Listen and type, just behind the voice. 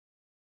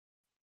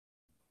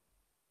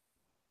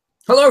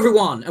Hello,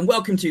 everyone, and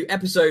welcome to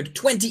episode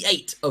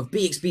 28 of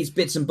BXB's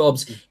Bits and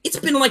Bobs. It's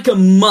been like a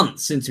month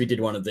since we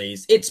did one of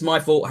these. It's my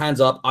fault, hands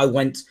up. I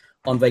went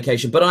on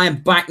vacation, but I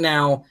am back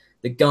now.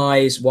 The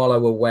guys, while I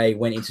was away,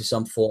 went into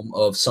some form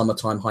of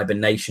summertime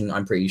hibernation,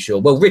 I'm pretty sure.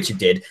 Well, Richard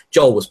did.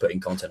 Joel was putting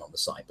content on the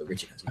site, but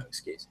Richard has no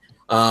excuse.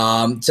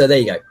 So there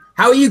you go.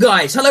 How are you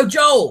guys? Hello,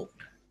 Joel.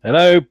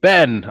 Hello,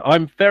 Ben.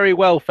 I'm very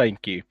well,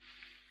 thank you.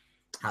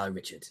 Hello,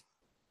 Richard.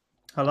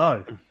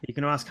 Hello. You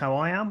going to ask how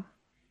I am?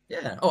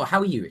 Yeah. Oh, how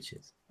are you,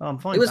 Richard? Oh, I'm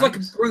fine. It was thanks.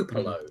 like a group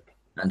hello.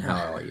 And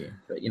how are you?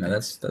 But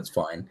that's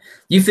fine.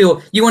 You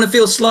want to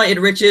feel slighted,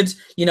 Richard?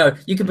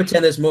 You can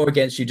pretend there's more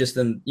against you just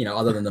than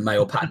other than the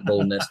male pattern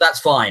baldness. That's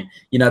fine.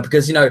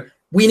 Because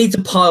we need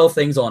to pile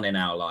things on in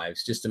our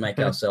lives just to make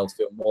ourselves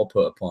feel more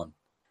put upon.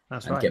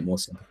 That's and right. Get more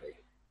sympathy.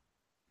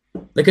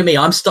 Look at me.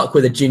 I'm stuck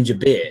with a ginger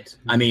beard.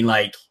 I mean,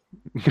 I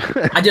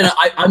don't know.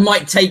 I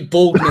might take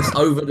baldness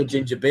over the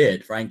ginger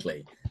beard,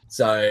 frankly.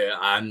 So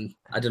I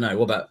don't know.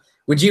 What about?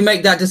 Would you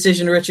make that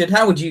decision, Richard?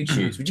 How would you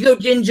choose? Would you go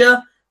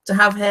ginger to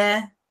have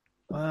hair?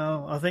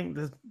 Well, I think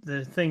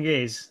the thing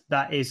is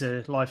that is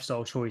a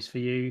lifestyle choice for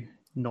you,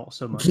 not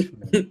so much for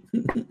me.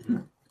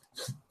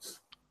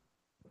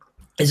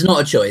 It's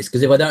not a choice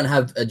because if I don't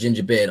have a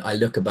ginger beard, I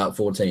look about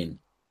 14.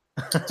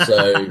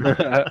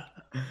 So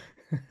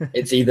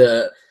it's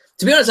either.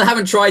 To be honest, I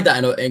haven't tried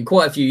that in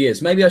quite a few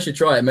years. Maybe I should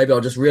try it. Maybe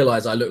I'll just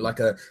realize I look like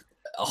a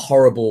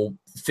horrible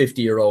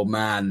 50-year-old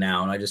man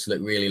now, and I just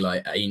look really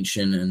like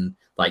ancient and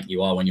like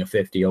you are when you're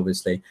 50,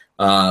 obviously.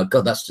 God,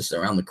 that's just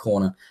around the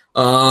corner.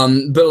 But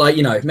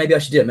maybe I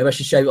should do it. Maybe I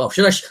should shave it off.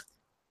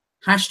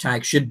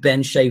 Hashtag should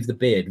Ben shave the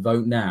beard?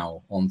 Vote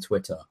now on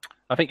Twitter.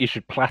 I think you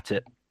should plait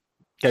it.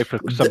 Go for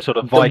some sort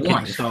of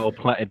Viking-style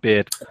plaited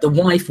beard. The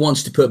wife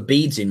wants to put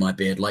beads in my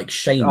beard, like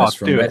Sheamus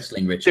from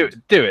Wrestling,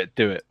 Richard. Do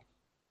it.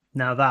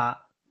 Now that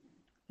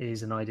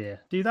is an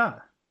idea. Do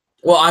that.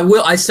 Well, I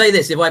will. I say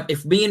this: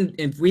 if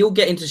we all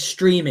get into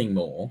streaming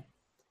more,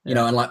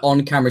 and like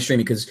on-camera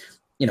streaming, because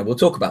we'll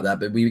talk about that.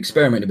 But we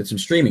experimented with some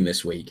streaming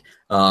this week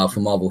for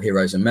Marvel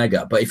Heroes and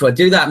Mega. But if I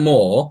do that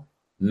more,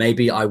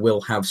 maybe I will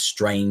have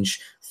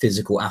strange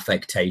physical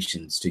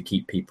affectations to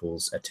keep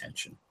people's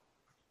attention.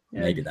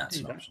 Yeah, maybe that's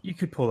an that. option. You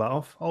could pull that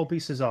off. I'll be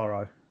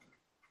Cesaro.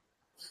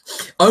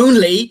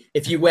 Only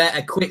if you wear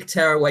a quick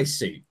tearaway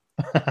suit.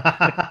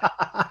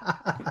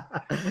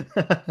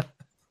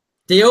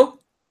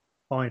 Deal?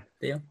 Fine.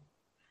 Deal?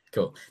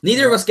 Cool.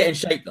 Neither of us get in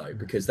shape though,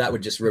 because that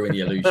would just ruin the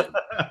illusion.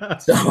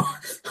 So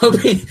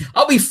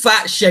I'll be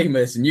fat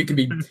Sheamus, and you can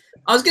be.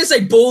 I was gonna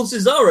say bald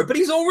Cesaro, but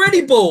he's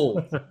already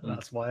bald.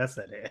 That's why I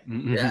said it.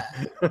 Yeah.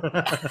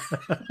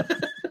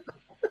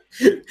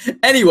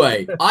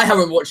 Anyway, I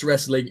haven't watched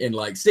wrestling in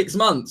like 6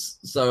 months,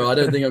 so I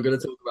don't think I'm going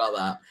to talk about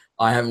that.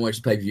 I haven't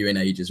watched pay-per-view in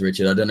ages,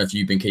 Richard. I don't know if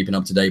you've been keeping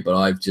up to date, but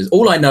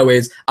all I know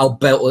is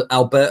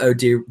Alberto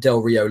Del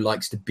Rio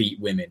likes to beat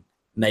women,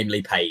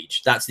 namely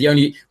Paige. That's the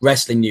only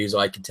wrestling news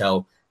I can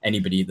tell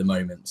anybody at the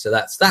moment. So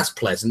that's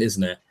pleasant,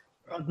 isn't it?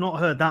 I've not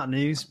heard that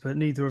news, but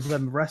neither of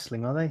them are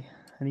wrestling, are they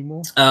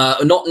anymore?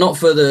 Not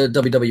for the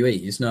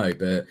WWEs, no.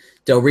 But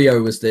Del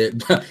Rio was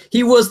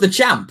he was the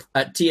champ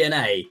at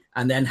TNA,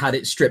 and then had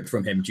it stripped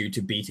from him due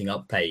to beating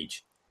up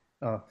Paige.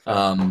 Oh,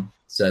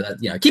 so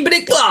that keeping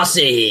it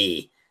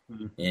classy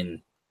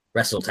in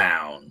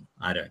Wrestletown.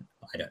 I don't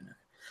know.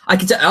 I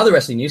can tell other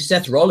wrestling news.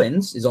 Seth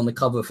Rollins is on the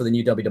cover for the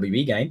new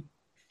WWE game.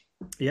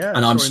 Yeah,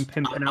 and I saw him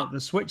pimping out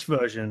the Switch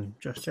version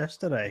just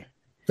yesterday.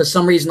 For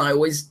some reason, I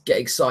always get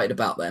excited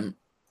about them,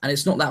 and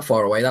it's not that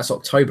far away. That's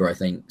October, I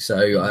think.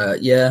 So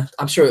yeah,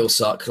 I'm sure it'll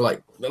suck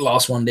like the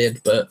last one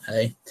did. But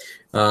hey,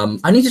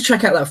 I need to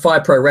check out that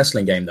Fire Pro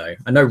Wrestling game though.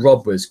 I know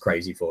Rob was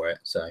crazy for it,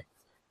 so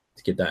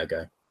let's give that a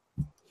go.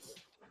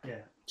 Yeah.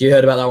 Do you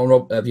heard about that one,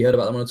 Rob? Have you heard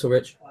about that one at all,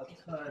 Rich? I've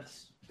heard.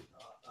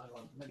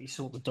 Let me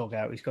sort the dog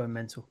out. He's going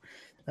mental.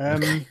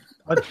 I've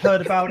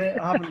heard about it.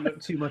 I haven't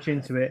looked too much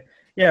into it.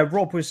 Yeah,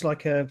 Rob was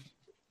like a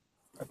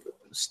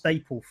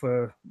staple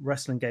for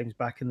wrestling games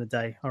back in the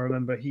day. I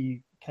remember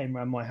he came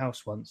around my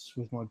house once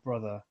with my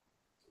brother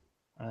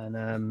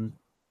and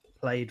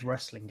played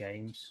wrestling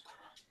games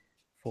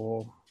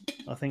for,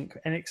 I think,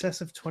 in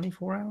excess of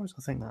 24 hours.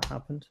 I think that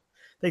happened.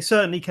 They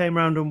certainly came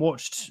around and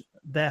watched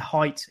their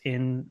height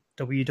in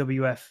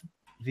WWF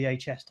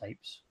VHS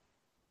tapes.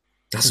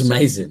 That's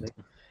amazing.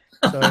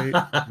 So,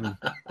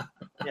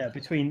 yeah,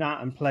 between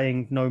that and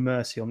playing No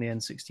Mercy on the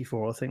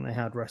N64, I think they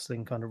had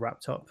wrestling kind of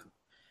wrapped up.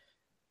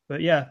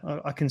 But yeah,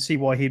 I can see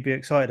why he'd be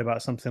excited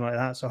about something like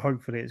that. So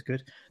hopefully it's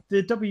good.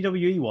 The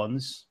WWE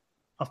ones,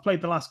 I've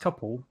played the last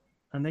couple,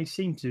 and they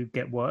seem to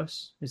get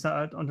worse. Is that?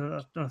 I don't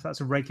know if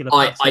that's a regular.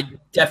 I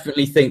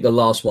definitely think the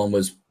last one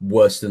was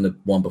worse than the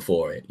one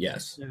before it.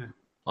 Yes,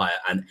 yeah.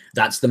 And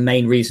that's the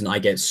main reason I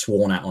get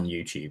sworn at on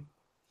YouTube.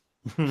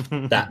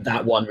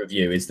 that one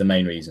review is the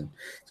main reason.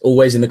 It's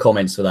always in the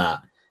comments for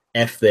that.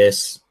 F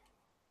this,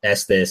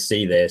 S this,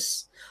 C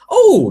this.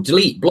 Oh,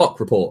 delete block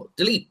report.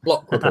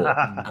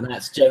 And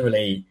that's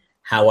generally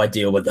how I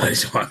deal with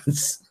those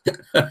ones.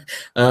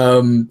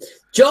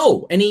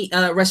 Joel, any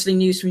wrestling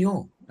news from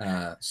your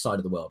side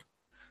of the world?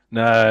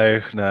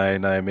 No.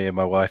 Me and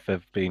my wife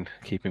have been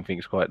keeping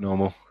things quite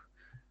normal.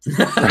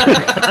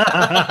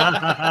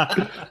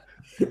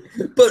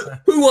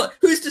 But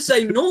who's to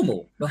say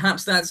normal?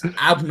 Perhaps that's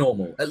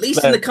abnormal. At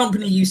least in the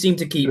company you seem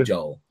to keep,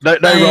 Joel.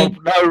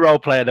 No role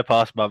play in the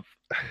past month.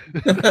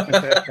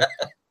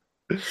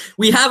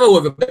 We have all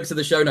of the books of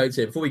the show notes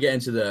here before we get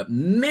into the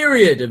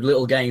myriad of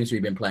little games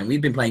we've been playing. We've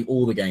been playing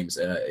all the games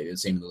it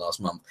seemed in the last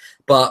month.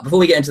 But before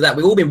we get into that,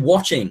 we've all been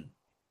watching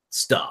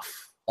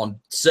stuff on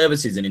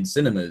services and in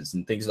cinemas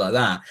and things like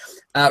that.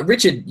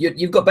 Richard,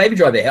 you've got Baby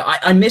Driver here.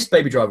 I missed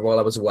Baby Driver while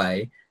I was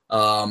away.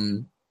 I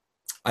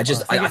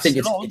think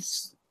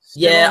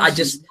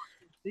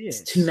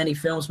it's too many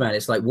films, man.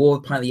 It's like War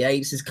of the Planet of the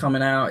Apes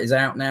is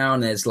out now,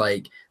 and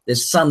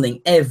there's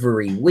something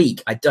every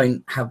week. I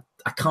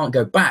can't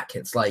go back.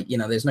 It's like,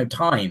 there's no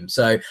time.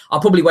 So I'll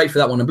probably wait for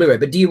that one on Blu-ray.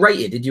 But do you rate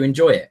it? Did you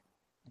enjoy it?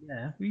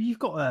 Yeah, you've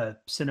got a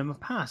cinema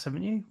pass,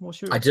 haven't you?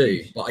 I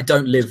do, but I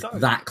don't live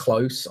that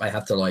close. I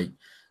have to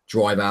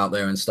drive out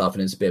there and stuff,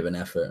 and it's a bit of an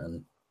effort.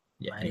 And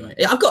yeah, anyway,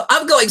 I've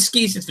got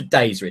excuses for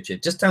days.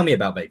 Richard, just tell me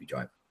about Baby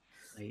Driver.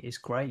 It's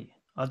great.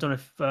 I don't know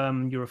if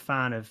you're a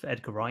fan of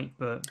Edgar Wright,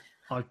 but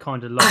I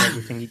kind of love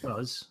everything he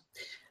does.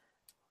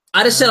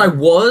 I just said I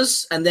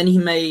was, and then he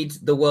made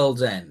The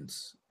World's End.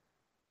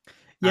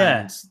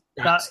 Yeah,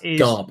 that is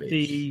garbage.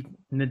 The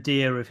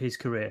nadir of his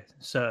career,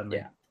 certainly.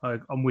 Yeah.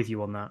 I'm with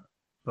you on that.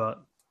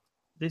 But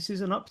this is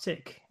an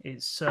uptick.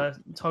 It's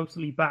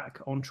totally back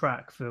on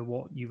track for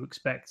what you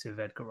expect of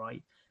Edgar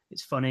Wright.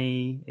 It's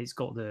funny. It's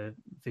got the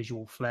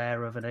visual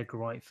flair of an Edgar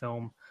Wright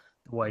film.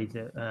 The way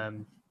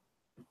that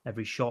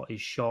every shot is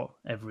shot,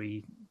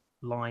 every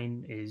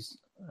line is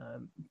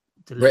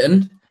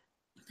delivered.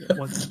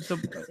 Written.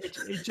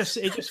 It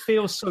just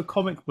feels so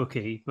comic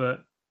booky,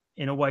 but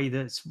in a way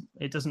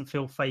it doesn't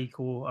feel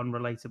fake or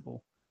unrelatable.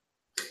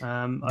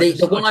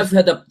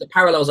 The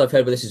parallels I've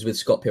heard with this is with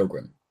Scott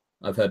Pilgrim.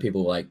 I've heard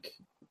people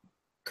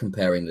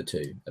comparing the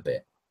two a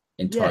bit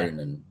in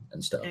tone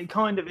and stuff. It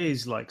kind of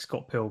is like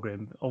Scott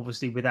Pilgrim,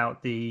 obviously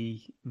without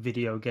the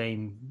video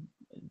game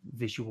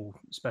visual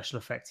special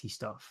effecty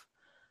stuff.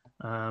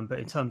 But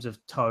in terms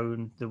of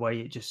tone, the way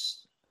it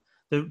just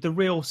the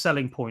real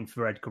selling point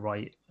for Edgar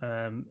Wright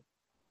and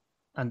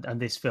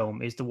this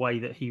film is the way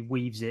that he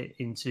weaves it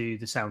into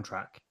the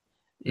soundtrack.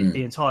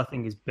 The entire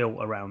thing is built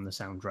around the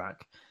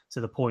soundtrack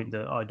to the point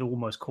that I'd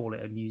almost call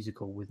it a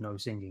musical with no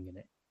singing in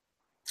it.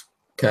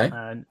 Okay.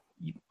 And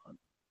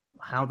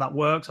how that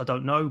works, I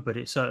don't know, but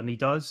it certainly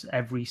does.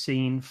 Every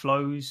scene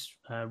flows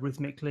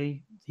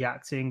rhythmically. The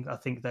acting, I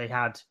think they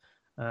had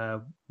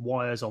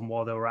wires on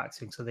while they were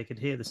acting so they could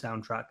hear the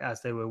soundtrack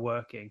as they were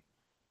working.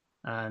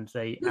 And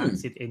they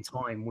acted in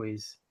time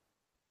with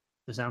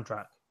the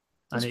soundtrack.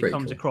 And it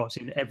comes across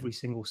in every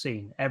single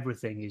scene.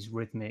 Everything is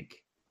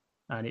rhythmic.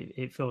 And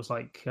it feels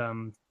like,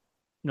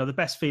 the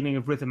best feeling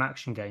of rhythm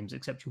action games,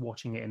 except you're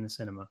watching it in the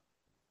cinema.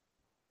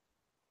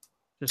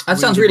 That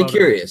sounds really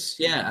curious.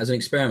 Yeah, as an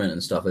experiment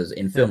and stuff, as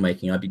in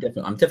filmmaking, I'm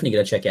definitely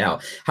going to check it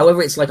out.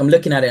 However, it's like I'm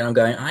looking at it and I'm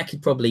going, I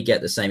could probably get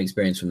the same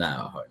experience from that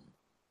at home.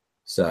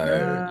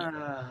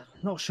 So,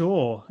 not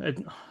sure.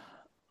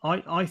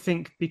 I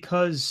think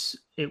because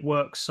it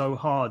works so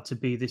hard to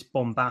be this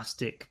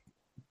bombastic,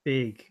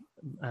 big,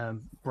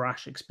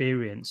 brash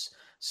experience,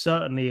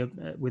 certainly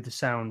with the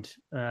sound,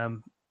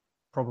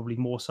 probably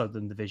more so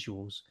than the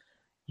visuals,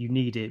 you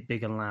need it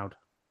big and loud.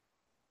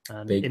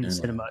 And in the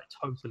cinema, it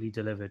totally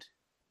delivered.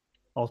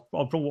 I'll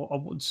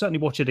certainly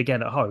watch it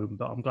again at home,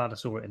 but I'm glad I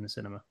saw it in the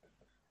cinema.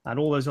 And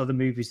all those other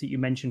movies that you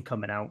mentioned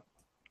coming out,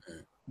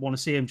 want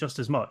to see them just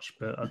as much.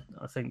 But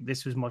I think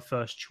this was my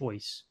first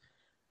choice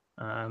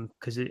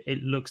because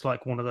it looks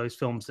like one of those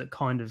films that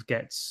kind of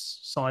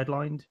gets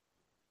sidelined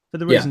for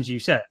the reasons you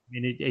said. I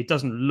mean, it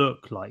doesn't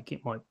look like it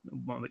might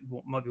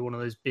be one of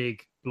those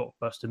big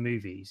blockbuster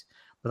movies,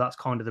 but that's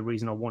kind of the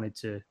reason I wanted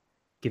to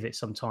give it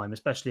some time,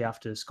 especially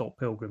after Scott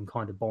Pilgrim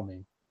kind of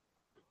bombing.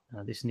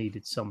 This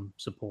needed some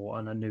support,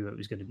 and I knew it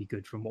was going to be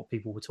good from what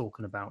people were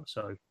talking about.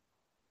 So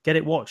get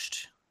it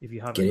watched if you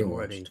haven't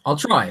already. I'll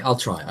try.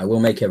 I will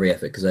make every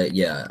effort because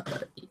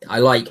I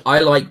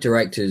like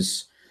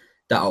directors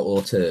that are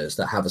auteurs,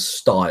 that have a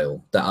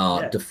style, that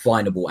are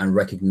definable and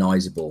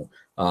recognizable.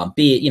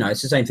 Be it,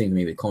 it's the same thing for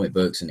me with comic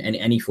books and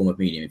any form of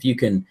medium. If you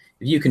can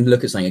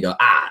look at something and go,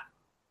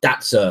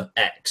 that's a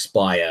X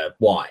by a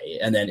Y,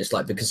 and then it's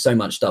like, because so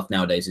much stuff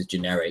nowadays is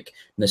generic,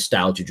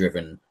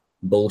 nostalgia-driven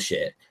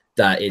bullshit,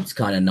 that it's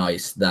kind of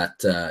nice that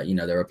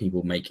there are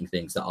people making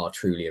things that are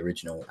truly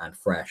original and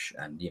fresh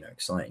and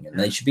exciting, and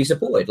they should be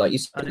supported, like you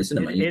said, in the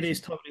cinema. It is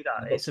totally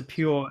that. It's a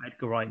pure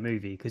Edgar Wright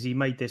movie because he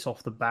made this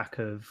off the back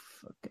of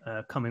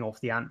coming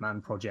off the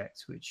Ant-Man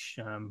project, which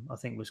I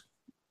think was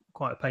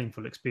quite a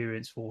painful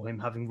experience for him,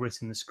 having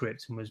written the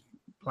script and was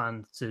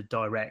planned to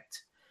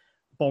direct,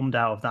 bombed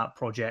out of that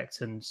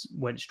project and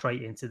went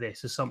straight into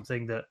this as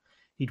something that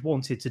he'd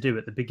wanted to do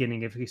at the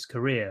beginning of his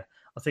career.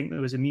 I think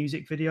there was a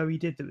music video he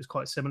did that was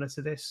quite similar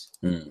to this.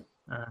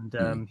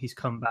 And he's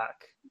come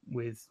back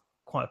with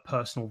quite a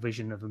personal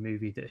vision of a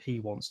movie that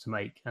he wants to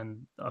make.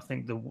 And I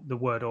think the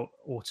word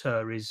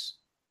auteur is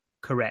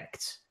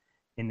correct.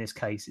 in this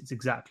case, it's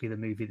exactly the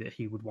movie that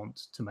he would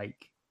want to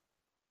make.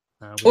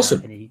 Without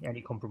Awesome.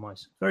 any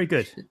compromise. Very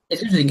good.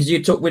 It's interesting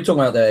because we're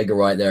talking about the Edgar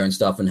Wright there and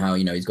stuff, and how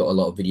he's got a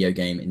lot of video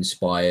game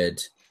inspired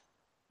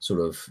sort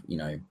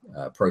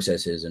of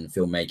processes and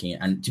filmmaking.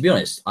 And to be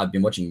honest, I've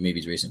been watching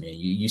movies recently, and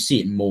you see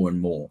it more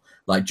and more.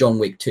 Like John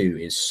Wick 2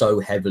 is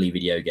so heavily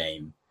video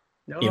game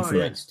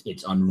influenced. Yeah.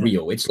 It's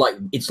unreal. Yeah.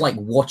 It's like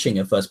watching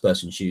a first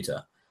person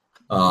shooter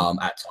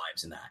at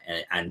times in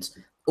that, and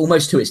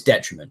almost to its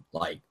detriment,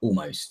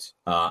 almost.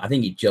 I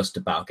think it just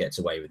about gets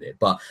away with it.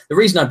 But the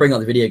reason I bring up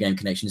the video game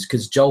connection is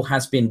because Joel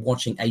has been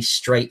watching a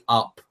straight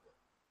up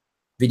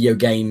video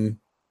game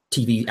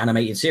TV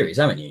animated series,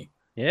 haven't you?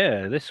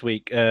 Yeah, this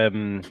week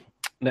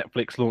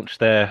Netflix launched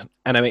their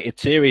animated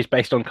series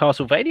based on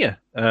Castlevania.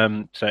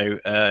 So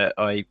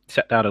I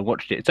sat down and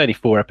watched it. It's only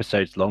 4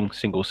 episodes long,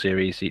 single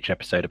series, each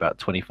episode about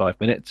 25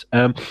 minutes.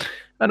 And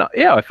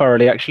I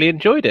thoroughly actually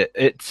enjoyed it.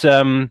 It's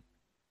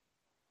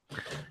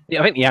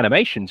I think the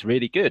animation's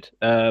really good.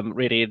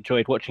 Really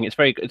enjoyed watching it.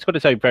 It's got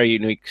its own very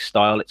unique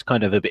style. It's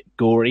kind of a bit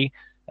gory,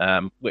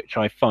 which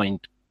I find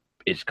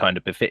is kind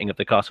of befitting of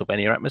the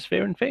Castlevania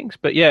atmosphere and things.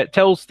 But yeah, it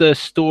tells the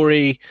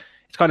story.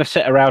 It's kind of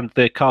set around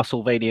the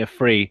Castlevania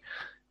 3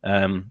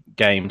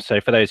 game.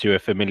 So for those who are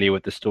familiar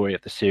with the story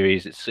of the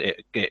series,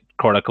 it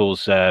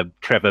chronicles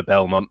Trevor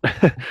Belmont.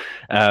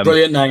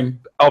 Brilliant name.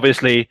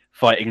 Obviously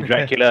fighting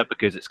Dracula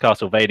because it's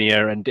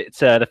Castlevania, and it's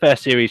the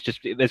first series.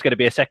 There's going to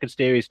be a second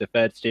series, the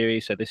third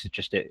series. So this is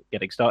just it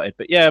getting started.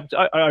 But yeah,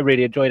 I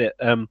really enjoyed it.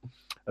 I'd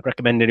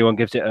recommend anyone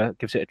gives it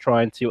a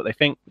try and see what they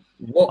think.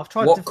 I've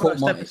tried the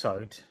first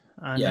episode,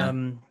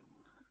 and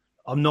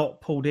I'm not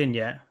pulled in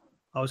yet.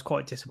 I was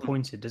quite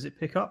disappointed. Does it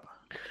pick up?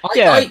 All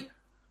right.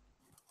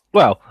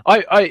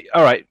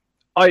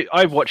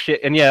 I watched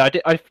it, and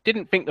I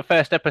didn't think the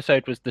first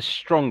episode was the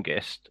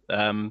strongest.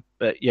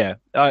 But yeah,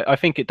 I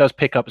think it does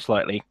pick up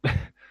slightly.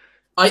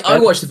 I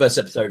watched the first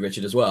episode,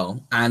 Richard, as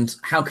well. And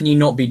how can you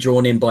not be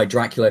drawn in by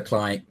Dracula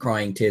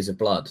crying tears of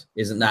blood?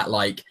 Isn't that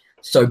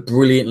so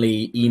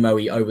brilliantly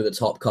emo-y, over the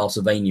top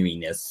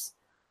Castlevania-ness?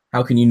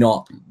 How can you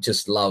not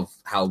just love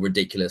how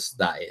ridiculous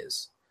that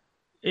is?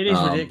 It is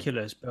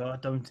ridiculous, but I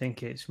don't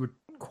think it's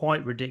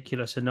quite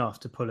ridiculous enough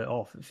to pull it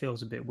off. It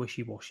feels a bit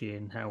wishy-washy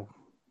in how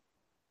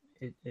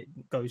it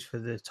goes for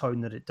the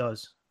tone that it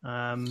does.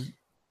 There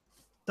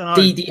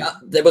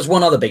was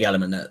one other big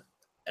element that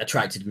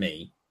attracted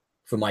me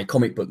for my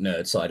comic book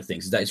nerd side of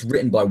things, is that it's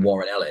written by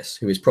Warren Ellis,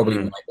 who is probably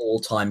my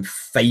all-time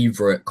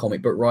favorite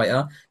comic book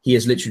writer. He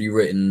has literally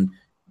written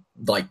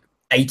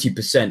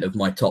 80% of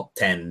my top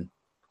 10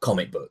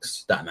 comic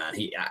books. That man,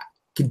 he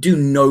can do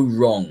no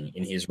wrong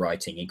in his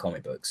writing in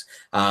comic books.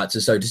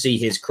 So to see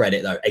his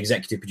credit, though,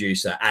 executive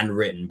producer and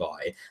written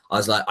by, I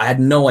was like, I had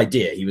no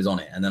idea he was on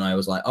it. And then I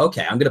was like,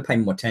 okay, I'm going to pay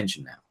more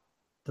attention now.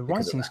 The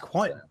writing's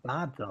quite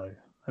bad, though.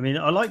 I mean,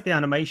 I like the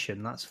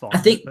animation. That's fine. I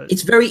think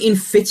it's very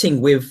in-fitting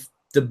with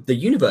the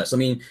universe. I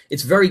mean,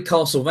 it's very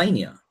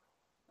Castlevania.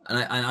 And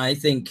I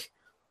think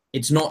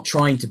it's not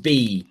trying to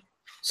be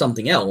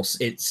something else.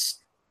 It's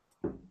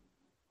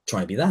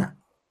trying to be that.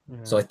 Yeah.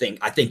 So I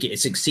think it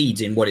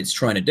succeeds in what it's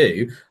trying to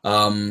do.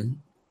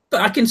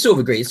 But I can sort of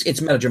agree.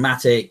 It's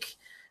melodramatic.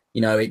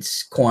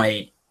 It's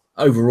quite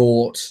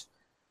overwrought.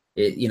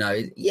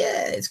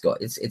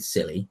 It's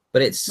silly,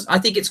 but I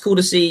think it's cool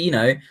to see.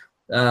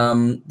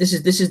 This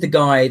is the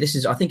guy.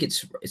 I think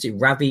is it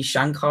Ravi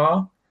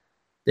Shankar,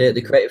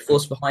 the creative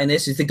force behind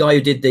this, is the guy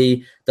who did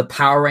the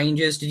Power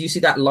Rangers. Did you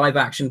see that live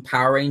action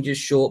Power Rangers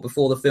short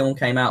before the film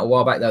came out a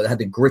while back? That had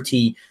the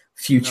gritty,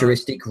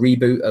 futuristic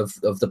reboot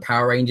of the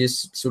Power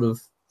Rangers sort of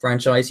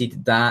franchise. He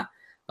did that.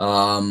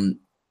 And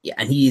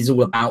he's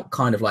all about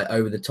kind of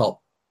over the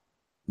top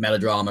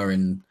melodrama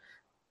and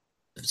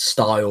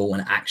style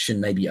and action,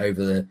 maybe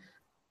over the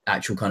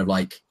actual kind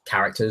of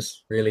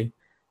characters, really.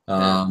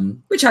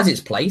 Which has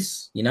its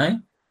place,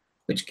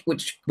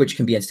 which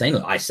can be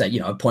entertaining. I say,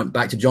 I point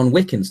back to John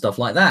Wick and stuff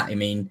like that. I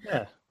mean,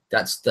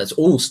 that's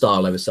all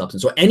style over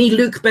substance, or any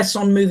Luc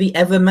Besson movie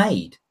ever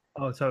made.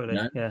 Oh, totally.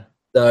 Yeah.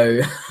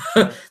 So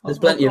there's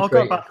plenty of. I'll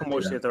go back and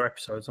watch the other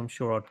episodes. I'm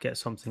sure I'd get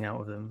something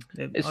out of them.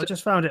 I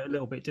just found it a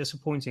little bit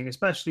disappointing,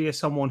 especially as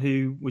someone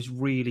who was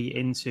really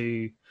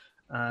into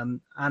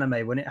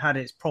anime when it had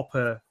its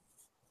proper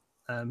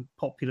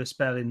popular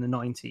spell in the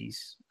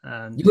 90s.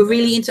 And you were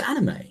really into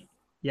anime?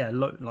 Yeah,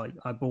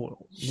 I bought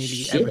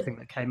nearly everything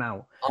that came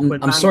out.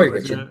 I'm sorry,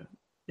 Richard.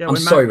 I'm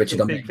sorry,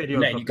 Richard. I'm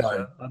letting you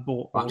go.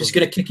 I'm just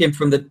going to kick in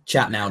from the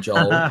chat now,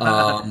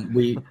 Joel.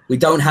 We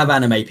don't have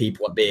anime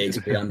people at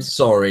BXP. I'm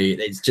sorry.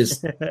 It's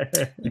just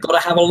you've got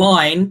to have a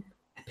line: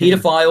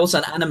 pedophiles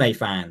and anime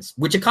fans,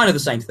 which are kind of the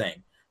same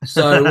thing.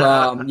 So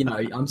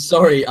I'm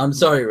sorry. I'm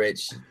sorry,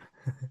 Rich.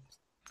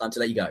 Time to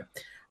let you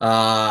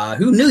go.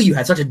 Who knew you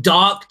had such a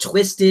dark,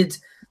 twisted,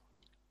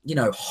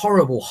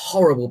 horrible,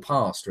 horrible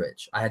past,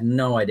 Rich? I had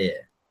no idea.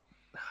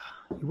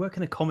 You work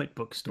in a comic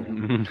book store.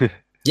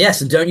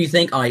 Yes, and don't you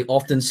think I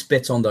often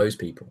spit on those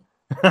people?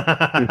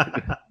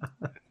 Come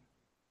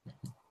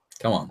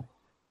on.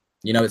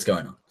 You know what's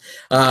going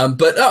on.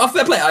 But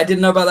fair play. I didn't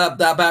know about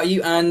that about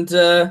you. And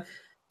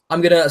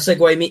I'm going to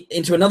segue me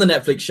into another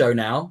Netflix show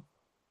now.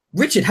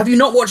 Richard, have you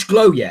not watched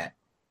Glow yet?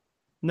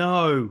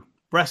 No,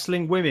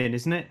 wrestling women,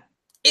 isn't it?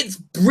 It's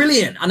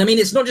brilliant. And I mean,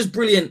 it's not just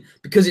brilliant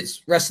because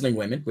it's wrestling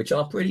women, which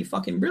are pretty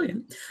fucking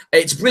brilliant.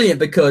 It's brilliant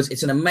because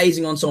it's an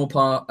amazing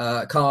ensemble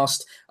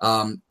cast.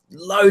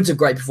 Loads of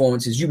great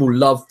performances. You will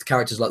love the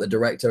characters like the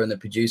director and the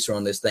producer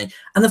on this thing.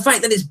 And the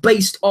fact that it's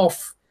based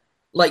off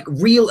like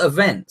real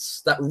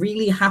events that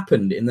really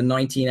happened in the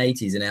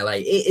 1980s in LA.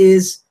 It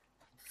is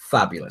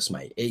fabulous,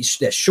 mate.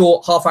 They're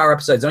short, half-hour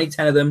episodes, only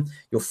 10 of them.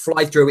 You'll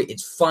fly through it.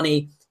 It's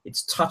funny,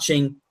 it's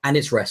touching, and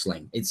it's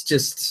wrestling. It's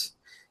just...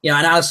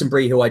 and Alison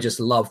Brie, who I just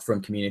loved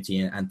from Community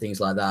and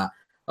things like that.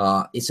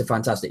 It's a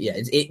fantastic,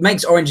 it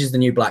makes Orange is the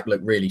New Black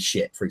look really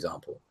shit, for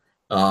example.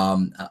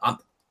 I'm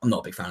not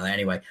a big fan of that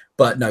anyway.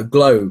 But no,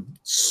 Glow,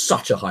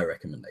 such a high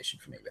recommendation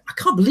for me. I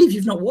can't believe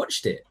you've not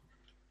watched it.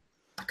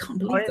 I can't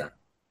believe that.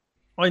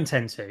 I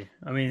intend to.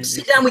 I mean,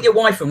 sit down with your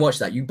wife and watch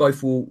that. You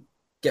both will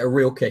get a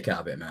real kick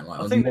out of it, man. Like,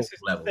 I think this is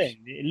the thing.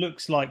 It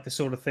looks like the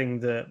sort of thing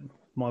that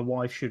my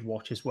wife should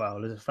watch as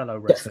well as a fellow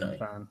wrestling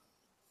fan.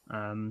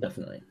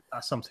 Definitely.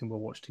 That's something we'll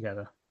watch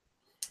together.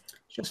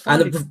 Just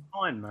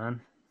fine,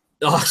 man.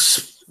 Oh,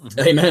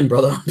 amen,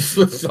 brother.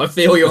 I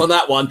feel you on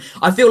that one.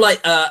 I feel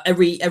like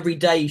every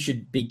day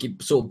should be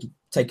sort of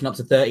taken up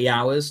to 30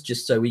 hours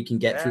just so we can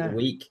get through the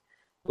week.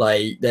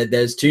 Like,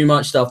 there's too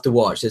much stuff to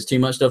watch. There's too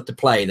much stuff to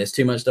play. There's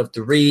too much stuff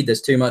to read.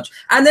 There's too much.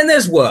 And then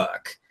there's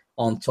work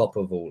on top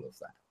of all of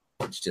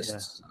that, which just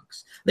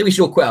sucks. I think we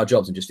should all quit our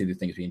jobs and just do the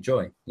things we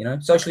enjoy,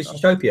 Socialist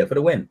utopia for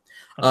the win.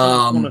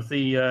 One of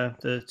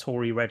the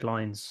Tory red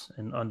lines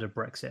under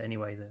Brexit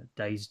anyway, the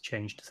days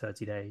changed to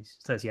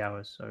 30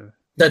 hours. So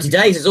 30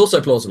 days is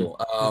also plausible.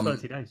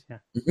 30 days, yeah.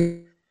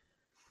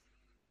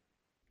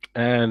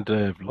 And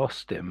I've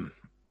lost him.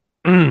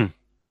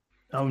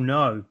 Oh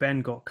no,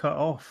 Ben got cut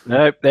off.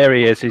 Nope, there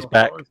he is. He's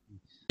back.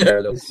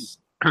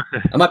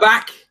 Am I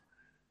back?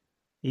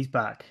 He's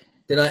back.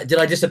 Did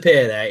I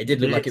disappear there? It did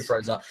look like it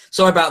froze up.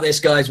 Sorry about this,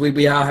 guys.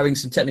 We are having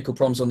some technical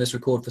problems on this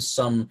record for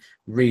some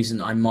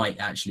reason. I might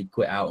actually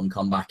quit out and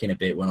come back in a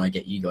bit when I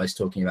get you guys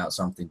talking about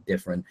something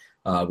different,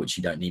 which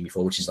you don't need me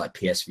for, which is like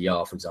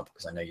PSVR, for example,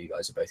 because I know you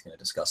guys are both going to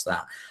discuss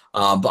that.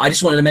 But I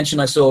just wanted to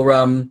mention I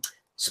saw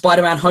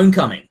Spider-Man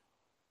Homecoming.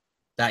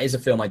 That is a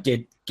film I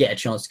did get a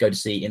chance to go to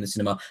see in the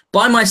cinema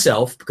by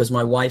myself because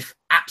my wife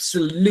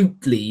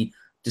absolutely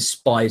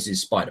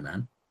despises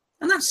Spider-Man.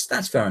 And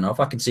that's fair enough.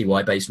 I can see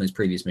why based on his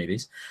previous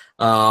movies.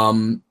 Are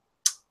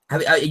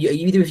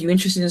either of you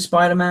interested in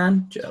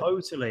Spider-Man?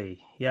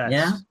 Totally, yes.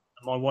 Yeah?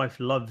 My wife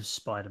loves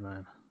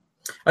Spider-Man.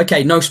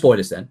 Okay, no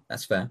spoilers then.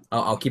 That's fair.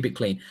 I'll keep it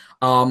clean.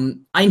 I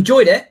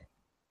enjoyed it.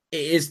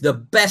 It is the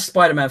best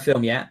Spider-Man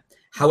film yet.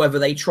 However,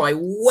 they try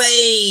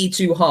way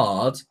too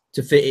hard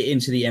to fit it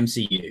into the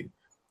MCU.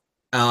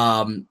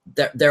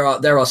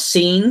 There are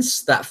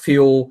scenes that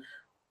feel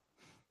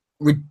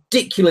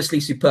ridiculously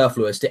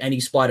superfluous to any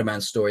Spider-Man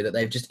story that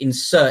they've just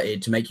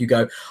inserted to make you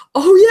go,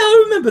 oh yeah,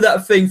 I remember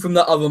that thing from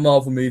that other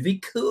Marvel movie.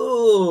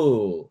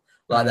 Cool.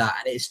 Like that.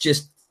 And it's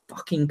just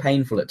fucking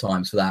painful at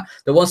times for that.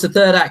 But once the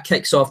third act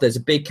kicks off, there's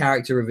a big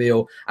character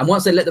reveal. And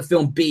once they let the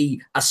film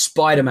be a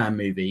Spider-Man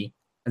movie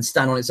and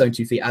stand on its own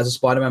 2 feet as a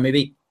Spider-Man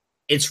movie,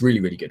 it's really,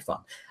 really good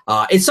fun.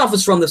 It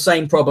suffers from the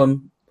same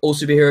problem all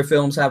superhero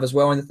films have as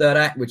well in the third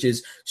act, which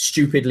is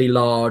stupidly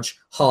large,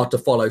 hard to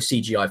follow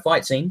CGI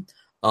fight scene.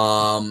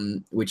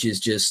 Which is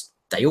just,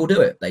 they all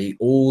do it. They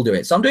all do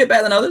it. Some do it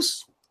better than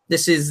others. I'd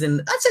say this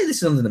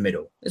is in the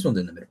middle. This one's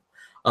in the middle.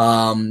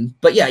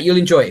 But yeah, you'll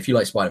enjoy it if you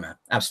like Spider-Man.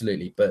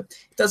 Absolutely. But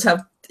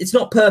it's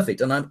not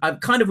perfect. And I'm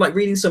kind of like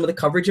reading some of the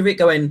coverage of it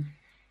going,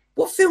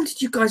 what film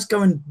did you guys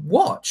go and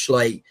watch?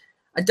 Like,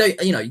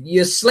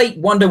 you slate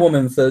Wonder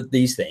Woman for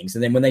these things.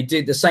 And then when they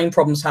do the same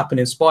problems happen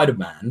in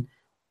Spider-Man,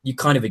 you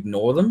kind of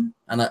ignore them.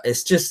 And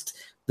it's just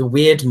the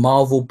weird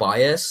Marvel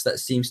bias that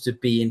seems to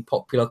be in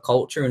popular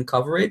culture and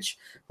coverage,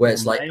 where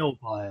it's like male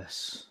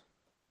bias.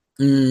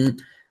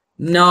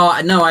 No,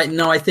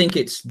 I think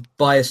it's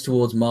biased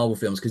towards Marvel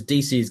films because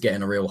DC is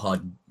getting a real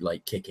hard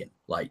kick in.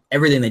 Like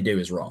everything they do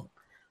is wrong.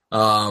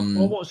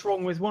 Well, what's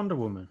wrong with Wonder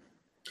Woman?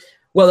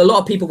 Well, a lot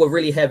of people were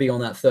really heavy on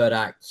that third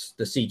act,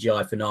 the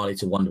CGI finale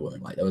to Wonder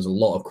Woman. Like there was a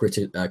lot of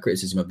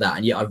criticism of that,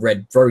 and yet I've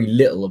read very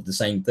little of the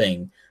same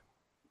thing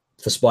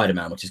for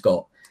Spider-Man, which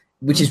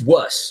is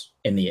worse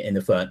in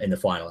the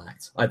final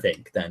act, I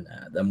think, than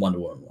Wonder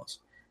Woman was.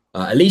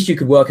 At least you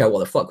could work out what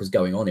the fuck was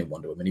going on in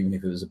Wonder Woman, even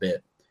if it was a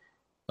bit,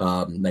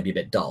 maybe a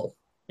bit dull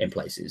in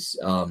places.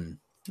 I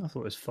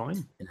thought it was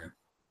fine.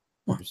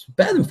 Well, it's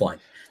better than fine.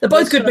 They're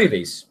both good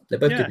movies. They're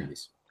both good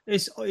movies.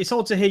 It's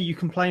odd to hear you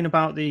complain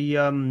about the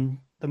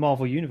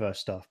Marvel Universe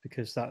stuff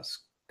because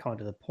that's kind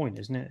of the point,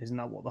 isn't it? Isn't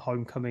that what the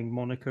Homecoming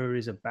moniker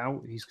is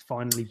about? He's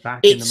finally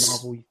back in the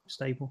Marvel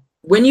stable.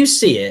 When you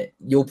see it,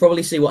 you'll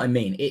probably see what I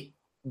mean. In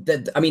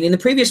the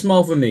previous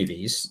Marvel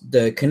movies,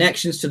 the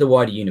connections to the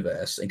wider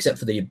universe, except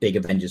for the big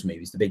Avengers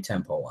movies, the big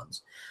tentpole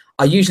ones,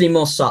 are usually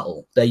more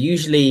subtle. They're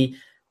usually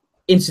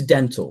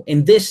incidental.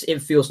 In this,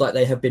 it feels like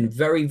they have been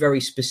very,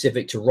 very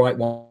specific to write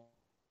one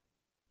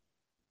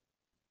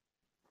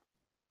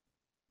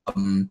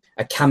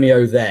a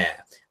cameo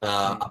there,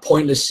 a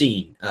pointless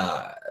scene,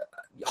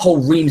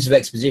 whole reams of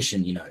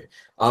exposition, you know.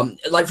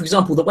 Like, for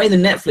example, the way the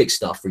Netflix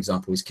stuff, for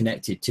example, is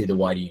connected to the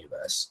wider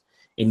universe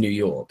in New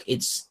York.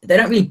 They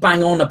don't really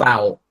bang on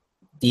about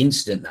the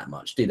incident that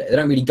much, do they? They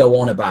don't really go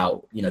on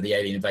about, you know, the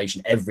alien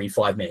invasion every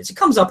 5 minutes. It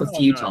comes up a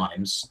few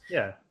times.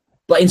 Yeah.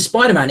 But in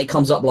Spider-Man, it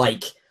comes up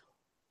like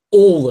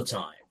all the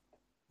time.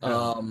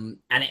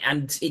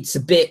 And it's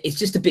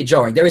just a bit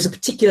jarring. There is a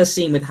particular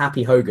scene with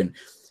Happy Hogan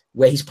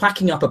where he's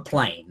packing up a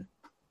plane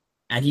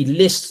and he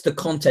lists the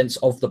contents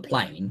of the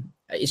plane.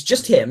 It's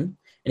just him,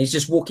 and he's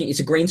just walking. It's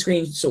a green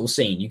screen sort of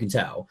scene, you can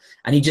tell.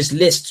 And he just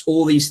lists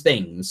all these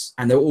things,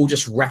 and they're all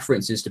just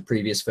references to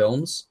previous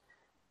films.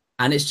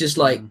 And it's just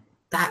like,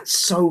 that's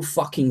so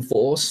fucking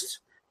forced.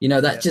 You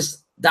know, that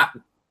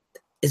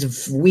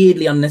is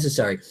weirdly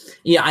unnecessary.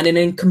 Yeah, and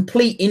in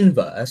complete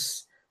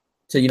inverse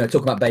to, you know,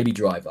 talk about Baby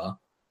Driver,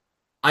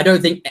 I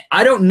don't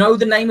know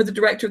the name of the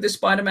director of this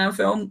Spider-Man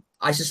film.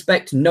 I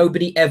suspect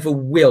nobody ever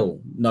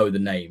will know the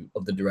name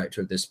of the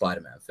director of this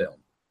Spider-Man film,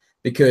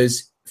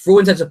 because for all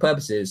intents and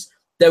purposes,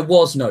 there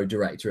was no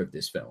director of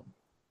this film.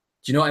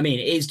 Do you know what I mean?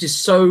 It is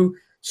just so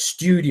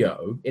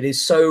studio. It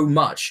is so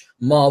much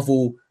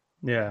Marvel,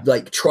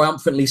 like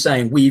triumphantly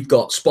saying we've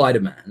got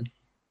Spider-Man,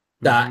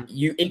 that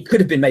it could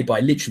have been made by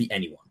literally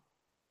anyone.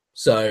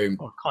 So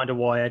kind of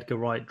why Edgar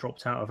Wright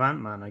dropped out of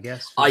Ant-Man, I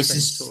guess. For I the same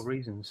sort of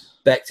reasons.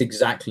 Suspect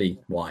exactly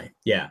why.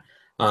 Yeah.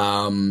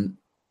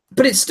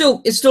 But it's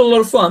still a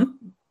lot of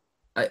fun.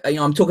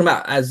 I'm talking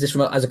about as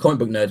a comic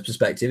book nerd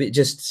perspective. It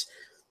just,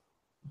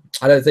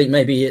 I don't think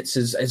maybe it's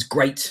as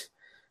great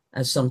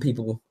as some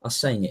people are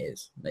saying it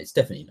is. It's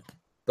definitely not.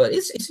 But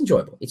it's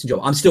enjoyable. It's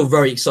enjoyable. I'm still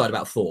very excited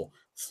about Thor.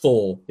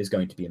 Thor is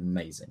going to be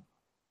amazing.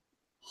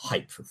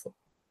 Hype for Thor.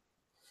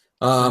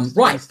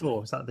 Right.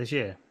 Thor, is that this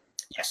year?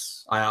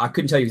 Yes. I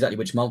couldn't tell you exactly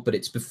which month, but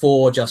it's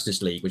before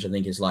Justice League, which I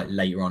think is like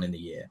later on in the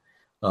year.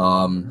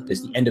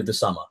 It's the end of the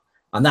summer.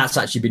 And that's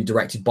actually been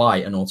directed by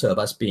an auteur.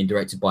 That's being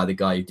directed by the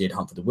guy who did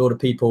Hunt for the Wilder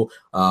People,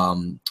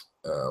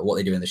 What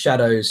They Do in the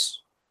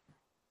Shadows.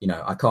 You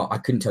know, I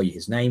couldn't tell you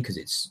his name because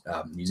it's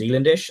New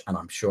Zealandish, and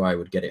I'm sure I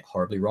would get it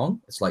horribly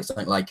wrong. It's like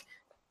something like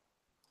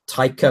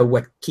Taika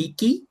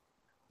Waititi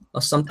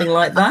or something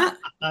like that.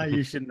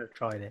 You shouldn't have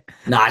tried it.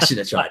 No, I shouldn't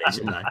have tried it,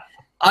 shouldn't I?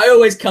 I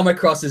always come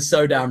across as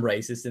so damn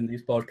racist in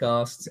these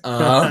podcasts.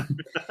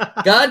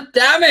 God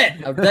damn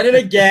it! I've done it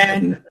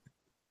again.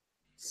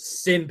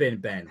 Sin bin,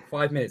 Ben.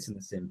 5 minutes in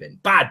the sin bin.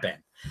 Bad Ben.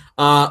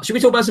 Should we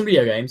talk about some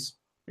video games?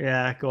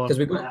 Yeah, go on. Because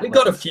we've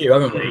got a few,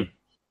 haven't we?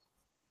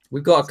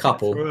 We've got a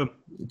couple.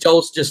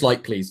 Joel's just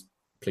like, please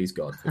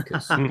God,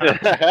 because he's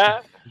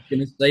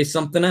going to say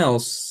something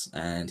else,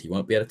 and he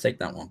won't be able to take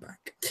that one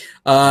back.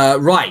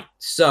 Right,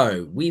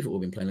 so we've all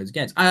been playing loads of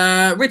games.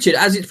 Richard,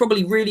 as it's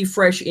probably really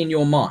fresh in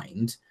your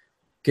mind,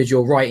 because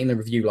you're writing the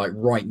review like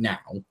right now.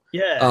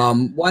 Yeah.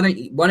 Why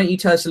don't you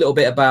tell us a little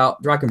bit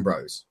about Dragon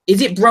Bros?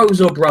 Is it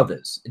Bros or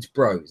Brothers? It's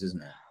Bros,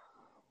 isn't it?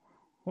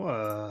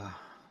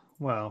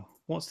 Well,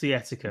 what's the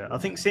etiquette? I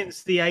think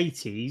since the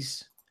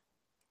 80s,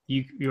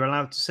 you're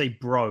allowed to say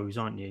Bros,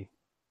 aren't you?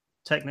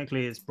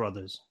 Technically, it's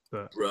Brothers,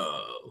 but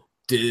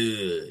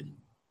dude,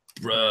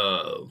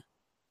 bro,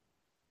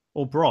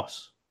 or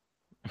Bros.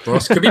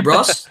 Bros could be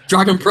Bros.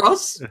 Dragon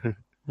Bros.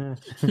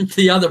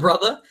 The other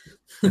brother.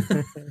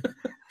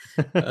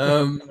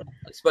 I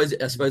suppose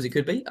it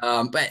could be.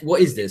 But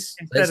what is this?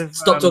 Let's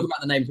stop talking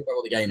about the names of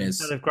what the game is.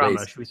 Instead of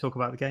grammar, should we talk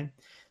about the game?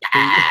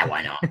 Yeah,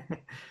 why not?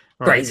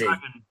 Right, Crazy.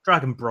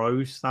 Dragon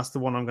Bros, that's the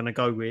one I'm going to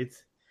go with,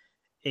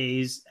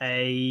 is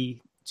a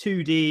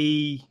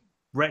 2D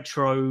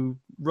retro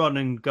run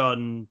and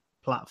gun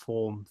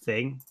platform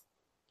thing.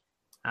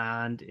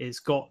 And it's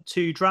got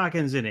two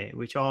dragons in it,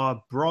 which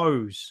are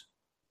bros.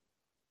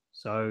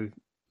 So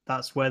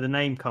that's where the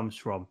name comes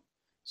from.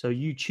 So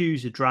you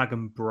choose a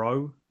dragon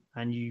bro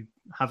and you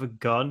have a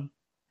gun,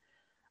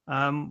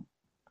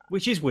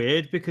 which is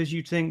weird because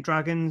you'd think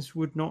dragons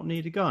would not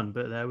need a gun,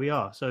 but there we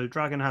are. So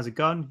dragon has a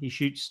gun, he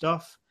shoots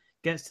stuff,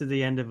 gets to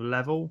the end of a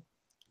level,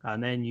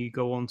 and then you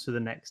go on to the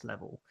next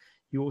level.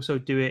 You also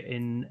do it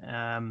in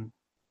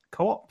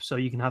co-op, so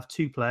you can have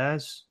two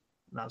players.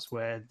 That's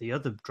where the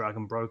other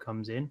dragon bro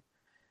comes in,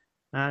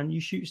 and you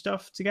shoot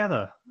stuff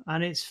together,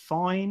 and it's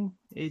fine.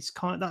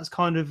 That's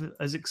kind of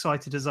as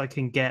excited as I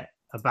can get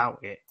about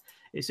it.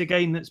 It's a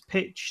game that's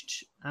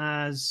pitched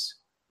as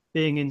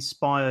being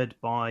inspired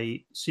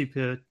by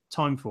Super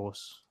Time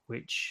Force,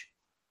 which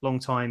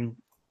long-time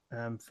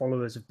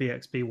followers of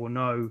BXB will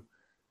know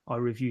I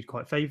reviewed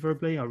quite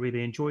favorably. I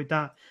really enjoyed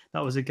that.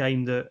 That was a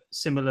game that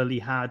similarly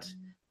had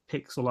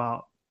pixel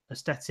art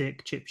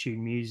aesthetic, chiptune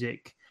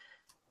music,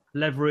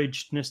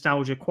 leveraged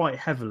nostalgia quite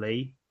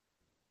heavily,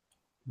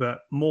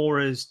 but more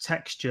as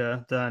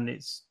texture than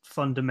its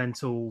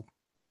fundamental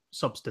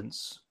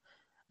substance.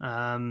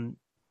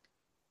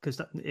 Because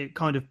it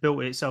kind of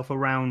built itself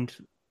around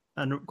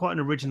quite an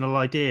original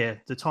idea.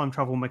 The time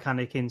travel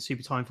mechanic in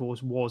Super Time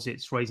Force was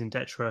its raison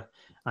d'etre,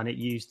 and it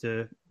used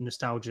the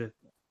nostalgia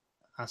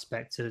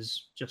aspect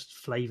as just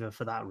flavor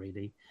for that,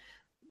 really.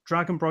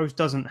 Dragon Bros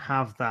doesn't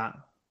have that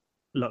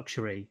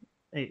luxury.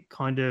 It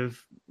kind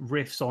of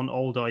riffs on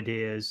old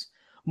ideas.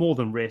 More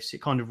than riffs,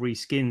 it kind of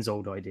reskins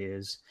old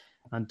ideas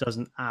and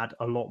doesn't add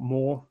a lot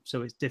more.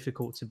 So it's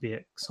difficult to be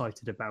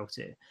excited about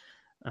it.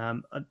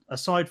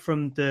 Aside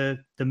from the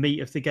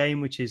meat of the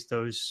game, which is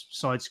those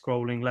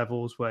side-scrolling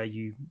levels where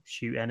you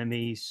shoot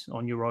enemies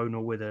on your own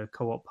or with a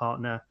co-op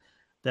partner,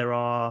 there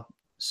are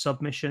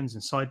submissions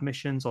and side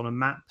missions on a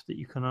map that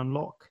you can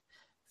unlock.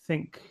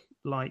 Think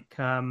like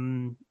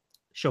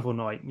Shovel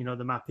Knight,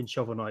 the map in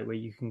Shovel Knight where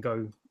you can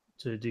go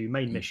to do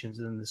main missions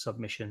and then the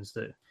submissions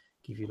that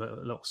give you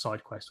a little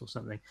side quest or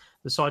something.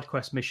 The side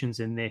quest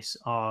missions in this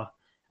are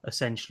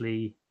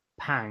essentially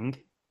Pang,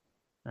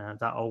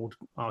 that old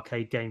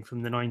arcade game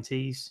from the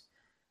 90s.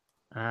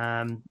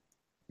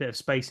 Bit of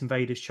Space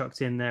Invaders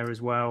chucked in there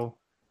as well.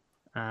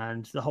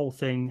 And the whole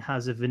thing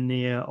has a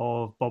veneer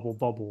of Bobble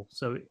Bobble.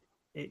 So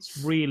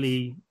it's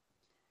really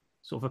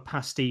sort of a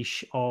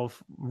pastiche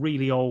of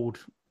really old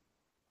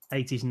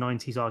 80s and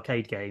 90s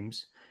arcade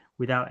games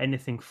without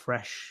anything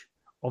fresh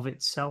of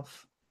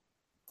itself.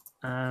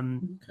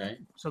 Okay.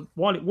 So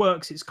while it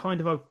works, it's kind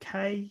of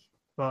okay,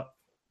 but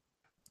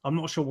I'm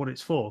not sure what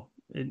it's for.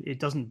 It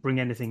doesn't bring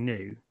anything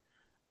new,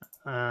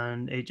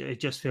 and it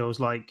just feels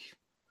like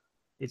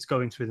it's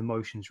going through the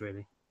motions.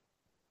 Really,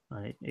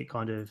 it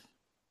kind of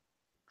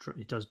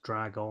it does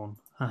drag on.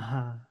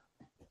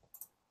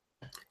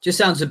 Just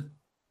sounds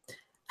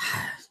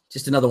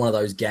just another one of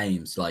those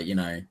games, like,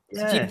 a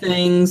Yeah. few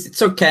things.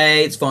 It's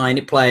okay, it's fine,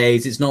 it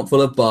plays, it's not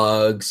full of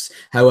bugs.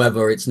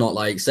 However, it's not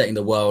like setting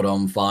the world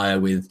on fire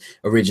with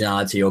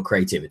originality or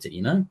creativity.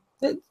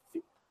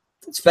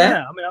 That's fair.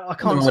 Yeah, I mean, I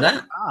can't Nothing say wrong with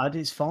it's bad.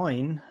 It's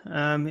fine.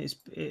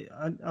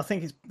 I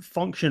think it's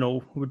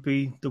functional would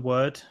be the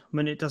word. I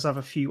mean, it does have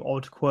a few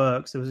odd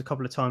quirks. There was a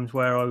couple of times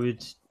where I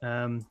would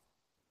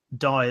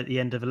die at the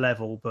end of a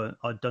level, but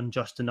I'd done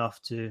just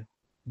enough to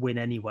win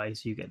anyway.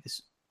 So you get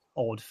this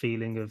odd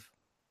feeling of,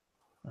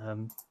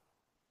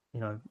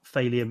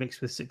 failure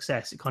mixed with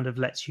success. It kind of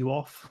lets you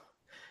off.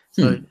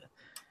 So,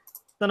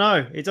 don't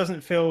know. It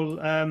doesn't feel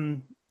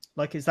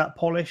like it's that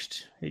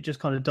polished. It just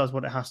kind of does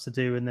what it has to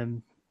do, and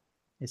then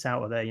it's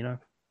out of there,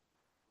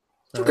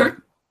 So, Okay,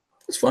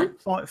 that's fine.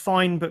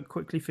 Fine, but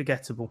quickly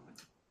forgettable.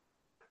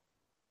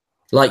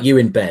 Like you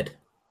in bed.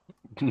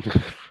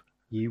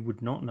 You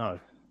would not know.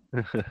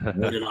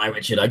 Wouldn't I,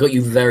 Richard? I got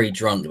you very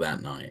drunk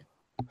that night.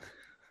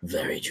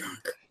 Very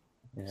drunk.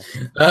 Yeah.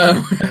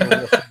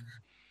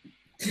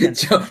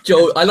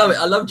 Joel, I love it.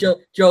 I love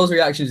Joel's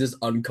reaction is just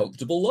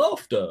uncomfortable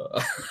laughter.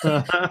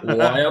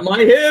 Why am I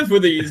here for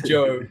these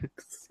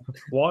jokes?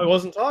 Why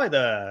wasn't I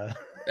there?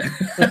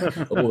 That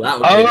it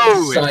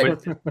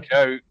was a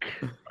joke.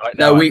 Right,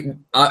 no,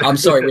 I'm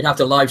sorry. We'd have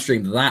to live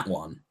stream that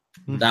one.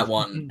 That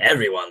one,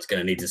 everyone's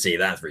going to need to see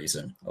that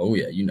threesome. Oh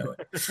yeah, you know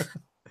it.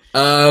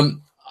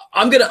 I'm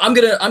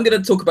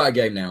gonna talk about a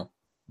game now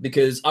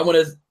because I want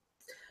to.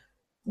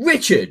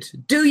 Richard,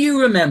 do you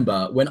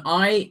remember when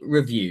I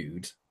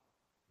reviewed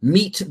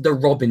Meet the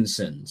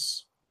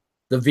Robinsons,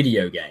 the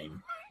video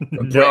game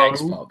from No.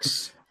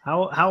 Xbox?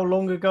 How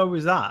long ago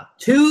was that?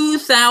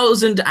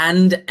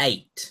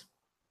 2008.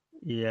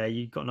 Yeah,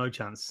 you got no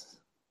chance.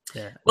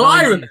 Yeah. Well,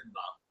 I remember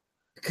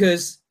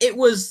because it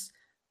was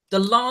the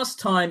last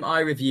time I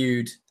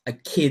reviewed a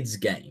kids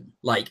game,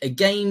 like a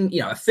game,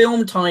 a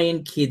film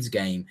tie-in kids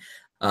game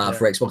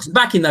for Xbox.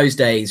 Back in those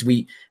days,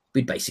 we'd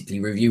basically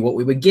review what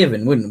we were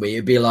given, wouldn't we?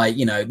 It'd be like,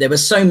 there were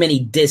so many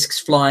discs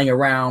flying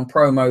around,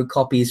 promo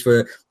copies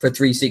for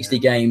 360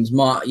 games.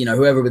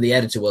 Whoever the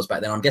editor was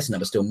back then, I'm guessing that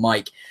was still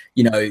Mike,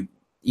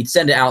 he'd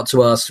send it out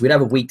to us. We'd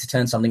have a week to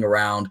turn something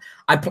around.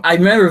 I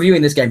remember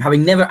reviewing this game,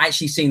 having never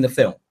actually seen the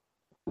film,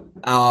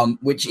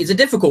 which is a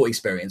difficult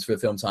experience for a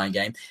film tie-in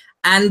game.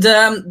 And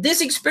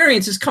this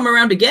experience has come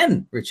around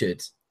again,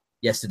 Richard,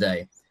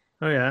 yesterday.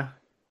 Oh, yeah.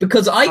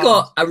 Because I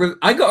got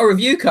a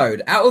review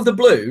code out of the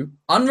blue,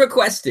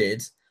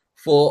 unrequested,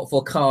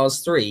 for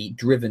Cars 3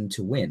 Driven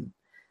to Win.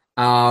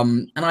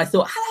 And I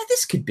thought,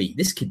 this could be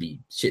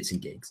shits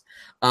and gigs.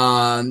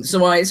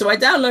 So I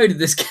downloaded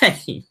this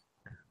game.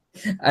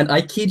 And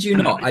I kid you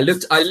not, I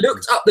looked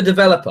up the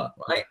developer,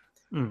 right?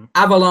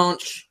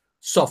 Avalanche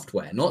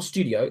Software, not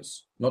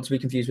Studios, not to be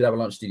confused with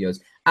Avalanche Studios.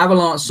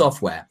 Avalanche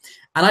Software,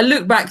 and I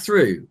looked back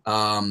through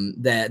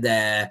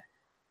their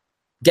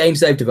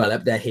games they've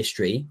developed, their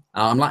history.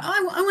 I'm like,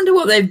 I wonder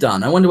what they've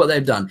done.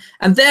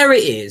 And there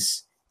it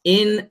is.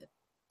 In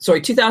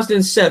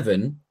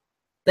 2007,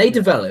 they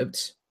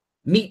developed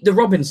Meet the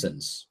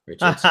Robinsons,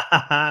 Richard.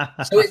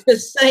 So it's the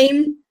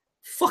same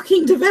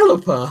fucking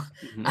developer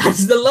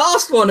as the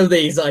last one of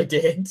these I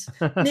did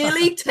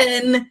nearly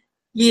 10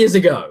 years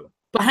ago.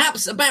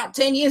 Perhaps about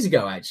 10 years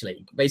ago,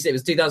 actually. Basically, it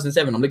was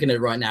 2007. I'm looking at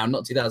it right now,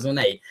 not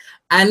 2008.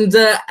 And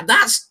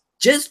that's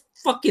just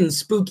fucking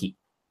spooky.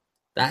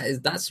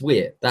 That's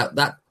weird.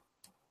 That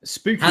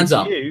spooky hands to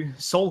up. you,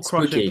 soul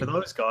crushing for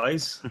those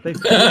guys. They've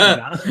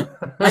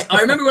I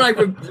remember when I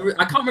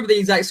can't remember the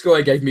exact score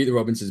I gave Meet the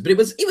Robinsons, but it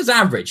was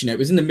average. It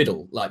was in the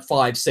middle, like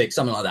 5, 6,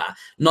 something like that.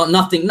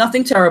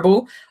 Nothing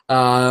terrible.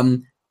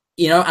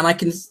 you know, and I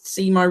can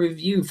see my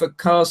review for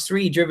Cars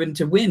 3 Driven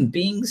to Win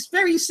being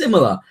very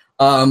similar,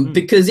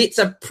 because it's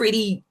a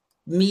pretty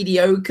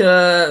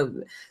mediocre.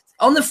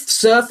 On the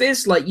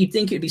surface, like, you'd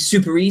think it'd be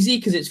super easy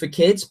because it's for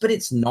kids, but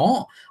it's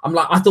not.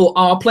 I thought,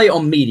 I'll play it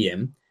on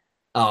medium,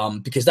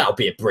 because that'll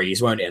be a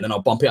breeze, won't it? And then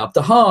I'll bump it up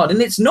to hard,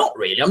 and it's not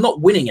really. I'm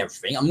not winning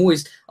everything. I'm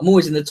always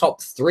in the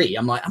top 3.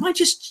 I'm like,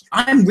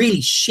 I'm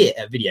really shit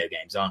at video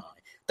games, aren't I?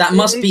 That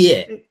must be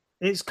it.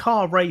 It's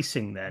car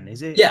racing, then,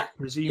 is it? Yeah,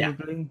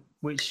 presumably. Yeah.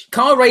 Which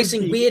car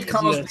racing, weird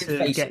cars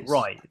to get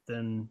right,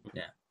 then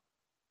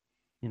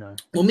you know.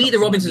 Well, Meet the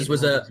Robinsons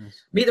was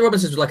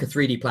like a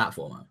 3D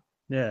platformer.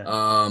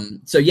 Yeah.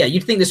 So yeah,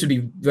 you'd think this would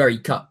be very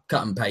cut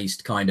and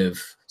paste kind of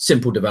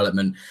simple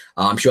development.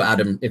 I'm sure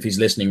Adam, if he's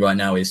listening right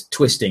now, is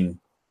twisting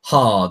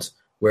hard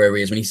wherever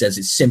he is when he says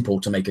it's simple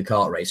to make a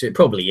kart race. So it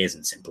probably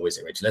isn't simple, is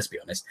it, Rich? Let's be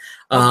honest.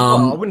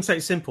 Well, I wouldn't say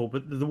it's simple,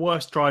 but the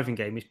worst driving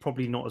game is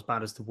probably not as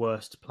bad as the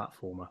worst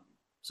platformer.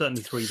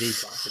 Certainly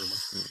 3D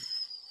platformer.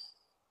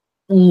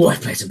 Oh,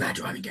 I've played some bad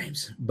driving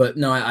games, but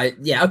no,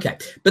 yeah, okay.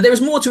 But there was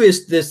more to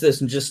this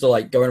than just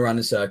like going around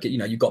the circuit. You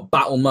know, you've got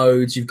battle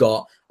modes, you've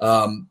got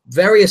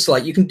various,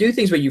 like, you can do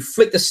things where you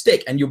flick the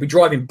stick and you'll be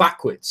driving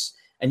backwards,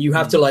 and you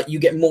have to, like, you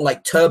get more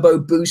like turbo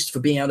boost for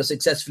being able to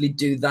successfully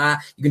do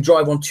that. You can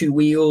drive on 2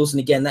 wheels, and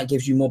again, that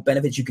gives you more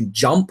benefits. You can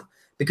jump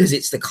because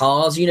it's the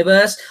Cars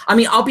universe. I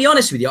mean, I'll be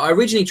honest with you. I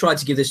originally tried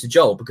to give this to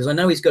Joel because I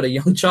know he's got a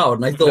young child,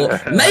 and I thought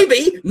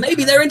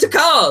maybe they're into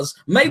cars.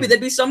 Maybe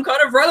there'd be some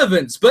kind of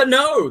relevance, but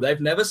no,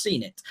 they've never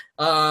seen it.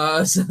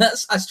 So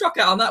I struck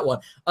out on that one.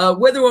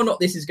 Whether or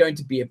not this is going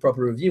to be a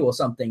proper review or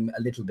something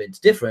a little bit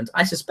different,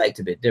 I suspect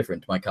a bit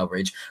different, my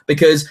coverage,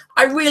 because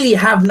I really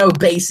have no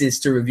basis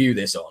to review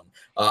this on,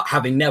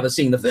 having never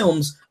seen the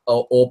films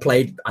or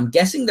played, I'm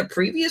guessing, the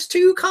previous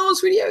 2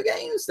 Cars video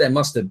games. There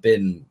must have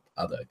been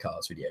other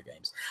Cars video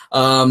games.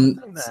 I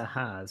think there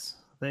has.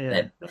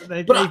 They've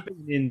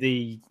been in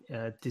the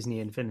Disney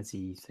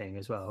Infinity thing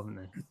as well, haven't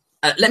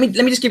they? Let me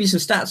just give you some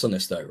stats on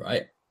this, though,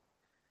 right?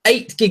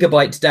 8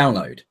 gigabytes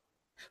download,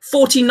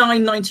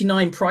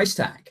 $49.99 price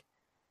tag.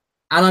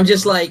 And I'm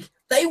just like,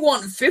 they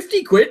want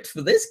 50 quid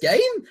for this game?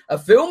 A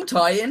film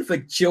tie-in for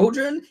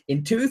children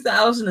in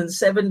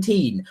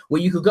 2017,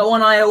 where you could go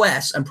on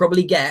iOS and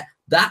probably get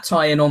that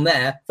tie-in on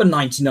there for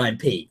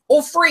 99p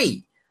or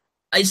free.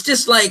 It's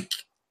just like,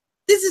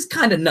 this is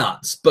kind of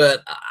nuts,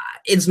 but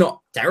it's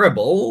not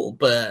terrible,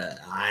 but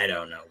I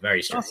don't know.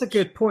 Very strange. That's a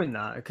good point,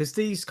 that, because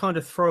these kind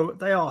of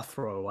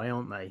throwaway,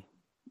 aren't they?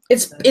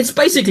 It's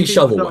basically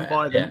shovelware.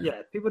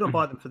 People don't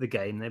buy them for the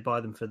game; they buy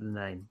them for the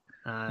name.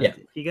 If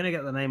you're going to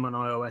get the name on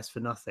iOS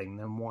for nothing,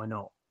 then why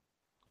not?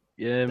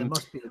 Yeah, there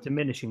must be a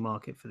diminishing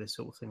market for this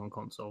sort of thing on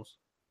consoles.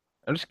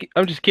 I'm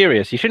just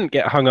curious. You shouldn't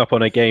get hung up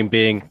on a game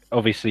being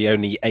obviously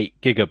only 8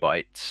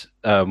 gigabytes,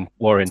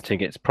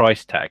 warranting its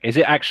price tag. Is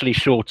it actually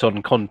short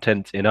on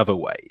content in other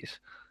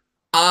ways?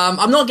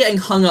 I'm not getting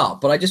hung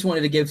up, but I just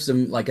wanted to give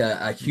some, like,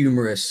 a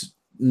humorous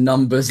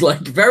numbers,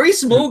 like very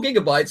small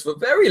gigabytes for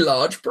very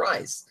large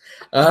price.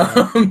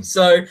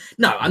 So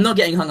no, I'm not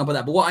getting hung up on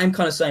that. But what I'm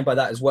kind of saying by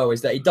that as well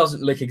is that it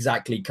doesn't look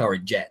exactly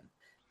current gen.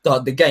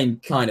 The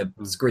game kind of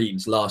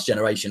screams last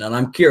generation, and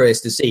I'm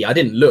curious to see. I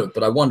didn't look,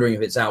 but I'm wondering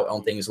if it's out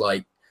on things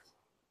like.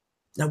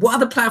 Now, what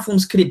other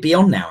platforms could it be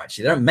on now?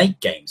 Actually, they don't make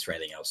games for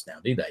anything else now,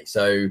 do they?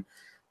 So,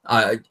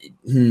 I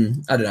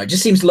don't know. It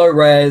just seems low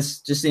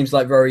res. Just seems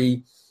like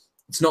very.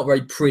 It's not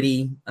very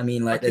pretty. I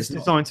mean, like it's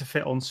designed to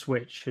fit on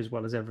Switch as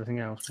well as everything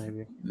else.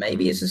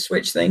 Maybe it's a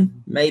Switch thing.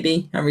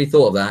 Maybe I haven't really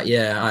thought of that.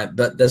 Yeah,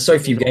 but there's so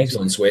few games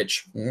on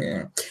Switch.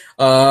 Yeah.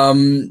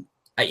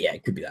 Yeah,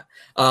 it could be that.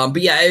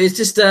 But yeah, it's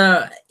just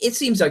it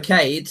seems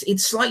okay.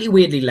 It's slightly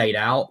weirdly laid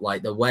out,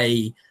 like the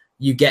way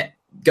you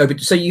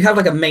so you have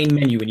like a main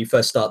menu when you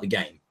first start the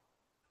game,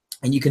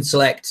 and you can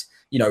select,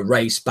 you know,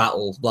 race,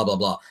 battle, blah blah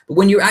blah. But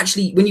when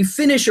you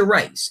finish a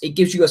race, it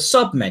gives you a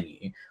sub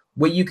menu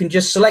where you can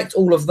just select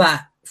all of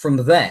that from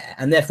there,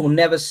 and therefore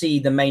never see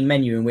the main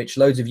menu in which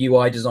loads of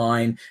UI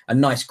design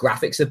and nice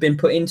graphics have been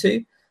put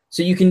into.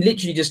 So you can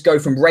literally just go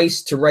from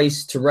race to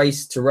race to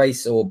race to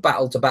race, or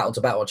battle to battle to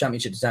battle, or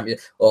championship to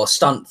championship, or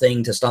stunt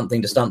thing to stunt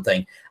thing to stunt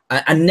thing,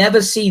 and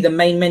never see the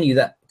main menu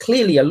that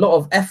clearly a lot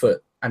of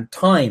effort and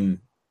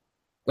time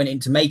went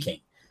into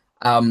making.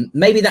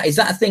 Maybe that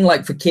a thing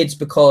like for kids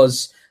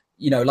because,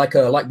 you know, like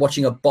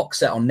watching a box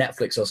set on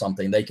Netflix or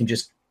something. They can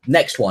just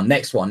next one,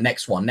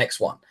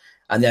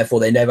 and therefore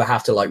they never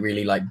have to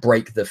really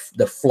break the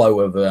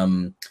flow of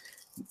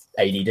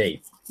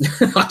ADD.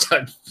 I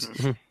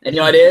don't. Any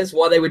ideas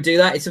why they would do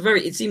that?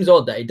 It seems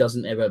odd that it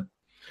doesn't ever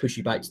push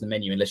you back to the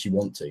menu unless you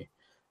want to.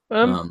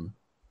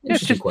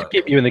 It's just to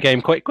keep you in the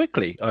game quite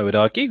quickly, I would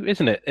argue,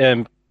 isn't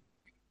it?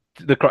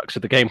 The crux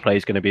of the gameplay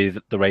is going to be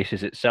the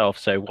races itself.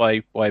 So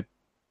why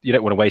you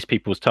don't want to waste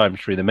people's time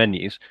through the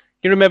menus?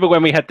 You remember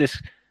when we had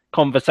this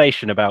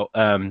conversation about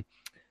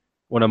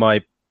one of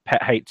my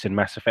pet hates in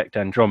Mass Effect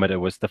Andromeda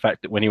was the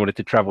fact that when you wanted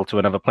to travel to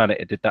another planet,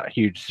 it did that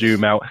huge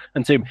zoom out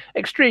and zoom,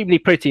 extremely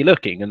pretty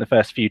looking. And the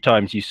first few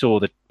times you saw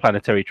the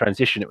planetary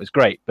transition, it was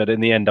great. But in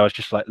the end, I was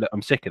just like, look,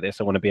 I'm sick of this.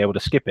 I want to be able to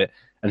skip it.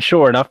 And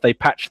sure enough, they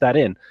patched that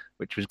in,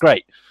 which was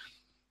great.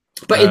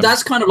 But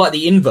that's kind of like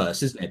the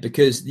inverse, isn't it?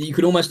 Because you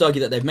could almost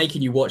argue that they're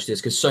making you watch this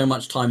because so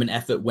much time and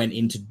effort went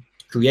into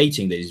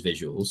creating these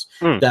visuals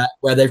that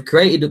where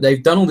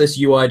they've done all this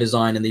UI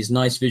design and these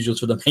nice visuals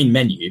for the main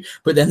menu,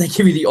 but then they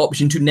give you the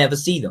option to never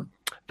see them.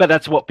 But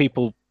that's what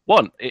people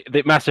want.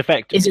 Mass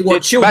Effect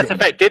Mass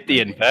Effect did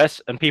the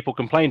inverse, and people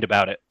complained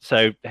about it,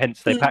 so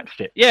hence they patched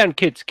it. Yeah, and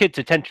kids'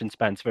 attention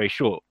span's very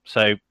short,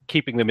 so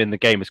keeping them in the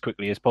game as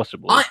quickly as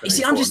possible.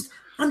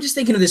 I'm just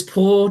thinking of this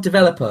poor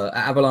developer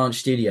at Avalanche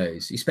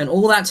Studios. He spent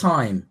all that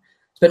time.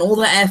 Spent all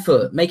that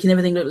effort making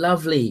everything look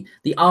lovely.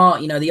 The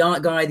art, the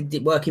art guy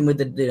working with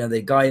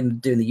the guy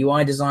doing the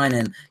UI design,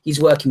 and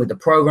he's working with the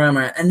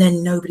programmer, and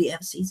then nobody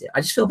ever sees it. I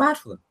just feel bad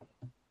for them.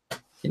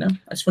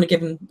 I just want to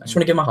give him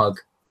a hug.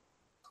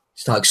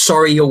 Just like,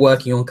 sorry, you're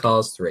working on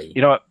Cars 3.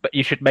 You know what? But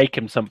you should make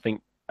him something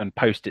and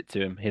post it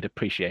to him. He'd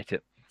appreciate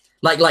it.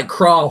 Like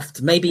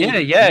craft, maybe.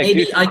 Yeah.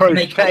 Maybe I can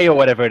make or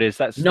whatever it is.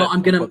 I'm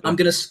gonna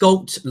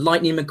sculpt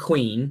Lightning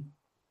McQueen.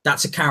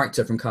 That's a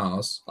character from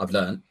Cars. I've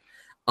learned.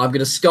 I'm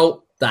gonna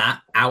sculpt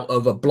that out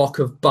of a block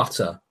of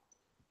butter,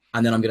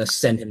 and then I'm going to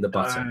send him the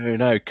butter.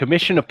 No.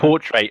 Commission a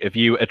portrait of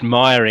you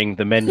admiring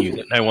the menu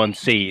that no one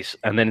sees,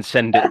 and then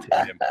send it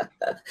to him.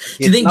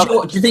 Do you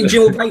think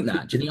Jim will paint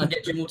that? Do you think I'll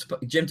get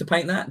Jim to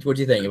paint that? What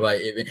do you think?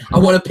 I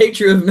want a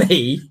picture of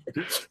me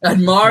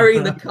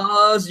admiring the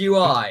Cars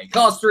UI.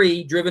 Cars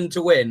 3 Driven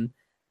to Win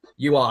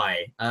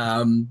UI.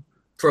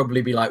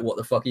 Probably be like, what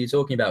the fuck are you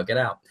talking about? Get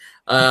out.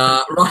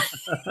 Right.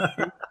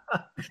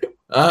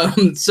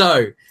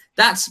 So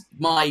that's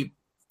my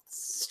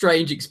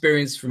strange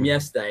experience from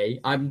yesterday.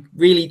 I'm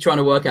really trying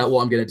to work out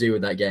what I'm going to do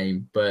with that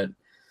game, but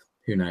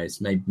who knows?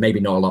 Maybe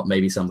not a lot,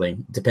 maybe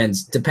something.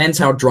 Depends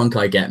how drunk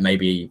I get,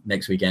 maybe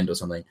next weekend or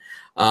something.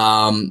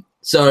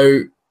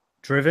 So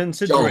Driven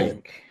to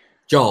drink.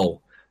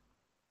 Joel,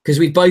 because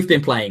we've both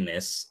been playing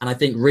this, and I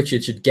think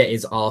Richard should get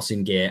his arse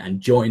in gear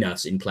and join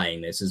us in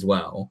playing this as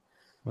well.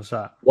 What's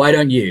that? Why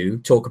don't you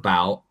talk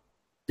about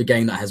the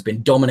game that has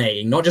been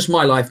dominating not just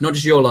my life, not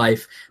just your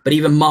life, but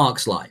even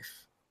Mark's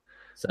life?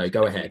 So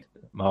go ahead.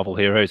 Marvel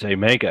Heroes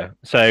Omega.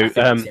 So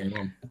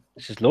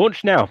this is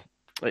launched now.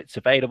 It's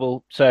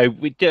available. So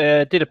we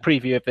did a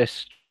preview of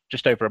this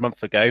just over a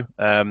month ago.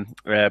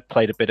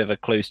 Played a bit of a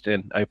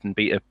closed-in open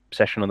beta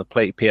session on the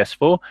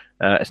PS4.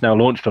 It's now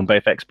launched on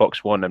both Xbox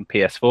One and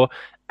PS4.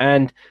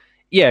 And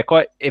yeah,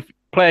 if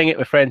playing it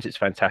with friends, it's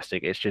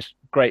fantastic. It's just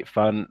great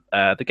fun.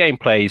 The game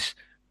plays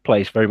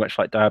very much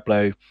like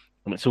Diablo,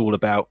 and it's all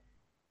about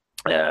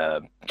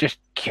just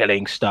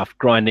killing stuff,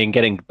 grinding,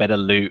 getting better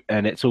loot,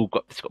 and it's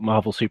got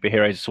Marvel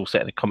superheroes. It's all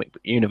set in a comic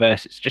book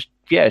universe. It's just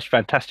it's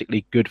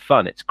fantastically good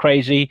fun. It's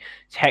crazy,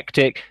 it's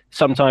hectic.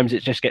 Sometimes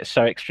it just gets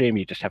so extreme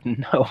you just have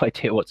no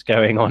idea what's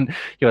going on.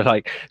 Your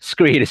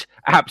screen is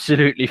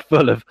absolutely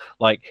full of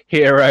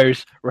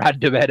heroes,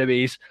 random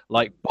enemies,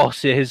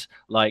 bosses,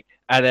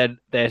 and then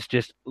there's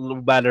just all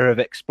manner of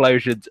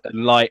explosions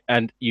and light,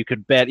 and you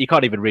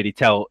can't even really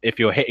tell if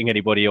you're hitting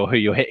anybody or who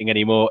you're hitting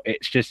anymore.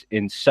 It's just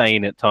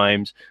insane at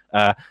times.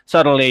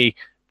 Suddenly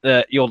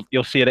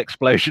you'll see an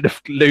explosion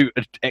of loot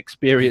and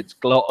experience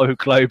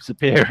globes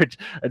appear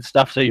and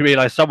stuff, so you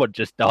realize someone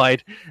just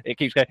died. It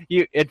keeps going.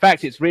 In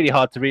fact, it's really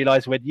hard to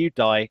realize when you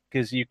die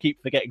because you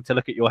keep forgetting to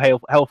look at your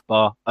health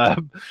bar,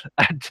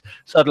 and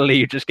suddenly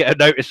you just get a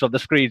notice on the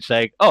screen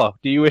saying, oh,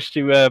 do you wish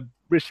to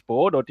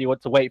respawn, or do you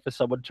want to wait for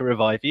someone to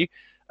revive you?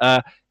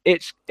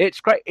 It's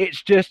great.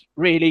 It's just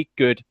really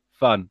good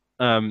fun.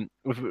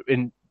 We've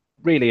been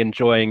really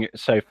enjoying it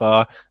so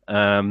far.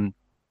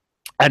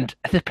 And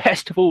the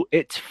best of all,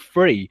 it's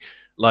free.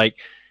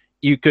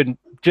 You can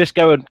just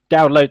go and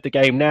download the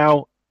game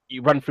now.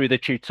 You run through the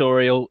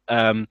tutorial.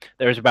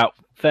 There's about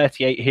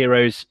 38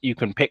 heroes you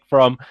can pick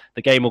from.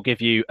 The game will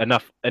give you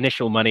enough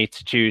initial money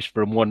to choose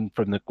from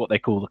what they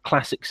call the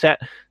classic set.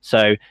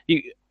 So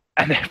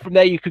and then from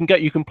there you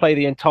can play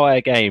the entire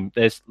game.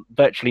 There's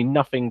virtually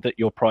nothing that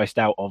you're priced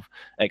out of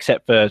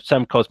except for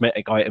some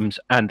cosmetic items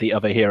and the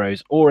other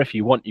heroes, or if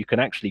you want, you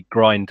can actually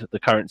grind the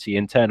currency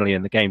internally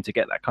in the game to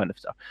get that kind of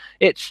stuff.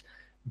 It's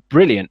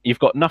brilliant. You've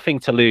got nothing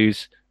to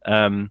lose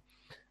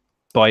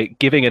by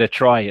giving it a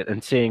try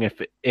and seeing if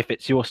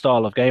it's your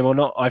style of game or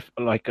not.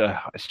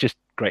 It's just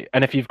great.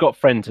 And if you've got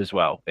friends as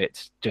well,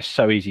 it's just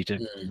so easy to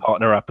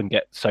partner up and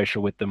get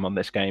social with them on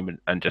this game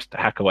and just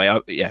hack away.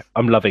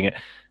 I'm loving it.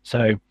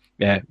 So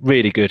yeah,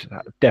 really good.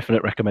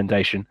 Definite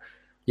recommendation.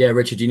 Yeah,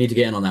 Richard, you need to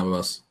get in on that with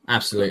us.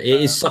 Absolutely.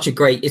 It's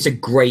a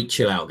great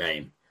chill out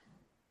game.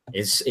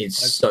 It's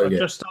so good. I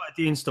just started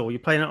the install. You're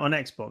playing it on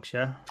Xbox,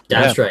 yeah?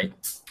 That's right.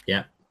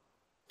 Yeah.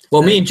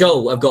 Well, me and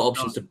Joel have got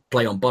options to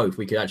play on both.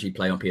 We could actually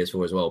play on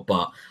PS4 as well,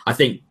 but I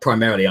think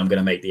primarily I'm going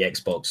to make the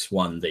Xbox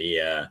One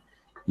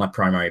my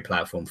primary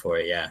platform for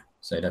it. Yeah,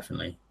 so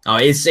definitely. Oh,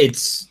 I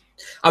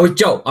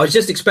was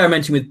just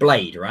experimenting with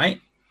Blade, right?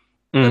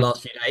 the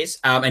last few days,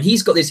 and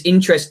he's got this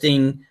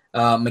interesting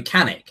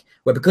mechanic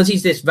where, because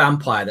he's this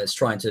vampire that's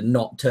trying to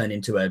not turn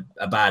into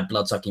a bad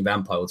blood-sucking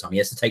vampire all the time, he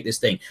has to take this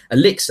thing,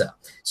 elixir.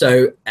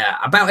 So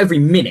about every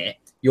minute,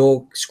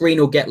 your screen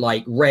will get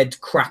like red,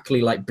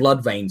 crackly, like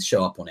blood veins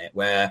show up on it,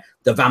 where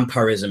the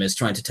vampirism is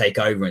trying to take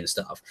over and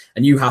stuff.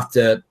 And you have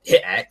to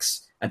hit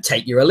X and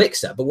take your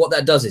elixir. But what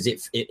that does is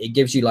it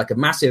gives you like a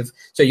massive,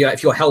 so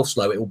if your health's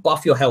low, it will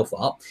buff your health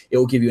up. It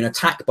will give you an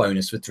attack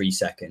bonus for 3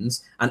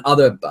 seconds and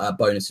other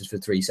bonuses for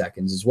 3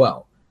 seconds as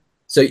well.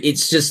 So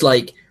it's just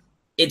like,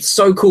 it's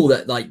so cool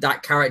that like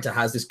that character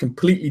has this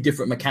completely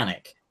different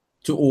mechanic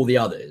to all the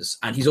others,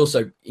 and he's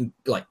also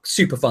like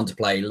super fun to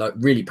play,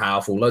 really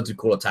powerful, loads of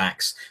cool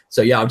attacks.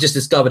 So yeah, I've just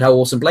discovered how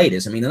awesome Blade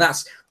is. I mean, and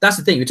that's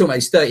the thing. We're talking about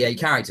these 38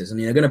 characters. I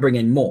mean, they're going to bring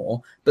in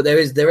more, but there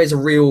is a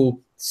real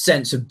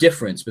sense of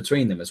difference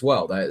between them as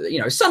well.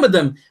 Some of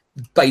them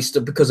based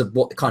because of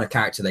what the kind of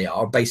character they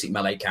are. A basic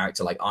melee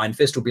character like Iron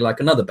Fist will be like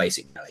another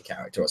basic melee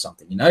character or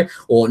something,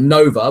 or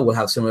Nova will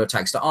have similar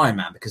attacks to Iron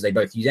Man because they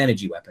both use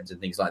energy weapons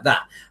and things like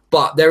that.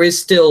 But there is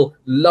still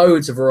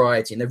loads of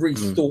variety, and they've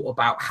really thought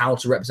about how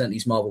to represent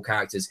these Marvel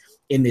characters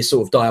in this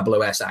sort of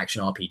Diablo-esque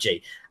action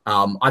RPG.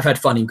 I've had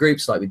fun in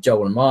groups like with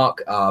Joel and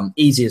Mark.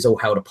 Easy as all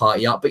hell to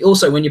party up, but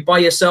also when you're by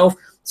yourself,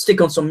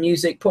 stick on some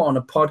music, put on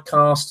a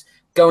podcast,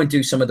 go and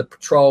do some of the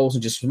patrols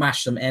and just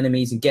smash some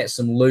enemies and get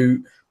some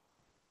loot.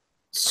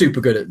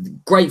 Super good.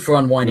 Great for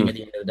unwinding at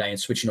the end of the day and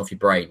switching off your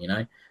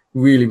brain,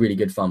 Really, really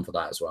good fun for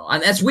that as well.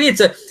 And that's weird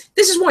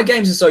this is why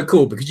games are so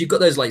cool, because you've got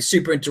those like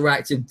super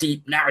interactive,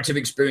 deep narrative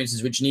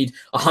experiences which need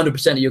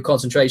 100% of your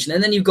concentration.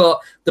 And then you've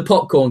got the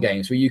popcorn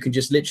games where you can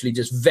just literally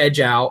just veg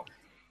out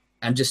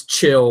and just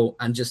chill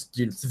and just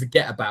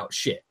forget about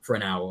shit for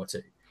an hour or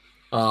two.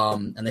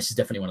 And this is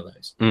definitely one of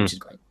those, which is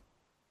great.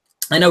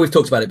 I know we've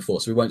talked about it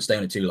before, so we won't stay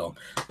on it too long.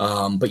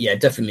 But yeah,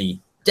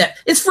 definitely.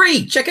 It's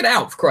free. Check it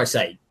out, for Christ's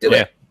sake. Do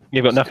it.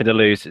 You've got nothing to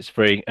lose. It's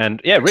free.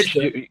 And yeah, Rich,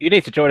 you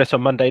need to join us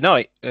on Monday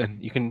night.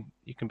 And you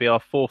can be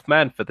our fourth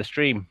man for the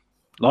stream,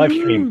 live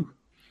stream.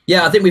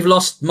 Yeah, I think we've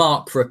lost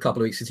Mark for a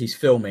couple of weeks because he's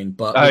filming.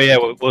 But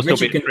we'll still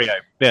be in trio.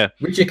 Yeah,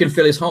 Richard can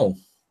fill his hole.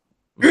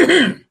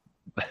 Not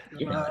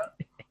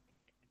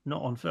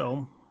on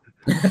film.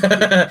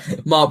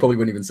 Mark probably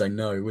wouldn't even say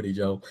no, would he,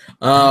 Joel?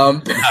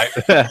 No.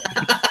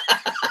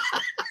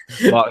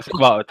 Mark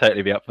would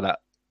totally be up for that.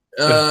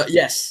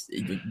 Yes,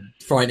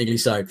 frighteningly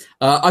so.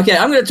 Okay,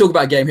 I'm going to talk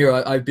about a game here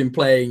I've been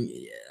playing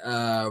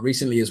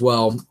recently as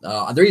well.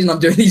 The reason I'm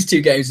doing these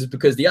two games is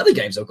because the other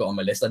games I've got on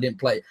my list I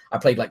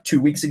played like 2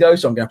 weeks ago,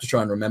 so I'm going to have to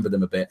try and remember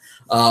them a bit.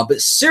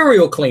 But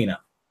Serial Cleaner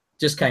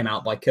just came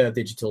out by Curve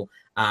Digital,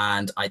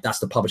 and that's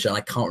the publisher, and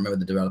I can't remember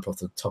the developer off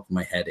the top of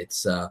my head.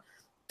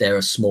 They're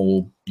a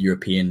small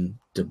European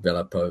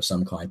developer of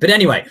some kind. But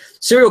anyway,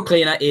 Serial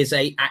Cleaner is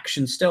a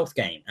action stealth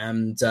game,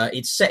 and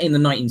it's set in the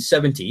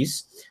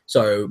 1970s,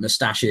 so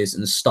mustaches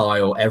and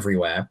style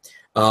everywhere.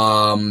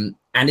 And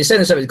it's set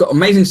in the 70s. It's got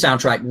amazing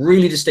soundtrack,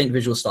 really distinct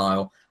visual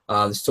style,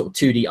 this sort of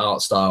 2D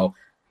art style.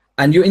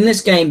 And you're in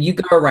this game, you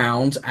go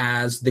around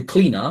as the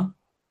cleaner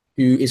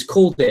who is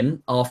called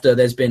in after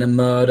there's been a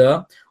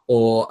murder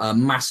or a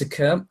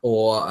massacre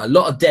or a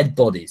lot of dead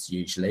bodies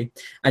usually.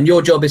 And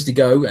your job is to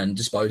go and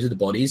dispose of the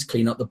bodies,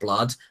 clean up the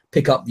blood,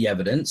 pick up the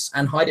evidence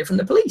and hide it from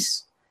the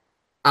police.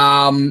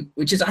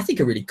 Which is, I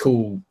think, a really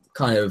cool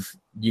kind of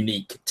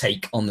unique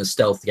take on the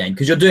stealth game,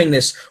 because you're doing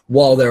this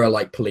while there are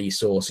like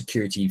police or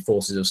security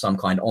forces of some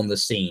kind on the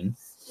scene.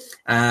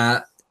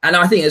 And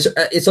I think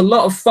it's a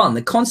lot of fun.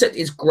 The concept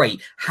is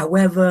great.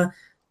 However,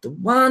 the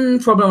one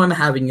problem I'm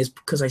having is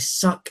because I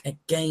suck at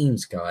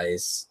games,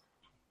 guys.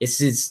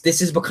 This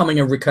is becoming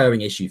a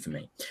recurring issue for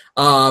me.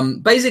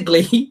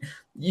 Basically,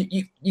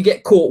 you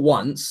get caught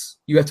once,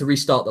 you have to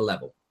restart the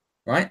level,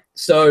 right?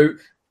 So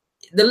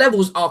the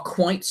levels are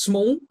quite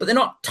small, but they're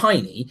not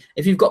tiny.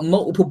 If you've got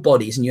multiple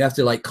bodies and you have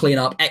to like clean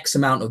up X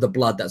amount of the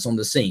blood that's on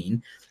the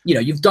scene,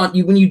 when you've done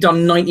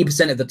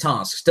 90% of the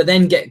tasks, to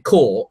then get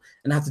caught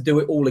and have to do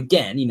it all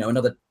again,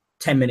 another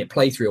 10-minute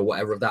playthrough or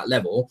whatever of that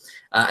level,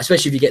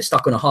 especially if you get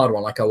stuck on a hard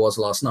one like I was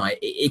last night,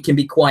 it can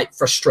be quite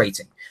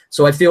frustrating.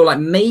 So I feel like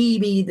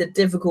maybe the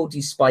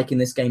difficulty spike in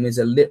this game is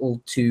a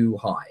little too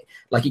high.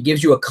 Like, it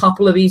gives you a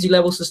couple of easy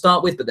levels to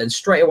start with, but then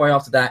straight away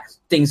after that,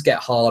 things get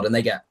hard, and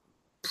they get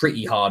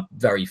pretty hard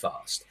very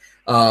fast.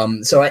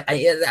 So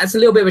that's a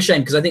little bit of a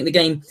shame, because I think the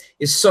game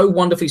is so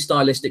wonderfully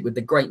stylistic with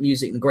the great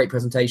music and the great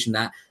presentation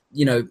that,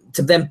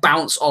 to then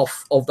bounce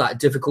off of that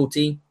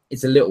difficulty,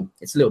 it's a little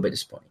bit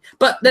disappointing.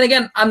 But then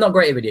again, I'm not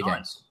great at video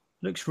games.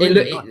 Looks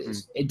really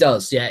nice. It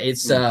does, yeah.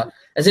 It's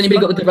has anybody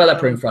got the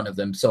developer in front of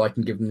them so I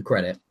can give them the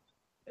credit?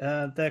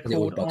 They're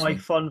called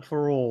iFun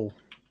for All.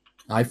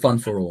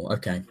 iFun for All,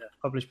 okay. Yeah,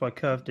 published by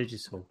Curve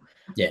Digital.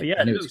 Yeah,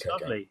 it looks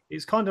lovely.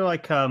 It's kind of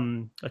like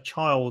a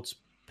child's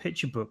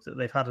picture book that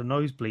they've had a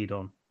nosebleed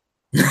on.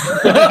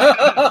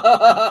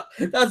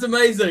 That's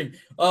amazing.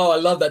 Oh, I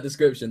love that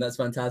description. That's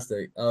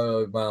fantastic.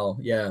 Oh, wow.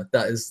 Yeah,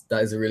 that is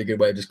a really good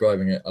way of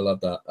describing it. I love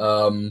that.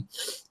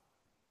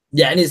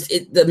 Yeah, and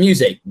the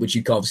music, which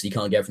you obviously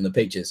can't get from the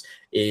pictures,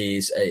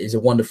 is a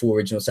wonderful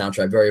original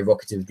soundtrack, very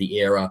evocative of the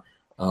era.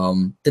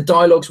 The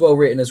dialogue's well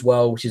written as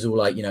well, which is all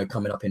like,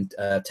 coming up in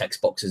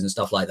text boxes and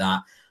stuff like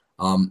that.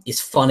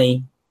 It's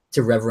funny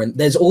to reverent.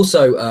 There's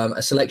also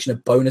a selection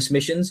of bonus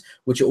missions,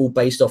 which are all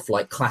based off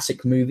like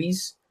classic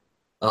movies.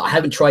 I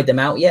haven't tried them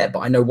out yet, but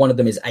I know one of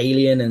them is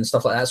Alien and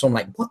stuff like that. So I'm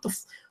like, what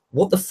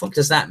the fuck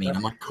does that mean?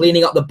 Am I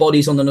cleaning up the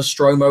bodies on the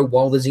Nostromo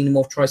while the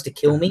Xenomorph tries to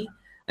kill me?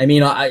 I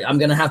mean, I'm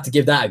going to have to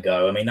give that a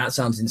go. I mean, that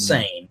sounds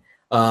insane.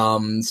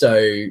 So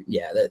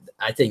yeah,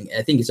 I think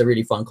it's a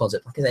really fun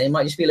concept. Like I say, it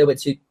might just be a little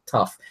bit too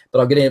tough, but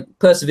I'm going to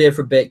persevere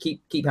for a bit,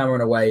 keep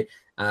hammering away,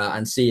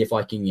 and see if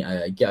I can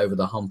get over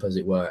the hump, as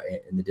it were,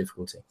 in the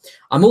difficulty.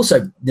 I'm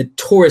also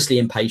notoriously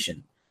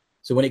impatient.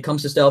 So when it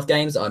comes to stealth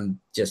games,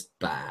 I'm just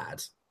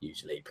bad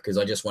usually, because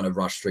I just want to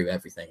rush through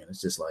everything, and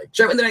it's just like,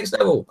 show me the next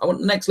level. I want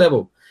the next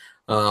level.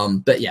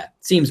 But yeah,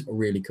 seems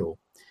really cool.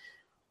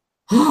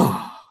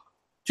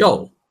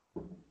 Joel,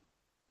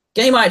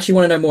 game I actually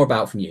want to know more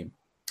about from you,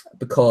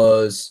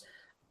 because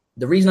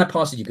the reason I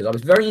passed it to you, because I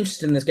was very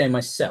interested in this game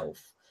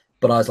myself,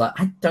 but I was like,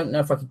 I don't know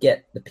if I could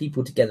get the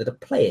people together to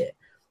play it.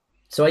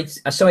 So I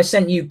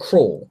sent you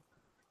Crawl,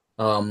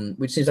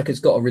 which seems like it's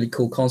got a really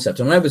cool concept.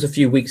 And I know it was a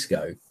few weeks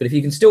ago, but if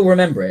you can still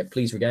remember it,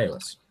 please regale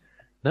us.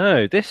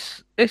 No,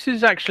 this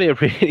is actually a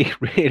really,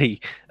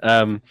 really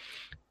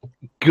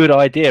good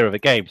idea of a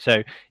game.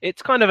 So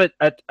it's kind of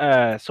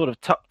a sort of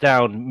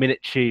top-down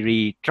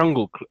miniature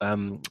jungle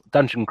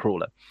dungeon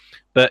crawler,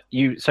 but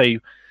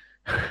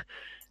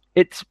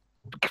it's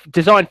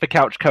designed for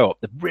couch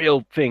co-op. The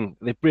real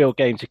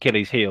game's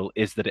Achilles heel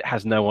is that it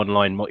has no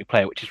online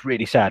multiplayer, which is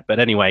really sad. But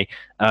anyway,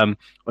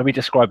 let me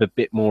describe a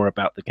bit more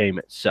about the game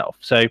itself.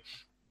 So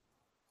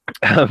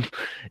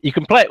you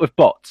can play it with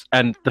bots,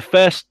 and the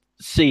first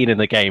scene in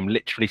the game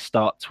literally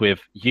starts with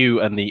you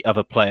and the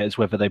other players,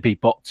 whether they be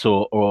bots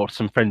or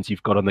some friends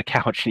you've got on the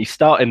couch, and you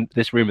start in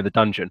this room of the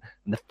dungeon,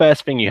 and the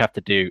first thing you have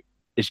to do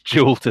is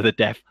duel to the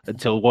death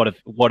until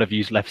one of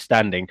you's left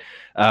standing.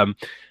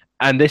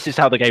 And this is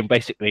how the game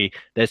basically,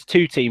 there's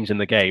two teams in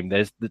the game.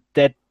 There's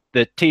the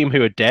team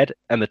who are dead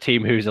and the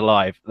team who's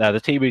alive. Now, the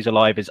team who's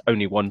alive is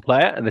only one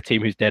player, and the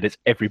team who's dead is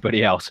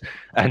everybody else.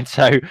 And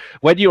so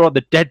when you're on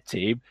the dead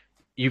team,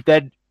 you've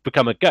then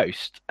become a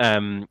ghost,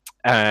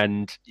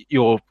 and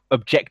your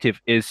objective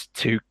is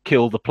to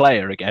kill the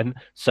player again.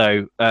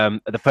 So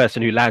the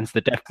person who lands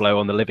the death blow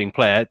on the living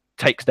player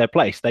takes their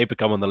place. They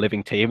become on the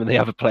living team, and the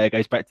other player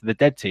goes back to the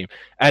dead team.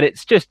 And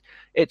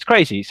it's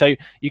crazy. So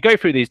you go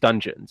through these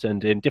dungeons,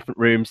 and in different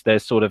rooms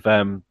there's sort of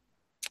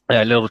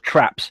little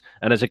traps,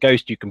 and as a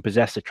ghost you can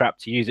possess a trap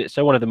to use it.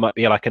 So one of them might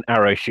be like an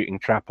arrow shooting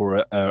trap,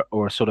 or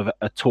a sort of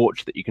a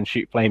torch that you can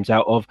shoot flames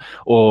out of,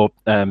 or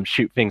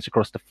shoot things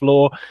across the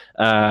floor.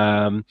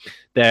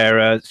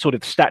 They're sort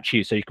of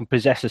statues, so you can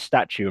possess a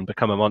statue and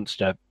become a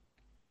monster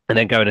and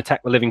then go and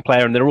attack the living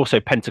player. And there are also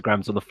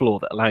pentagrams on the floor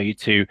that allow you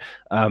to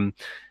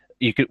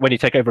when you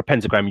take over a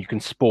pentagram, you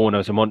can spawn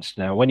as a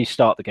monster. Now, when you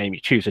start the game,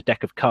 you choose a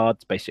deck of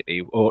cards,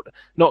 basically, or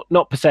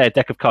not per se a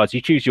deck of cards.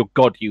 You choose your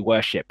god you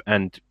worship,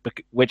 and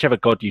whichever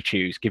god you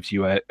choose gives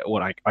you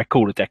what I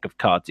call a deck of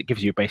cards. It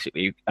gives you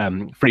basically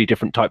 3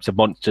 different types of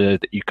monster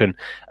that you can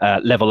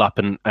level up,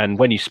 and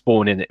when you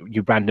spawn in it,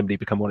 you randomly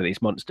become one of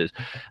these monsters.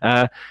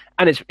 And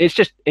it's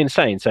just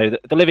insane. So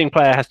the living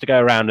player has to go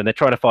around, and they're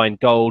trying to find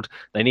gold.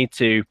 They need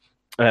to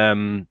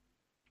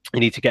you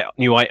need to get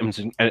new items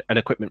and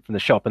equipment from the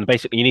shop, and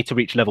basically you need to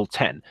reach level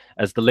 10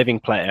 as the living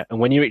player.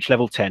 And when you reach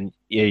level 10,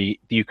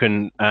 you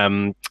can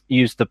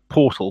use the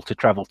portal to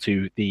travel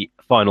to the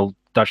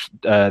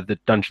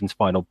dungeon's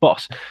final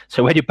boss.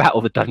 So when you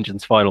battle the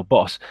dungeon's final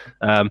boss,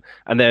 and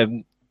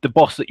then the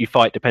boss that you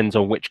fight depends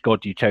on which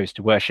god you chose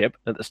to worship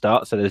at the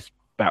start. So there's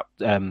about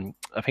I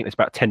think there's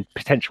about 10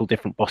 potential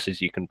different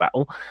bosses you can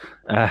battle,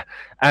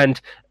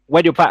 and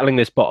when you're battling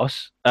this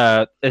boss,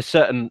 a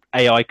certain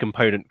AI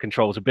component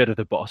controls a bit of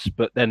the boss,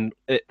 but then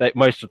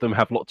most of them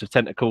have lots of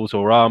tentacles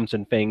or arms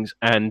and things,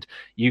 and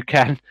you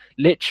can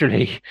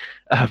literally,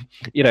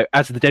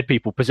 as the dead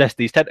people possess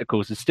these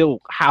tentacles and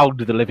still hound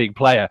the living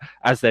player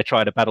as they're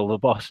trying to battle the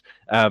boss.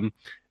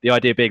 The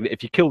idea being that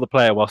if you kill the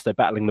player whilst they're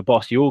battling the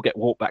boss, you all get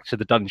walked back to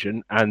the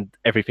dungeon and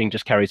everything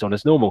just carries on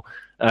as normal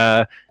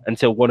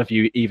until one of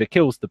you either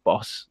kills the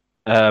boss,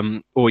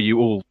 or you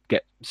all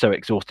get so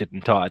exhausted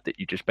and tired that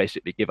you just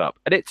basically give up.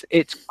 And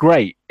it's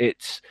great.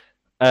 It's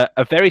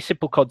a very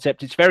simple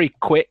concept. It's very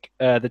quick.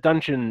 The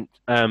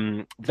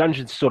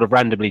dungeon's sort of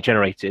randomly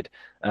generated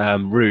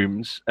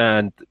rooms,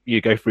 and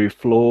you go through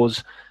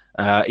floors.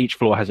 Each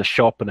floor has a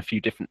shop and a few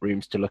different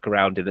rooms to look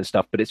around in and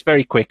stuff, but it's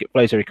very quick. It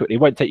flows very quickly.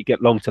 It won't take you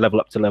get long to level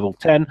up to level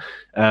 10.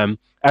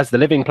 As the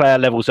living player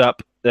levels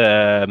up,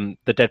 the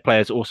dead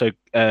players also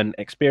earn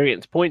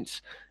experience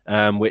points,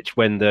 which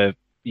when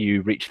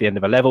you reach the end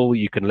of a level,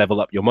 you can level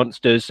up your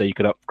monsters, so you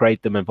can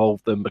upgrade them,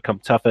 evolve them, become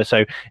tougher.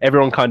 So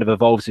everyone kind of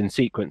evolves in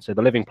sequence. So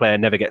the living player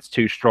never gets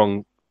too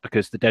strong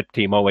because the dead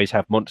team always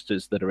have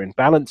monsters that are in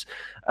balance.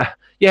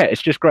 Yeah,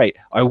 it's just great.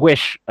 I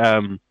wish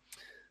that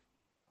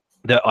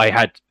I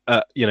had,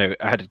 I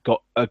had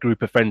got a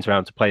group of friends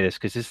around to play this,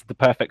 because this is the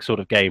perfect sort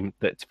of game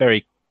that's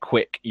very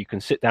quick. You can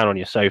sit down on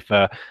your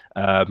sofa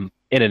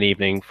in an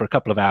evening for a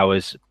couple of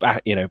hours,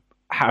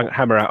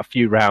 hammer out a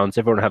few rounds.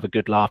 Everyone will have a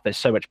good laugh. There's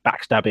so much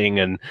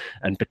backstabbing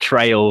and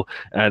betrayal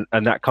and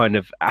that kind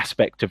of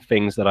aspect of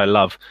things that I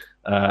love.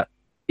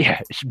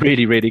 It's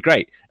really, really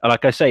great.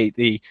 Like I say,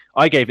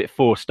 I gave it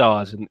 4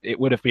 stars, and it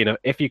would have been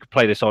if you could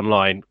play this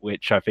online,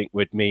 which I think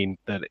would mean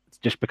that it's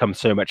just become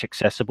so much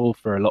accessible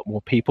for a lot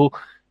more people.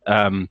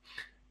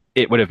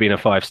 It would have been a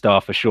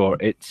 5-star for sure.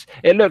 It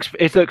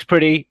looks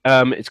pretty.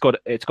 It's got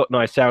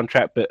nice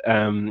soundtrack, but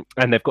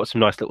and they've got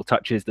some nice little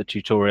touches, the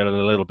tutorial and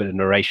a little bit of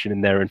narration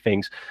in there and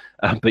things.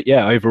 But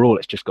yeah, overall,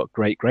 it's just got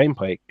great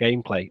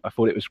gameplay. I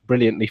thought it was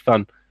brilliantly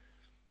fun.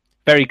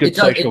 Very good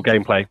social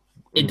gameplay.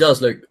 It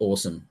does look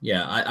awesome.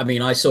 Yeah, I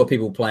mean, I saw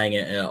people playing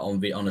it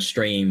on a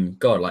stream,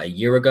 like a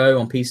year ago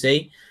on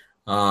PC,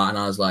 and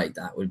I was like,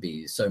 that would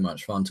be so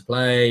much fun to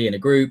play in a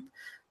group.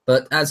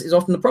 But as is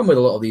often the problem with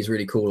a lot of these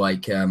really cool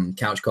like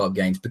couch co-op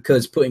games,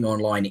 because putting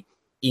online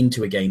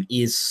into a game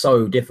is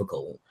so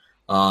difficult.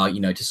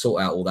 To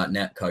sort out all that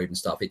net code and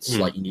stuff, it's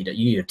like you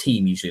need a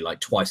team usually like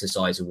twice the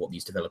size of what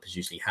these developers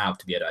usually have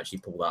to be able to actually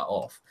pull that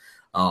off.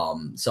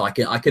 So I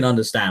can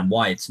understand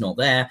why it's not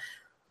there.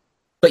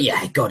 But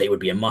yeah, God, it would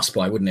be a must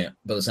buy, wouldn't it?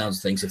 By the sounds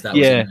of things, if that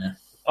was in there.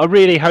 I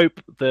really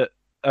hope that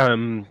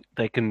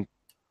they can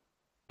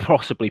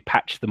possibly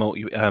patch the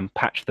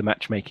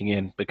matchmaking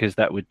in, because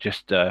that would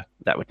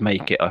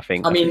make it. I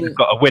think they've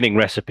got a winning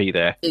recipe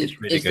there.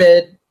 It's really good.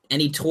 There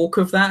any talk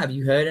of that? Have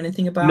you heard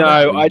anything about it?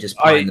 No, I just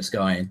pie in the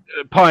sky.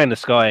 Pie in the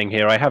skying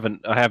here. I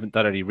haven't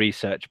done any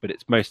research, but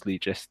it's mostly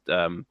just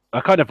I'm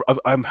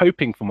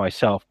hoping for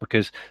myself,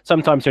 because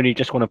sometimes when you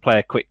just want to play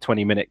a quick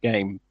 20-minute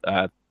game,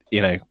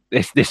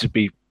 this would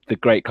be the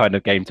great kind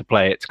of game to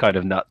play. It's kind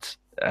of nuts,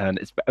 and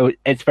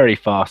it's very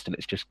fast, and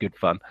it's just good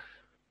fun.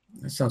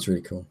 That sounds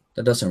really cool.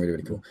 That does sound really,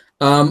 really cool.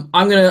 I'm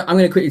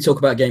gonna quickly talk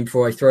about a game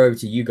before I throw over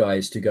to you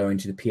guys to go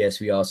into the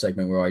PSVR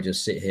segment, where I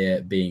just sit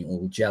here being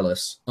all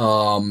jealous.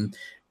 And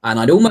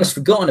I'd almost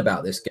forgotten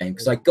about this game,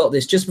 because I got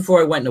this just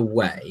before I went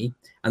away,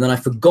 and then I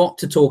forgot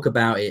to talk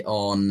about it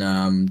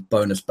on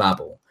Bonus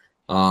Babble.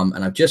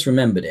 And I've just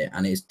remembered it,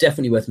 and it's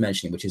definitely worth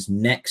mentioning, which is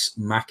Nex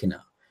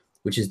Machina,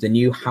 which is the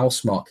new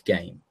Housemarque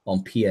game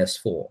on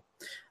PS4.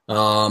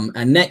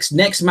 And Nex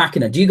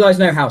Machina, do you guys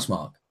know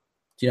Housemarque?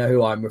 Do you know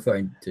who I'm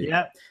referring to?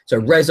 Yeah. So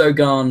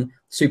Resogun,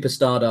 Super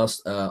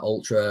Stardust,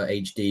 Ultra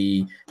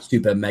HD,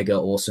 Super Mega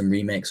Awesome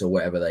Remix, or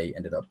whatever they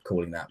ended up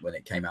calling that when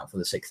it came out for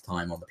the 6th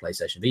time on the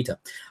PlayStation Vita.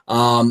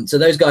 So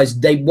those guys,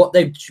 what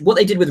they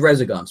did with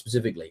Resogun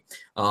specifically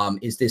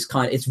is this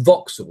it's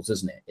voxels,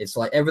 isn't it? It's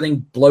like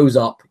everything blows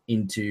up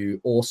into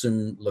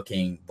awesome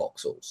looking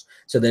voxels.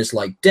 So there's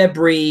like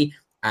debris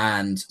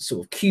and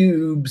sort of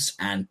cubes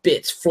and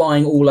bits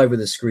flying all over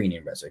the screen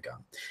in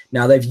Resogun.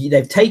 Now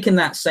they've taken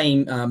that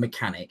same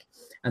mechanic,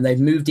 and they've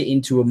moved it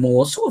into a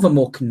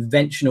more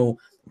conventional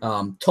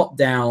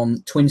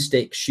top-down twin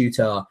stick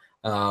shooter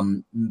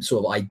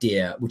sort of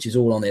idea, which is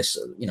all on this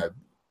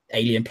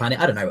alien planet.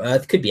 I don't know,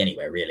 Earth, could be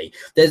anywhere really.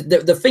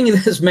 The thing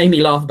that's made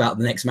me laugh about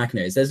the Nex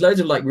Machina is there's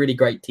loads of like really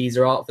great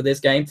teaser art for this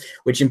game,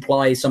 which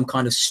implies some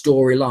kind of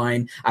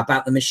storyline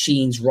about the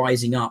machines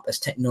rising up as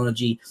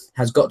technology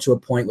has got to a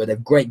point where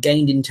they've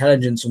gained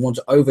intelligence and want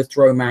to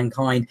overthrow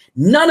mankind.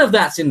 None of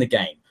that's in the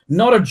game.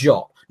 Not a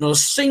jot. Not a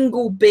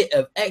single bit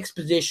of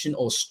exposition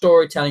or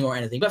storytelling or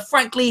anything. But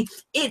frankly,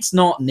 it's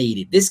not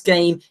needed. This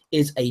game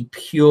is a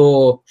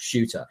pure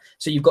shooter.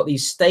 So you've got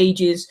these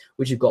stages,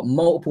 which have got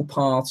multiple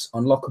paths,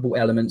 unlockable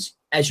elements.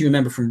 As you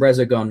remember from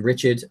Resogun,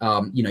 Richard,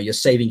 you're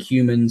saving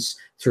humans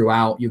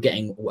throughout. You're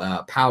getting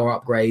power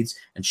upgrades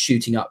and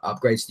shooting up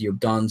upgrades to your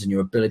guns and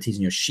your abilities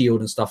and your shield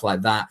and stuff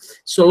like that.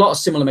 So a lot of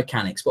similar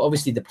mechanics, but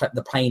obviously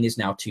the plane is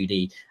now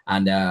 2D,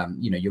 and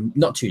you're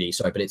not 2D,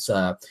 sorry, but it's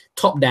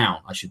top down,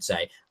 I should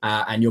say,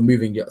 and you're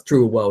moving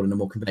through a world in a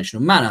more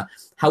conventional manner.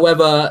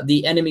 However,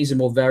 the enemies are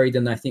more varied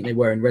than I think they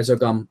were in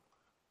Resogun,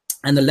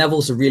 and the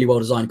levels are really well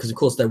designed, because of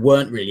course there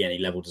weren't really any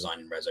level design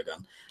in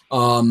Resogun.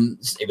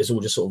 It was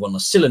all just sort of on a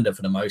cylinder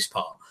for the most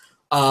part.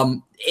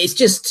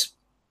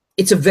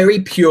 It's a very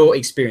pure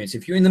experience.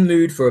 If you're in the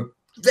mood for a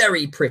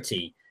very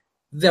pretty,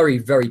 very,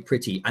 very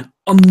pretty and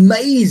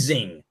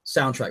amazing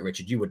soundtrack,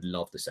 Richard, you would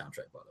love the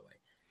soundtrack, by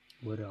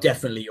the way.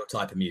 Definitely your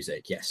type of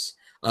music, yes.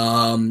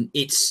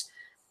 It's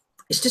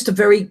just a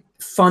very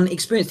fun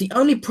experience. The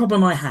only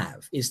problem I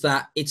have is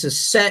that it's a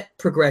set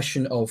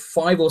progression of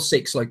 5 or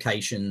 6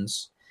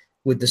 locations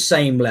with the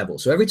same level.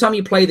 So every time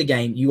you play the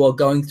game, you are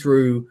going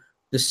through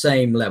the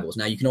same levels.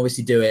 Now, you can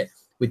obviously do it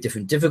with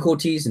different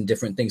difficulties and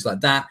different things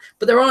like that,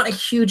 but there aren't a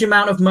huge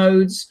amount of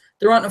modes.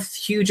 There aren't a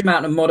huge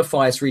amount of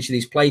modifiers for each of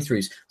these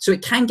playthroughs, so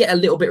it can get a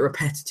little bit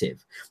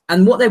repetitive.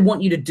 And what they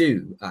want you to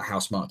do at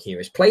Housemarque here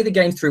is play the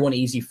game through on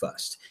easy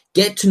first.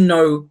 Get to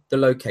know the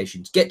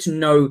locations. Get to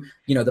know,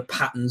 the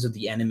patterns of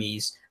the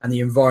enemies and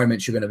the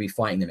environments you're going to be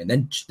fighting them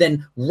in.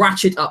 Then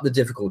ratchet up the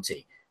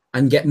difficulty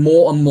and get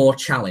more and more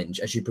challenge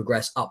as you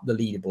progress up the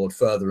leaderboard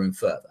further and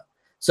further.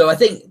 So I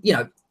think,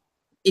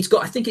 it's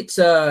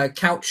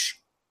couch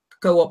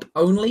co-op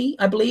only,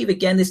 I believe.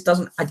 Again,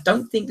 I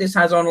don't think this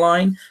has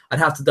online. I'd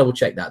have to double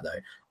check that though.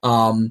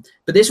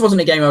 But this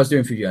wasn't a game I was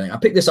doing for viewing. I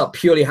picked this up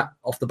purely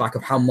off the back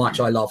of how much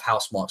I love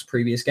Housemarque's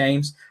previous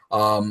games.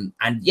 And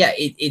yeah,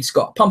 it's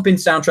got a pumping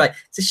soundtrack.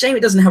 It's a shame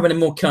it doesn't have any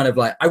more kind of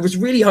like, I was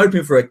really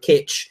hoping for a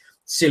kitsch,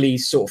 silly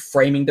sort of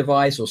framing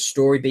device or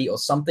story beat or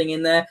something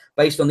in there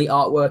based on the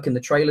artwork and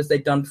the trailers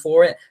they'd done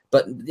for it.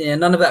 But yeah,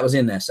 none of that was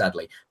in there,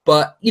 sadly.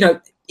 But, you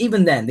know,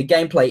 even then, the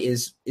gameplay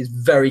is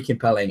very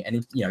compelling.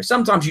 And, you know,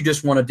 sometimes you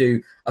just want to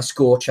do a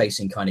score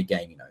chasing kind of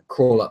game, you know,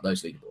 crawl up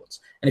those leaderboards.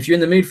 And if you're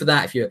in the mood for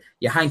that, if you're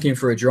hankering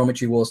for a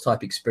Geometry Wars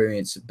type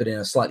experience, but in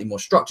a slightly more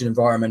structured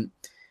environment,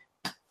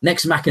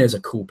 Nex Machina is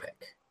a cool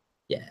pick.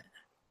 Yeah.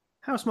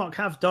 Housemarque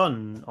have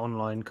done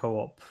online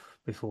co-op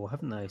before,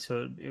 haven't they?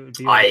 So it would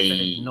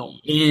be not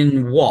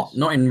in what?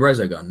 Not in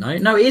Resogun, no?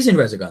 No, it is in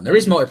Resogun. There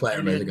is multiplayer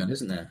in Resogun,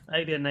 isn't there?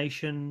 Alien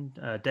Nation,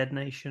 Dead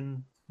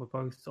Nation were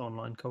both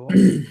online co-op.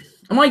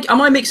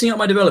 Am I mixing up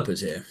my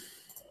developers here?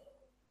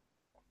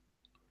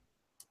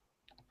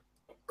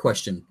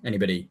 Question.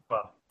 Anybody?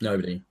 Well,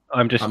 nobody.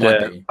 I've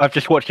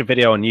just watched a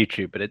video on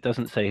YouTube, but it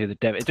doesn't say who the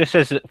dev. It just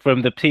says that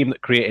from the team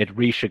that created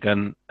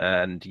Rishogun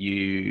and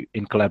you,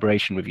 in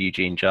collaboration with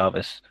Eugene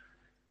Jarvis,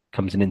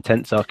 comes an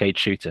intense arcade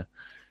shooter.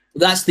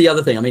 That's the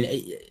other thing. I mean,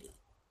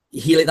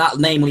 that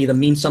name will either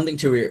mean something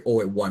to it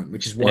or it won't,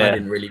 which is why I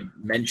didn't really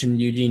mention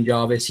Eugene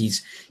Jarvis.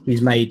 He's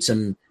made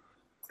some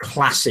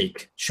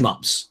classic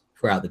shmups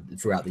throughout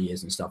the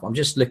years and stuff. I'm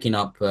just looking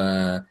up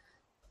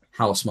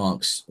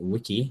Housemarque's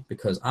wiki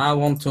because I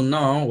want to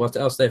know what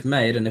else they've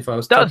made, and if I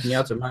was talking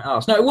out of my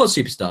ass. No, it was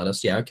Super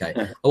Stardust. Yeah, okay.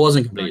 I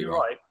wasn't completely wrong.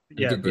 Right.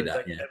 Yeah, but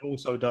they've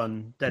also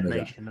done Dead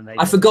Nation. And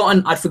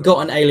I'd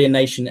forgotten Alien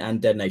Nation and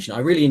Dead Nation. I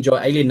really enjoy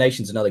Alien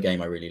Nation's another game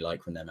I really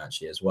like from them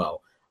actually as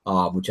well,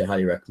 which I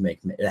highly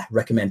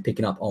recommend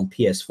picking up on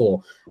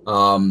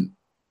PS4.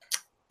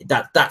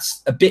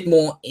 That's a bit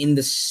more in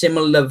the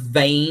similar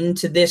vein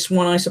to this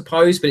one, I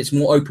suppose, but it's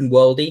more open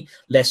worldy,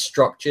 less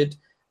structured.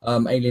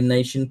 Alien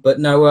Nation, but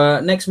no,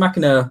 Nex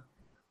Machina,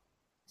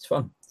 it's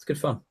fun. It's good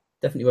fun.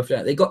 Definitely worth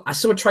it. I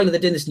saw a trailer. They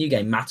did this new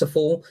game,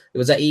 Matterfall. It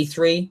was at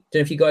E3. Don't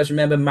know if you guys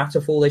remember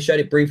Matterfall. They showed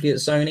it briefly at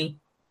Sony.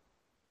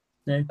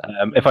 No.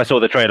 If I saw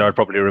the trailer, I'd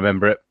probably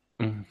remember it.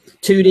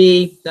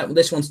 2D.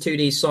 This one's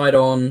 2D side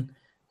on,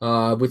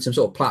 with some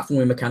sort of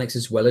platforming mechanics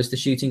as well as the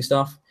shooting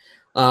stuff.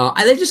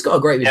 And they've just got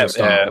a great visual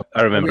style. Yeah,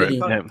 I remember it.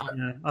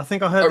 I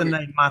think I heard the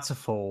name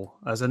Matterfall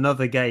as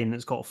another game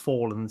that's got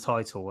fall in the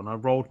title, and I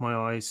rolled my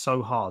eyes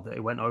so hard that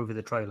it went over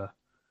the trailer.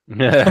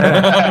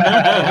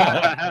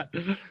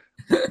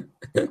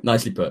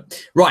 Nicely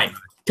put. Right.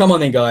 Come on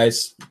then,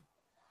 guys.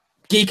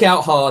 Geek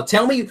out hard.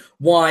 Tell me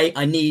why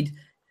I need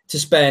to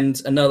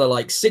spend another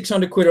like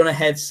 600 quid on a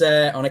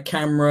headset, on a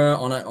camera,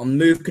 on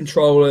Move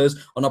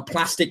controllers, on a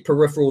plastic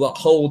peripheral that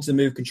holds the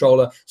Move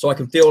controller so I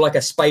can feel like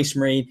a Space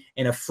Marine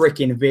in a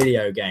freaking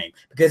video game.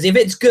 Because if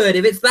it's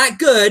that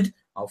good,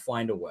 I'll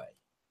find a way.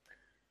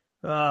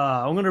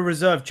 I'm going to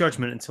reserve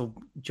judgment until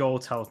Joel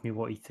tells me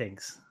what he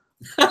thinks.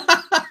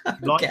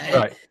 Okay.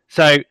 Right.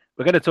 So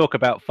we're going to talk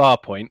about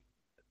Farpoint.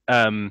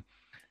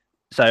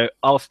 So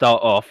I'll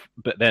start off,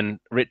 but then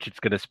Richard's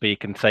going to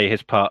speak and say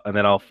his part, and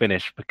then I'll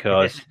finish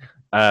because.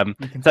 Let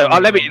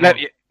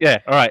me. Yeah.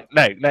 All right.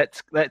 No.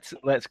 Let's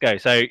go.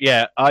 So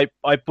yeah, I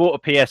bought a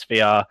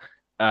PSVR.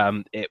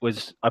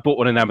 I bought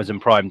one on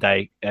Amazon Prime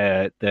Day.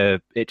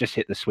 It just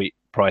hit the sweet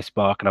price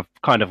mark, and I've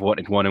kind of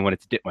wanted one and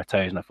wanted to dip my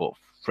toes, and I thought,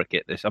 frick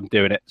it, I'm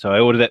doing it. So I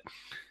ordered it,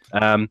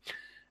 and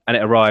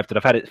it arrived, and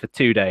I've had it for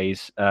 2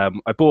 days.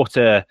 I bought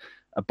a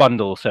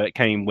bundle, so it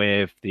came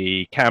with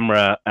the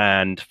camera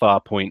and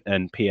Farpoint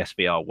and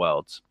PSVR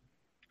Worlds,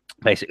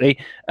 basically.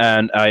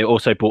 And I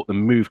also bought the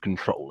Move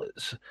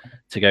controllers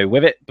to go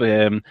with it.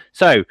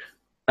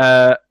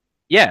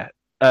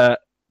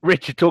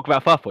 Richard, talk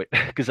about Farpoint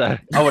because I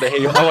want to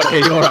hear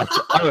your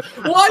answer.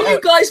 Why are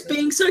you guys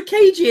being so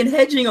cagey and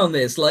hedging on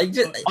this? I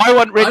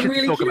want Richard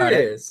really to talk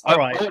curious. about it. All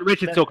right, I want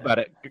Richard to talk about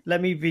it.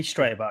 Let me be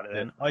straight about it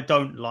then. I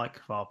don't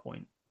like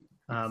Farpoint.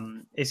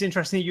 It's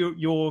interesting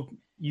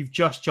you've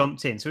just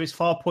jumped in. So is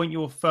Farpoint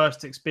your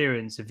first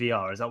experience of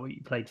VR? Is that what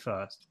you played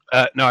first?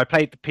 No, I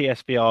played the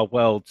PSVR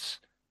Worlds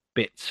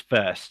bits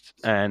first,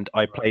 and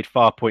I played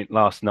Farpoint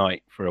last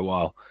night for a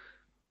while.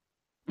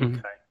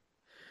 Okay.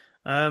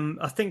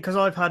 I think because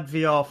I've had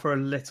VR for a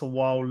little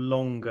while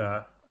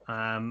longer,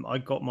 I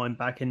got mine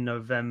back in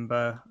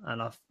November,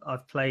 and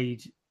I've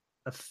played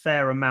a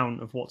fair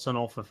amount of what's on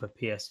offer for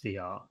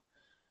PSVR.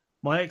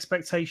 My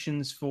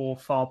expectations for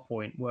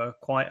Farpoint were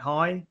quite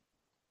high.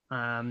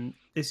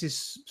 This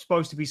is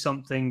supposed to be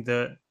something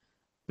that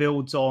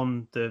builds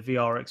on the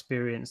VR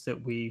experience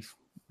that we've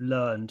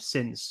learned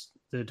since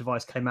the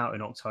device came out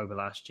in October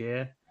last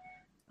year.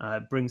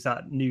 It brings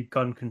that new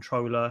gun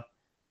controller.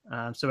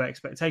 So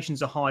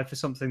expectations are high for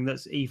something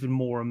that's even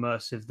more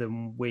immersive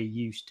than we're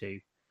used to.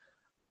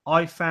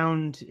 I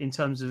found in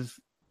terms of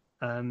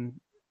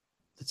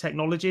the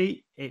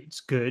technology,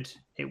 it's good.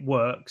 It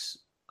works.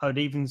 I would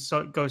even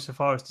go so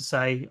far as to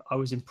say I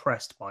was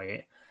impressed by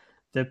it.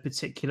 The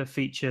particular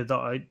feature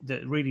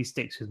that really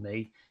sticks with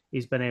me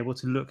is being able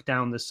to look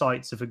down the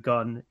sights of a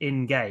gun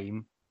in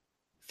game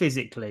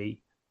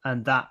physically,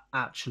 and that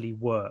actually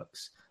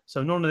works.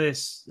 So none of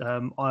this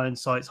iron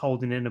sights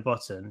holding in a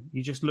button.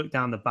 You just look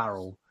down the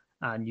barrel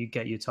and you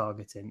get your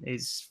targeting.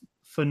 It's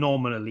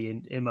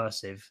phenomenally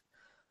immersive.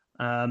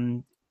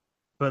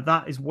 But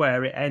that is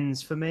where it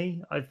ends for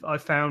me. I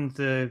found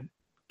the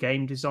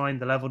game design,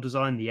 the level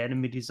design, the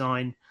enemy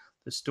design,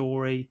 the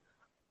story,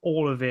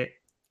 all of it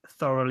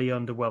thoroughly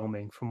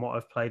underwhelming from what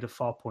I've played of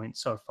Farpoint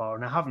so far.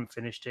 And I haven't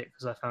finished it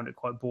because I found it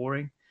quite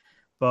boring.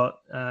 But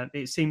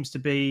it seems to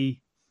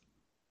be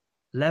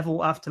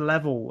level after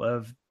level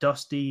of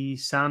dusty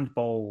sand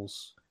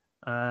bowls,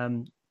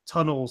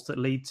 tunnels that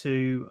lead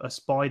to a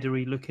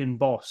spidery looking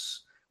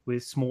boss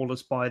with smaller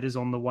spiders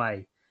on the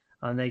way.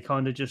 And they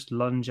kind of just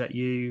lunge at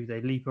you.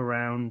 They leap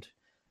around.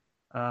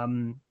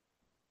 And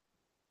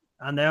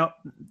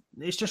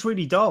it's just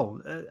really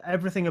dull.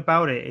 Everything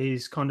about it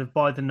is kind of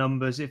by the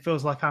numbers. It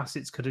feels like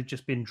assets could have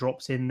just been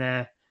dropped in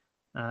there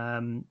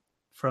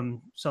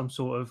from some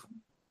sort of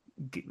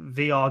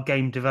VR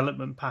game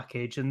development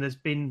package. And there's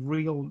been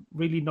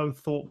really no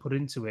thought put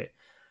into it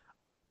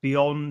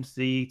beyond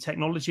the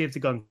technology of the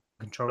gun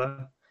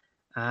controller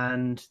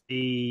and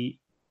the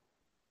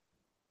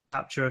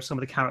capture of some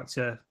of the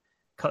character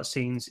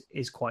cutscenes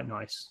is quite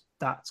nice.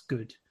 That's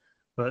good.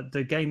 But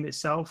the game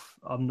itself,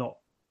 I'm not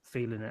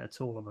feeling it at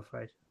all, I'm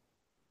afraid.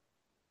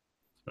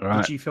 All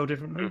right. Did you feel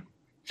differently?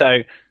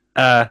 So,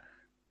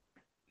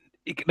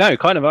 no,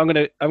 kind of. I'm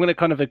gonna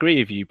kind of agree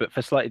with you, but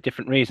for slightly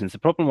different reasons. The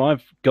problem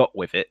I've got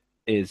with it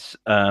is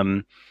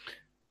that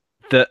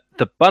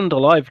the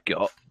bundle I've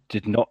got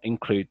did not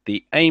include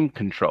the aim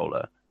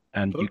controller,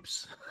 and you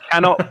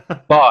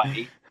cannot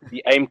buy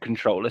the aim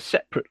controller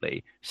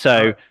separately.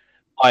 So,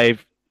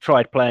 I've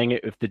tried playing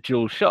it with the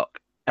DualShock,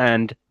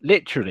 and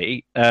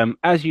literally,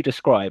 as you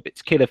describe,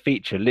 its killer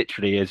feature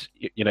literally is,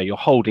 you're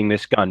holding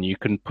this gun, you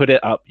can put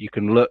it up, you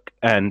can look,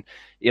 and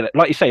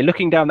like you say,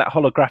 looking down that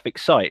holographic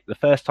sight, the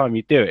first time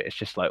you do it, it's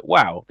just like,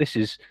 wow, this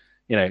is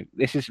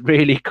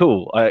really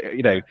cool,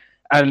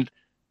 and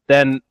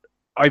then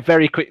I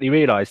very quickly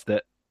realized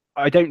that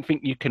I don't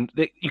think you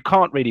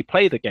can't really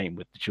play the game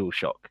with the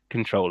DualShock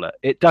controller.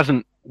 It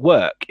doesn't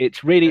work.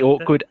 It's really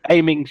awkward.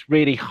 Aiming's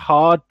really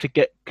hard to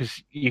get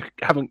because you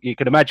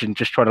can imagine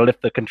just trying to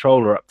lift the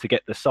controller up to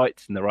get the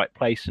sights in the right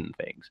place and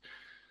things.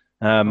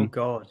 Oh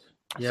God!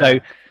 Yeah. So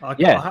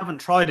I haven't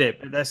tried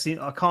it, but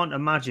I can't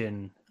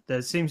imagine.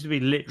 There seems to be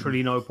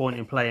literally no point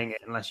in playing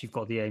it unless you've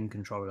got the aim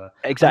controller.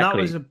 Exactly. And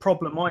that was a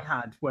problem I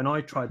had when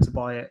I tried to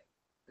buy it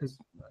because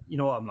you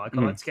know what I'm like.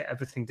 I like to get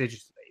everything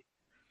digitally.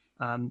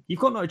 You've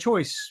got no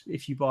choice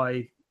if you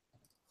buy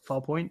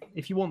Farpoint.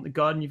 If you want the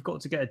gun, you've got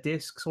to get a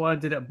disc. So I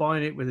ended up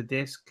buying it with a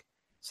disc,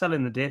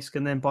 selling the disc,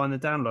 and then buying the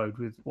download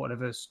with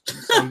whatever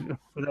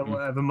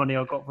money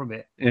I got from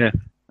it. Yeah,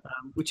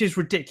 which is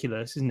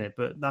ridiculous, isn't it?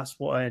 But that's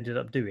what I ended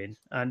up doing,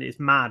 and it's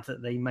mad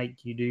that they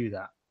make you do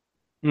that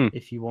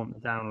if you want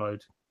the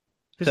download,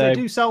 because they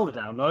do sell the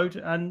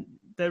download, and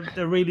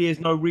there really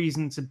is no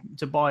reason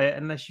to buy it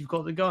unless you've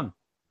got the gun.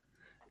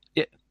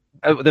 Yeah.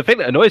 The thing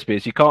that annoys me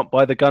is you can't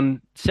buy the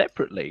gun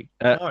separately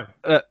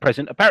at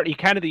present. Apparently, you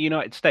can in the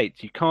United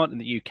States. You can't in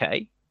the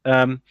UK,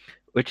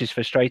 which is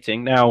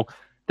frustrating. Now,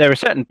 there are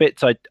certain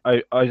bits I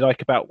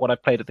like about what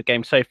I've played of the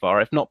game so far.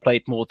 I've not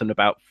played more than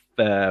about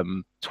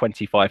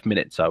 25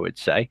 minutes, I would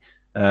say,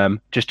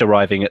 just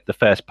arriving at the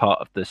first part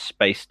of the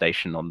space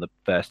station on the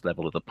first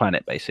level of the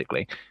planet,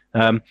 basically.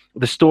 The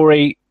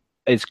story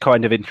is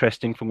kind of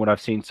interesting from what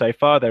I've seen so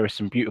far. There are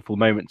some beautiful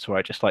moments where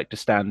I just like to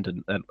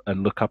stand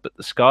and look up at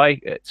the sky.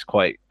 It's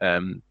quite,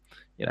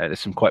 there's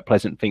some quite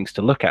pleasant things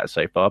to look at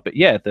so far. But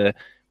yeah,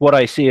 what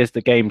I see as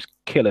the game's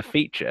killer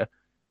feature,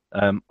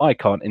 I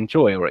can't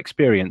enjoy or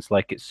experience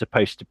like it's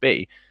supposed to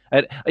be.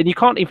 And you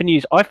can't even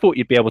use, I thought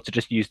you'd be able to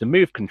just use the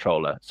Move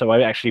controller. So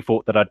I actually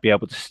thought that I'd be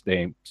able to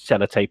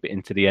sellotape it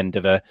into the end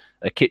of a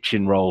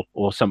kitchen roll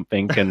or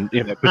something and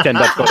pretend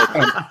I've got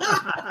it.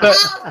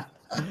 But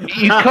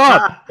you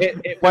can't.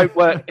 It won't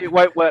work. It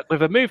won't work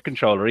with a Move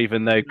controller,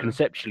 even though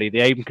conceptually the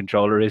aim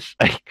controller is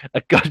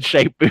a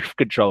gun-shaped Move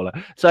controller.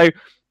 So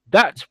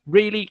that's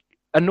really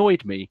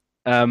annoyed me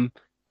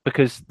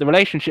because the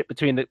relationship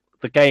between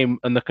the game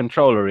and the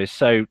controller is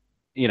so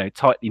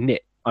tightly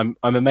knit. I'm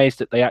amazed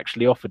that they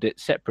actually offered it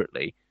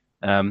separately.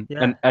 And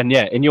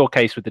in your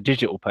case with the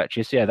digital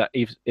purchase, that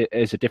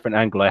is a different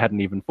angle I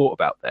hadn't even thought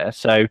about there.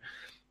 So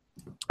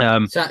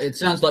it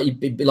sounds like you'd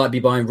be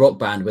buying Rock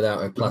Band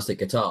without a plastic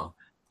guitar.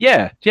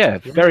 Yeah,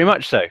 very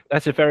much so.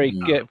 That's a very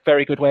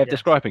good way of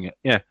describing it.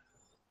 Yeah.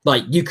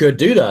 Like you could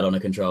do that on a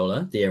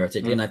controller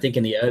theoretically, and I think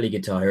in the early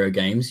Guitar Hero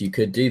games you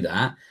could do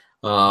that.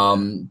 But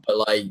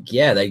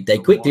they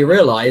quickly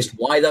realized,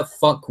 why the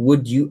fuck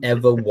would you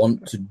ever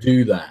want to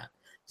do that?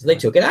 So they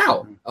took it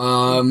out.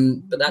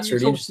 But that's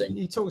really interesting.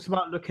 He talks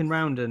about looking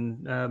around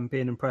and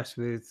being impressed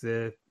with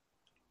the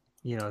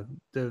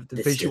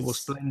visual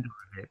splendor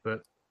of it,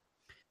 but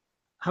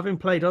having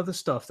played other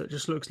stuff that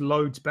just looks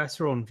loads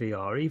better on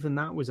VR, even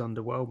that was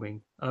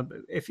underwhelming.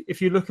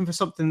 If you're looking for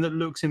something that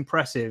looks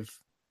impressive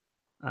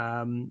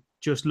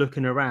just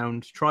looking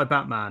around, try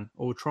Batman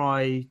or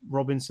try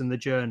Robinson the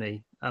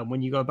Journey.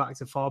 When you go back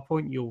to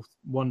Farpoint, you'll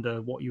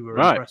wonder what you were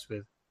impressed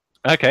with.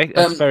 Okay,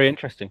 that's very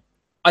interesting.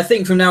 I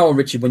think from now on,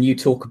 Richard, when you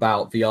talk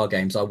about VR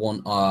games, I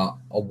want a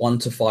 1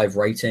 to 5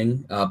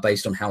 rating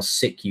based on how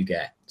sick you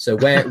get. So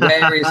where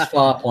is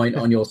Farpoint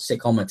on your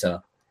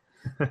sickometer?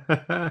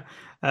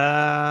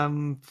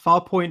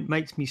 Farpoint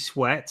makes me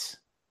sweat.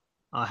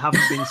 I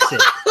haven't been sick.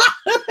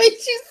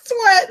 She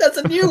sweat. That's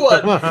a new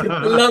one. I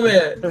love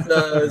it.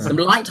 So, some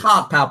light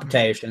heart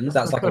palpitations.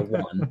 That's like a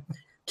 1.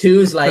 2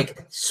 is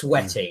like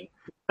sweating.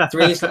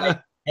 3 is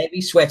like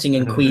heavy sweating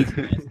and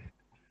queasiness.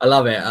 I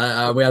love it.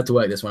 We have to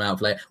work this one out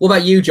for later. What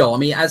about you, Joel? I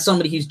mean, as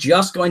somebody who's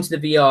just going to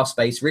the VR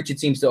space, Richard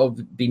seems to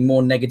be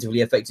more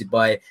negatively affected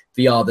by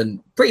VR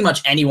than pretty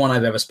much anyone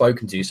I've ever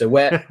spoken to. So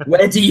where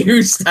do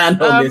you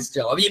stand on this,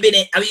 Joel? Have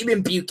you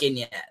been puking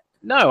yet?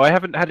 No, I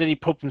haven't had any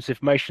problems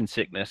with motion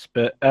sickness,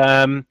 but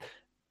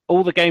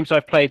all the games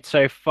I've played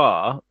so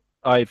far,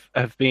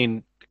 have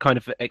been kind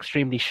of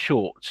extremely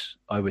short,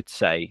 I would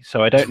say.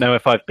 So I don't know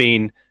if I've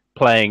been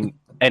playing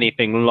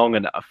anything long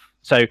enough.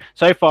 So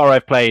far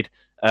I've played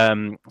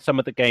some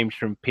of the games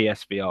from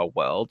PSVR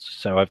Worlds.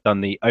 So I've done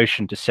the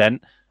Ocean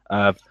Descent,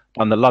 I've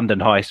done the London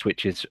Heist,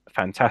 which is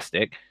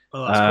fantastic.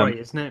 Oh, that's great,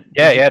 isn't it?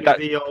 Yeah.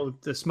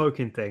 The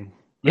smoking thing.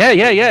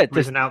 Yeah.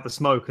 Breathing out the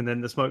smoke and then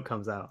the smoke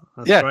comes out.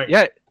 That's great.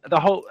 Yeah. The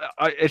whole,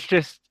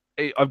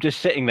 I'm just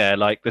sitting there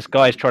like this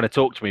guy's trying to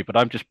talk to me, but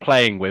I'm just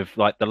playing with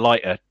like the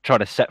lighter, trying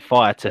to set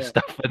fire to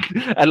stuff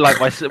and like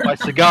my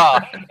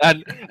cigar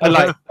and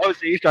like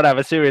obviously he's trying to have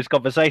a serious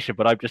conversation,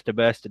 but I'm just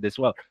immersed in this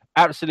world.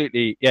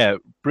 Absolutely, yeah,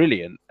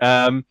 brilliant.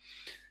 I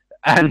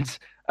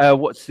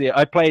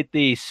played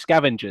the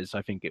Scavengers,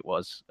 I think it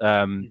was,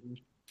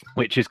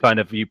 which is kind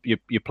of you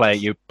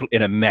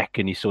in a mech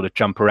and you sort of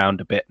jump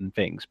around a bit and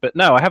things. But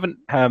no, I haven't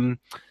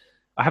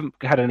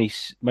had any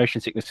motion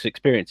sickness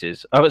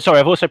experiences. Oh, sorry,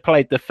 I've also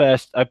played I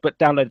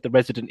downloaded the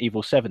Resident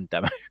Evil 7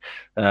 demo.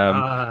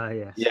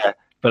 Yes. Yeah,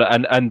 but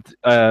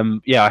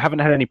I haven't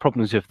had any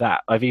problems with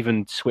that. I've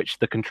even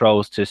switched the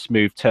controls to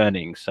smooth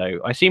turning, so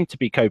I seem to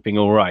be coping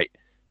all right.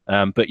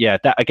 But yeah,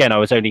 that again, I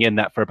was only in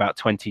that for about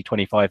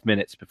 20-25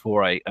 minutes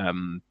before I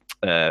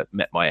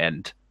met my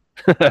end.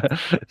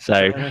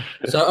 so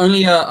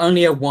only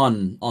a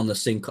 1 on the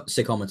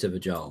sickometer for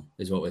Joel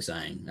is what we're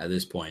saying at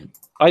this point.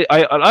 I'm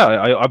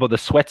on the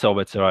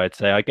sweatometer. I'd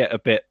say I get a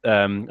bit.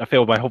 I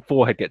feel my whole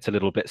forehead gets a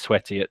little bit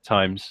sweaty at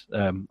times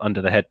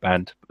under the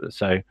headband.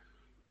 So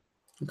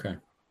okay.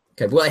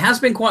 Well, it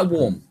has been quite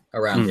warm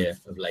around here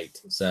of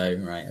late. So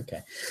right,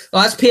 okay.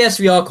 Well, that's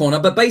PSVR corner.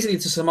 But basically,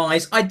 to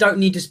surmise, I don't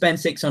need to spend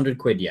 600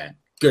 quid yet.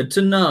 Good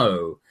to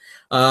know.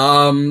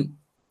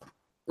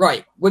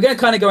 Right, we're going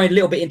to kind of go a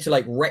little bit into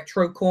like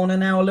retro corner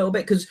now a little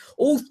bit because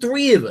all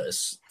 3 of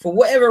us, for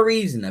whatever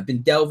reason, have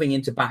been delving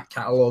into back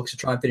catalogs to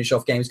try and finish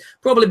off games,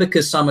 probably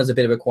because summer's a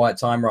bit of a quiet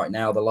time right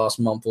now. The last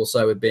month or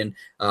so have been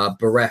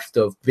bereft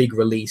of big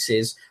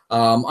releases.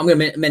 I'm going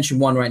to mention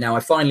one right now. I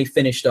finally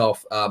finished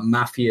off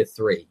Mafia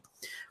 3,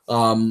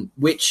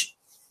 which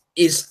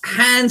is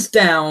hands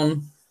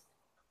down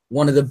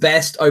one of the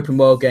best open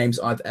world games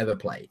I've ever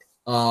played.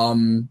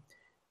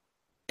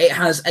 It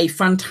has a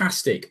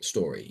fantastic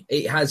story.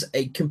 It has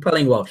a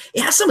compelling world.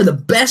 It has some of the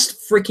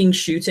best freaking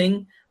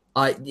shooting,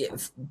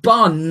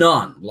 bar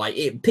none. Like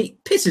it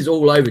pisses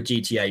all over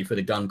GTA for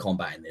the gun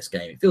combat in this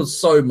game. It feels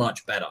so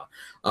much better.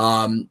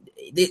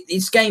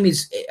 This game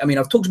is. I mean,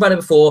 I've talked about it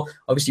before.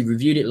 Obviously,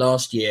 reviewed it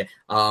last year.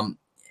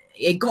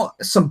 It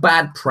got some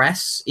bad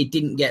press. It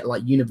didn't get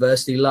like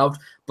universally loved,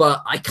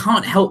 but I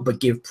can't help but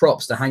give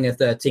props to Hangar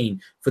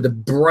 13 for the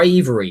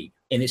bravery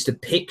in its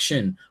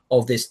depiction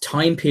of this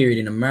time period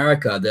in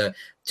America,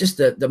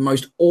 the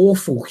most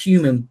awful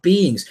human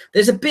beings.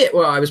 There's a bit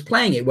where I was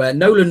playing it where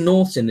Nolan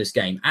North's in this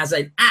game as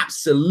an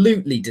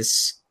absolutely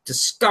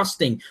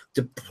disgusting,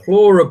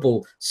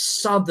 deplorable,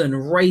 Southern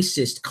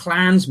racist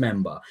Klans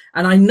member.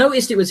 And I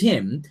noticed it was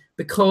him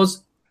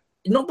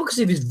not because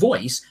of his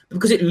voice, but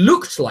because it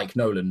looked like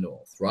Nolan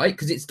North, right?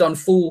 Because it's done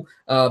full,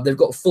 they've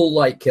got full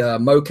like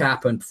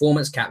mocap and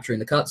performance capture in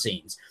the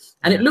cutscenes.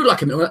 And it looked like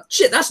him. I'm like,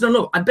 shit, that's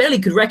not. I barely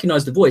could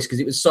recognize the voice because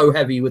it was so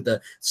heavy with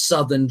the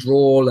Southern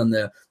drawl and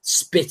the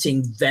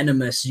spitting,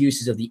 venomous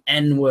uses of the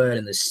N-word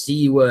and the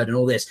C-word and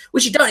all this,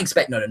 which you don't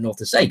expect Nolan North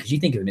to say because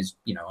you think of him as,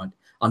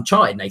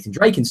 Uncharted, Nathan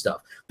Drake and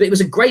stuff. But it was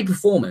a great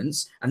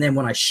performance. And then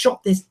when I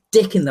shot this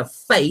dick in the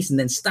face and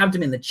then stabbed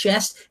him in the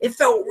chest, it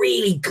felt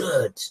really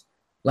good.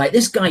 Like,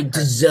 this guy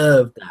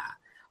deserved that.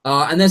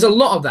 And there's a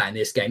lot of that in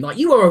this game. Like,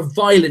 you are a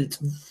violent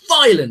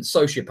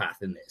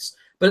sociopath in this.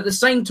 But at the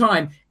same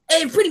time,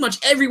 pretty much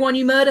everyone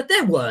you murder,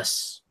 they're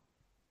worse.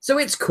 So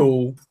it's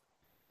cool.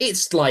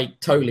 It's like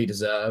totally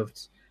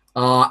deserved.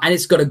 And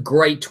it's got a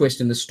great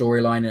twist in the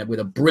storyline with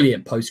a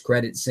brilliant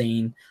post-credit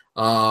scene,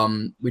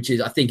 which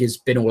is, I think, has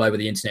been all over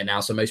the internet now.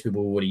 So most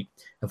people already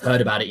have heard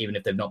about it, even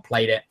if they've not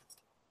played it,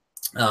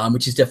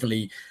 which is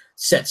definitely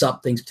sets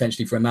up things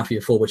potentially for a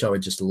Mafia 4, which I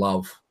would just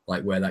love.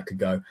 like where that could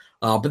go.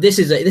 But this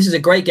is a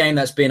great game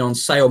that's been on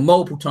sale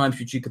multiple times,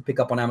 which you could pick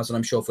up on Amazon,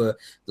 I'm sure, for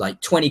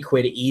like 20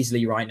 quid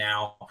easily right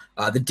now.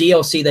 The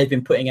DLC they've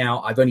been putting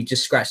out, I've only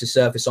just scratched the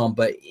surface on,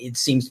 but it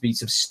seems to be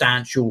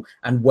substantial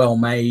and well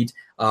made.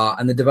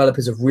 And the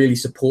developers have really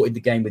supported the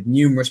game with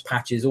numerous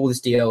patches, all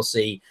this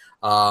DLC.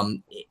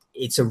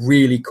 It's a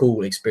really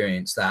cool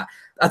experience. That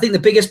I think the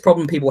biggest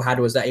problem people had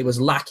was that it was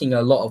lacking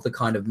a lot of the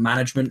kind of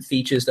management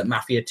features that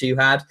Mafia 2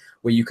 had,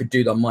 where you could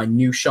do the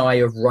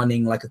minutiae of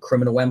running like a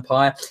criminal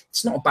empire.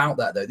 It's not about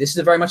that, though. This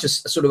is very much a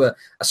sort of a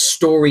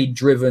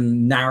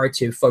story-driven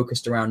narrative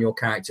focused around your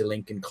character,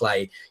 Lincoln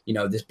Clay. You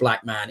know, this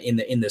black man in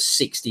the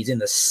 60s, in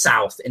the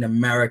South, in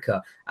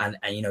America, and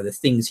you know, the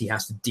things he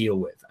has to deal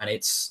with. And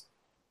it's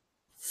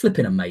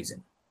flipping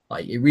amazing.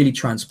 Like, it really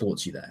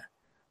transports you there.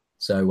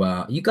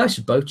 So you guys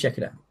should both check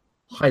it out.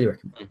 Highly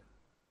recommend.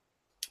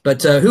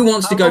 But who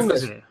wants to go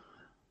first?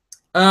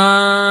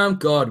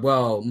 God,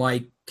 well,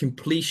 my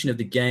completion of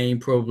the game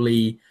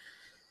probably...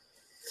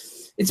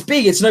 It's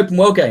big. It's an open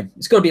world game.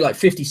 It's got to be like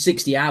 50,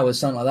 60 hours,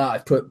 something like that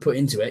I've put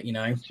into it, you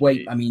know.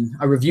 I mean,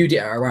 I reviewed it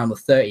at around the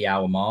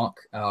 30-hour mark.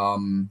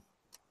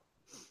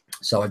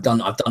 So I've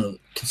done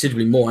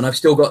considerably more, and I've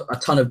still got a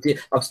ton of...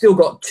 I've still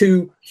got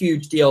 2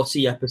 huge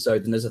DLC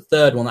episodes, and there's a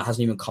third one that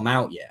hasn't even come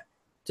out yet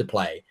to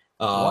play.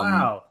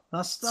 Wow.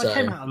 That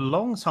came out a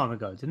long time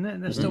ago, didn't it?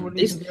 And they're still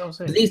releasing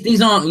DLC.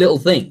 These aren't little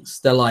things.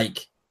 They're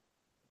like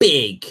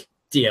big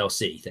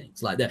DLC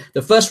things. Like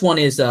the first one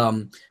is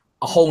a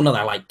whole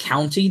nother like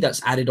county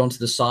that's added onto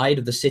the side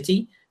of the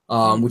city,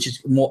 which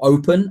is more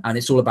open, and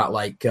it's all about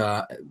like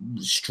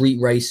street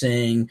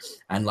racing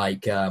and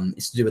like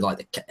it's to do with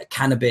like the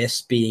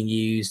cannabis being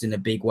used in a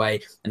big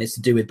way, and it's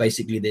to do with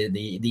basically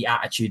the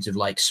attitudes of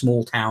like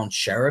small town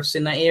sheriffs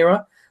in that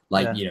era.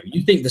 Like, you know,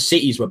 you think the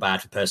cities were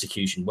bad for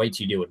persecution. Wait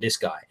till you deal with this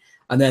guy.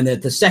 And then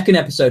the second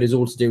episode is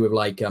all to do with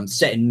like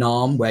set in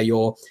Nam, where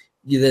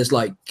there's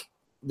like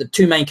the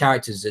 2 main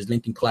characters. There's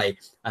Lincoln Clay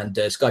and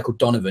this guy called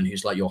Donovan,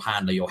 who's like your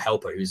handler, your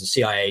helper, who's a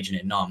CIA agent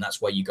in Nam. That's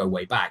where you go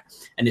way back.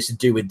 And it's to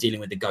do with dealing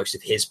with the ghost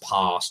of his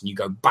past. And you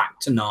go back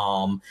to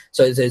Nam.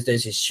 So there's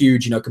this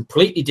huge, you know,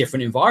 completely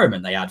different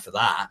environment they had for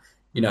that.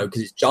 You know,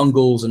 because it's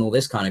jungles and all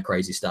this kind of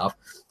crazy stuff.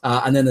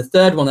 And then the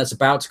third one that's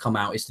about to come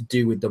out is to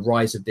do with the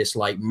rise of this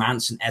like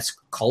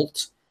Manson-esque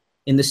cult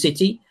in the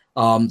city.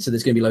 So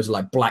there's going to be loads of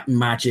like black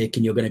magic,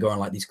 and you're going to go on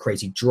like these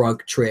crazy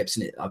drug trips.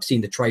 And I've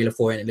seen the trailer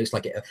for it, and it looks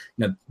like it,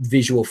 you know,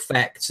 visual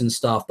effects and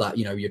stuff that,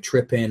 you know, you're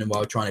tripping and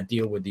while trying to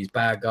deal with these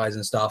bad guys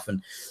and stuff.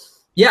 And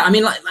yeah, I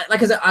mean, like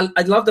I said,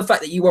 I love the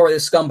fact that you are a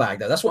scumbag,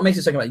 though. That's what makes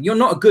it so good. You're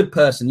not a good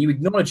person. You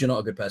acknowledge you're not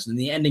a good person. And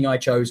the ending I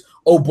chose,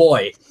 oh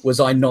boy,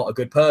 was I not a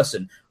good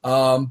person.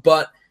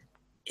 But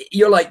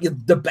you're like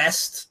the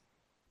best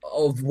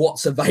of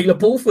what's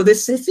available for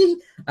this city.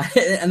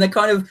 And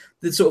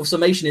the sort of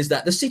summation is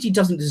that the city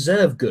doesn't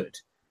deserve good.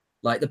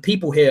 Like, the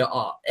people here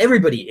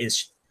everybody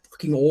is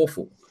fucking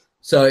awful.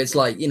 So it's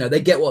like, you know,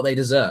 they get what they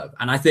deserve.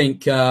 And I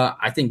think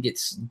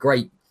it's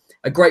great.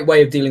 A great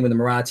way of dealing with the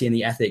morality and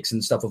the ethics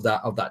and stuff of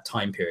that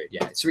time period.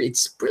 Yeah,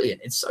 it's brilliant.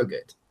 It's so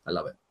good. I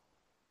love it.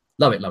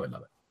 Love it.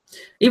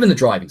 Even the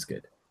driving's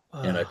good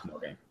in an open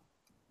world game.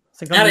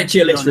 Add it to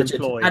your list,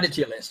 Richard. Add it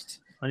to your list.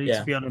 I need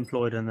to be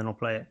unemployed and then I'll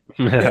play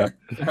it.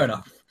 Fair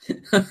enough.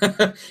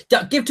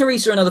 Give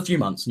Teresa another few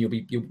months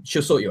and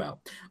she'll sort you out.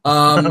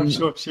 I'm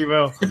sure she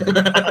will.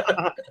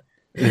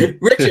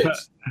 Richard,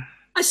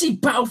 I see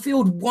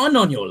Battlefield 1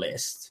 on your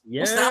list.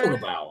 Yeah. What's that all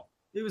about?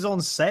 It was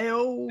on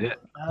sale,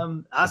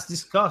 as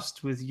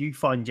discussed with you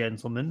fine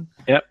gentlemen.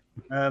 Yep.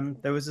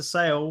 There was a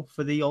sale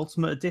for the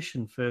Ultimate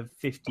Edition for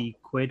 50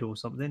 quid or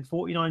something.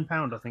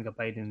 £49, I think I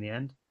paid in the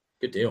end.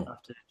 Good deal.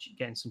 After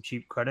getting some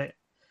cheap credit.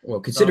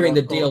 Well, considering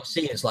the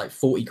DLC is like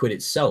 40 quid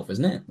itself,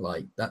 isn't it?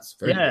 Like, that's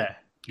very good.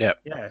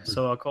 Yeah.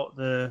 So I got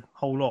the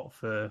whole lot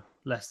for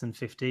less than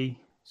 50.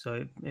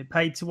 So it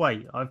paid to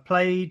wait. I've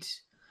played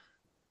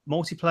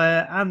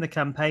multiplayer and the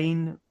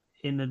campaign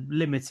in a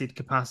limited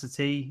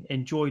capacity,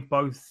 enjoyed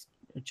both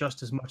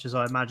just as much as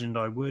I imagined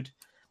I would.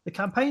 The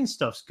campaign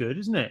stuff's good,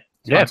 isn't it?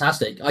 Yeah.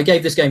 Fantastic. I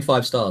gave this game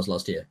 5 stars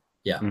last year.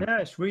 Yeah. Yeah,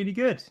 it's really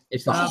good.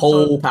 It's the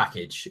whole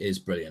package is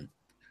brilliant.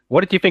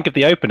 What did you think of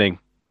the opening?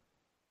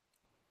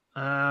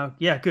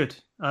 Yeah, good.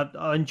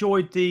 I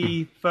enjoyed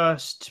the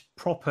first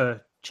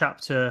proper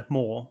chapter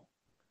more.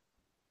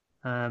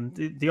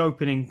 The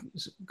opening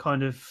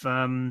kind of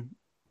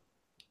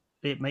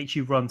it makes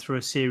you run through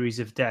a series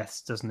of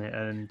deaths, doesn't it?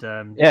 And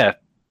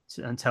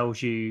and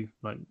tells you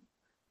like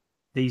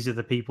these are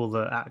the people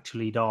that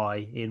actually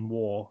die in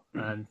war,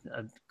 and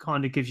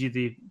kind of gives you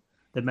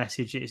the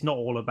message that it's not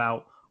all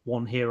about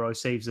one hero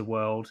saves the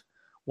world.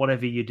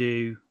 Whatever you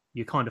do,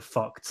 you're kind of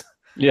fucked.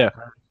 Yeah.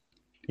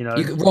 You know,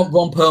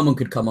 Ron Perlman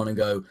could come on and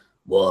go,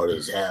 "War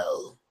is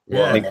hell.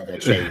 War never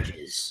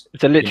changes."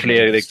 It's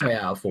literally straight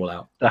out of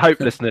Fallout. The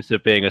hopelessness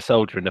of being a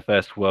soldier in the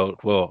First World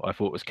War, I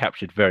thought, was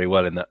captured very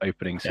well in that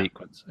opening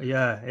sequence.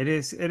 Yeah, it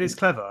is. It is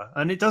clever,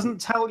 and it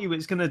doesn't tell you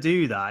it's going to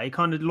do that. It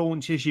kind of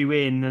launches you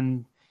in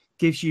and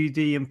gives you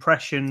the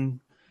impression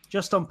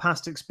just on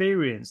past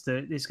experience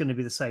that it's going to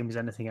be the same as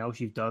anything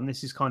else you've done.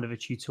 This is kind of a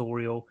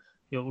tutorial.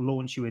 It'll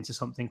launch you into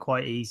something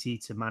quite easy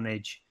to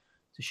manage,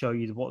 to show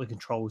you what the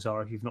controls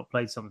are if you've not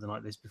played something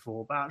like this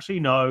before. But actually,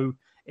 no,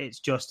 it's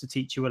just to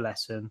teach you a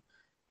lesson.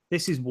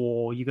 This is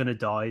war. You're going to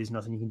die. There's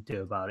nothing you can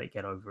do about it.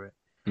 Get over it.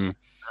 Mm.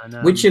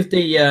 And, which of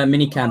the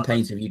mini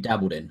campaigns have you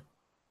dabbled in?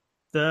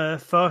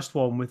 The first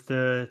one with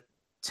the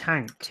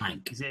tank.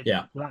 Is it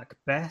Black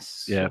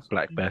Bess? Yeah,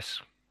 Black Bess.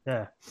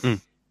 Yeah.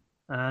 Mm.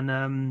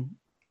 And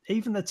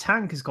even the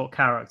tank has got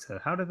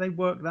character. How do they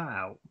work that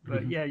out?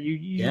 But yeah,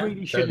 you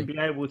really shouldn't be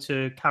able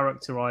to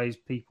characterize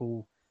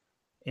people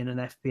in an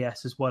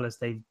FPS as well as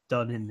they've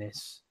done in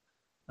this,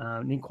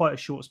 in quite a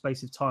short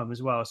space of time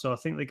as well. So I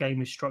think the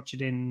game is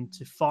structured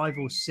into 5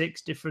 or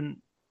 6 different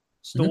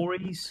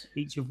stories,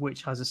 each of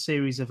which has a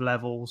series of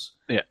levels.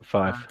 Yeah,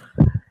 5.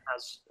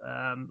 Has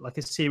like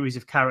a series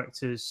of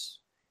characters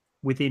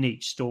within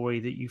each story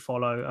that you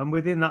follow, and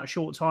within that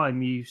short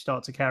time, you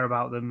start to care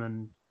about them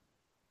and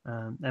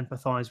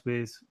empathize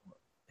with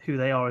who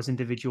they are as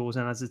individuals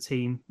and as a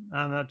team.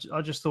 And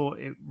I just thought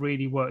it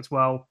really worked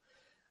well.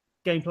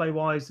 Gameplay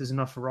wise, there's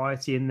enough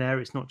variety in there.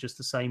 It's not just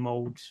the same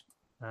old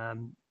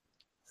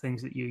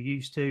things that you're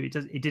used to.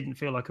 It didn't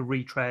feel like a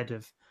retread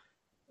of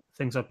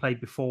things I've played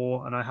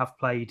before, and I have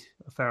played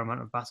a fair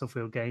amount of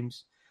Battlefield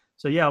games.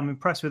 So yeah, I'm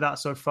impressed with that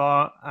so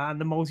far. And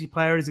the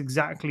multiplayer is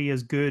exactly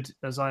as good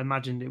as I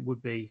imagined it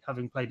would be,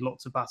 having played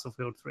lots of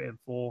Battlefield 3 and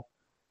 4.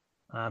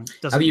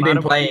 Have you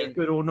been playing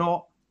good or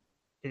not?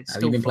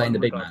 Have you been playing the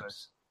big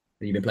maps?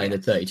 Have you been playing the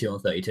 32 on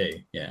 32?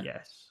 Yeah.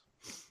 Yes.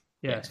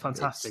 Yeah, it's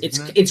fantastic.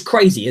 It's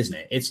crazy, isn't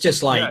it? It's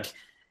just like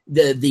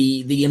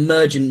the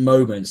emergent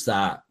moments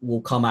that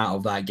will come out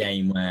of that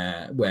game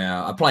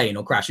where a plane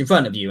will crash in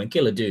front of you and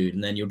kill a dude,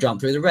 and then you'll jump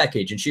through the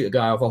wreckage and shoot a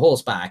guy off a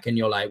horseback, and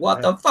you're like,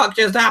 "What the fuck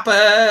just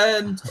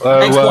happened?"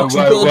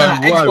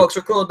 Xbox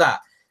record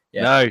that.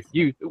 Yeah.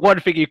 No,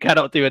 one thing you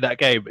cannot do in that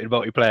game in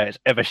multiplayer is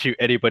ever shoot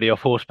anybody off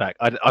horseback.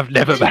 I've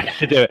never managed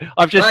to do it.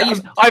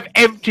 I've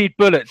emptied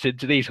bullets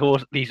into these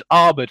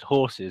armored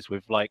horses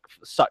with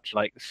such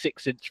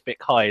 6-inch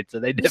thick hides,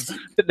 and they never.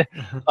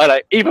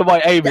 Even my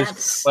aim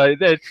is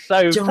they're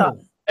so tough.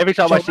 Every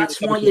time I shoot,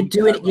 that's why you're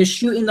doing it. You're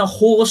shooting the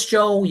horse,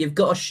 Joel. You've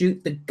got to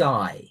shoot the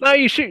guy. No,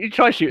 you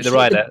try shooting the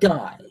rider.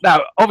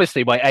 Now,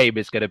 obviously, my aim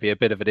is going to be a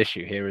bit of an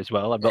issue here as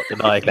well. I'm not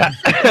denying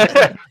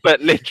that.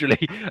 But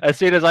literally, as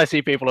soon as I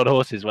see people on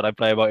horses when I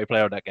play a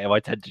multiplayer on that game,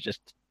 I tend to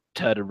just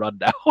turn and run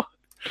now.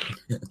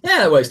 Yeah,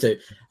 that works too.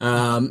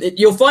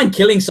 You'll find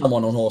killing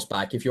someone on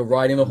horseback if you're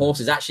riding a horse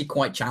is actually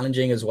quite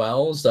challenging as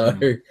well. So,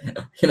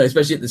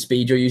 especially at the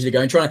speed you're usually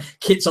going, trying to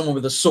hit someone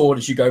with a sword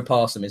as you go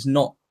past them is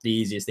not the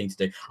easiest thing to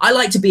do. I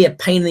like to be a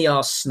pain in the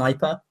ass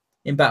sniper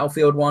in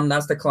Battlefield 1.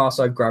 That's the class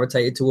I've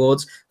gravitated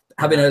towards.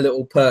 Having a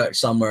little perch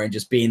somewhere and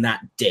just being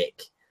that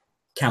dick,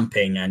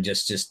 camping and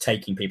just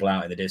taking people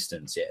out in the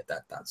distance. Yeah,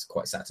 that's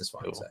quite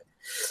satisfying. Cool. So.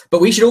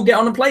 But we should all get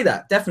on and play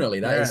that. Definitely,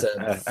 that is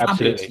a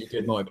fabulously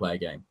good multiplayer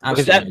game.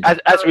 Absolutely. Because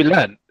as we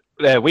learned,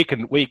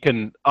 we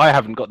can. I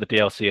haven't got the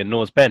DLC and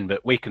nor's Ben,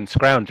 but we can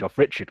scrounge off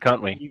Richard,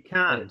 can't we? You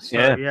can.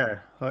 So, yeah.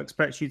 I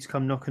expect you to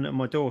come knocking at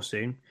my door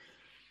soon.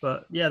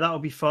 But yeah, that'll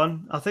be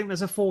fun. I think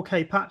there's a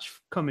 4K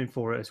patch coming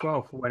for it as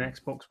well for when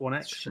Xbox One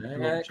X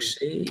launches.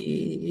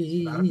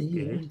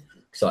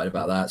 Excited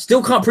about that.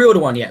 Still can't pre-order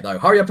one yet though.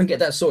 Hurry up and get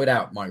that sorted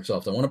out,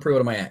 Microsoft. I want to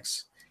pre-order my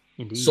X.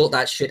 Indeed. Sort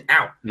that shit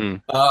out.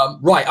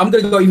 Right, I'm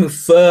going to go even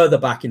further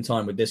back in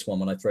time with this one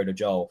when I throw to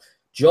Joel.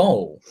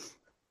 Joel,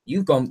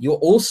 you're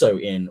also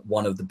in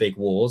one of the big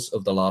wars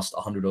of the last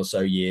 100 or so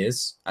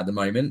years at the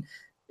moment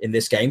in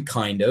this game,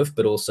 kind of,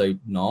 but also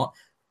not.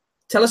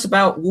 Tell us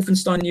about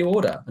Wolfenstein New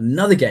Order,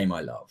 another game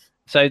I love.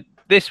 So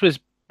this was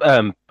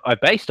I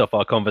based off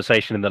our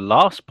conversation in the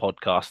last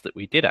podcast that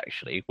we did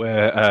actually,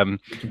 where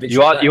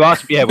you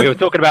asked, we were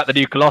talking about the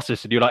new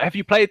Colossus, and you're like, have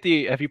you played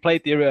the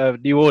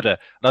New Order?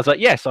 And I was like,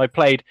 yes, I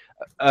played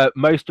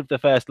most of the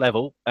first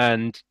level,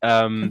 and me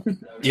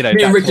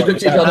and Richard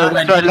looked at each other and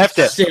went, I left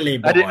it. Silly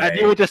boy. And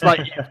you were just like,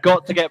 you've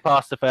got to get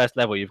past the first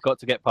level. You've got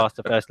to get past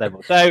the first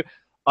level. So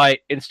I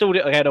installed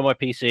it again on my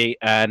PC,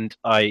 and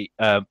I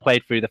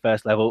played through the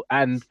first level,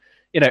 and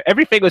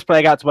everything was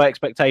playing out to my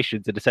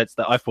expectations in the sense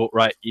that I thought,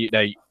 right,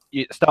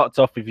 it starts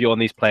off with you on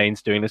these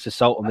planes doing this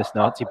assault on this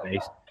Nazi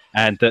base,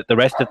 and that the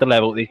rest of the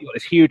level, you've got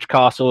this huge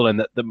castle, and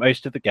that the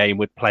most of the game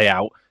would play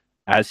out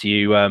as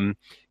you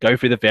go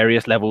through the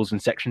various levels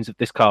and sections of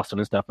this castle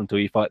and stuff until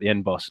you fight the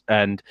end boss.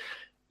 And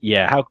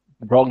yeah, how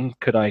wrong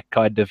could I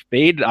kind of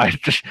been? I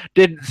just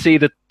didn't see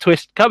the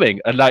twist coming.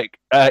 And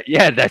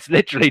that's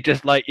literally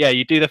just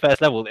you do the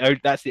first level.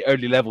 That's the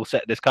only level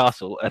set in this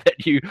castle. And then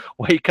you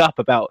wake up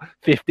about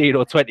 15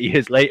 or 20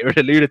 years later in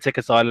a lunatic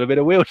asylum in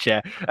a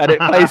wheelchair, and it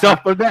plays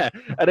off from there.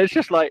 And it's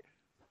just like,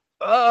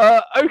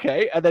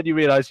 okay. And then you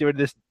realize you're in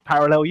this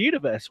parallel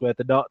universe where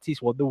the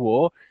Nazis won the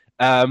war.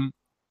 And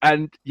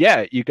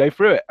you go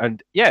through it.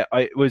 And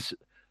it was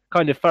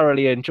kind of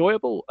thoroughly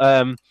enjoyable.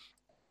 And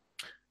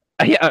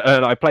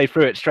I played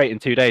through it straight in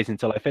 2 days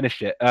until I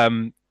finished it.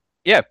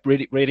 yeah,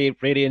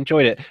 really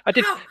enjoyed it. I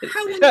did. How on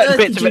certain earth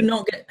bits did of you it.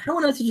 not get? How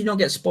on earth did you not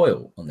get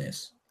spoiled on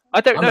this?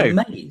 I don't I'm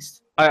know.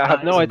 amazed. I have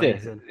That no is idea.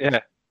 amazing. Yeah.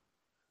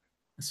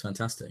 That's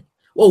fantastic.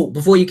 Well,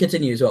 before you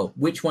continue as well,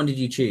 which one did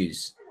you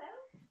choose?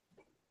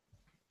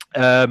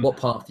 What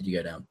path did you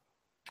go down?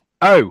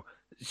 Oh,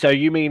 so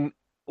you mean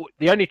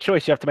the only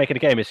choice you have to make in a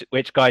game is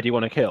which guy do you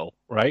want to kill,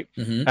 right?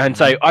 Mm-hmm, And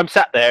so I'm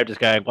sat there just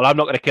going, well, I'm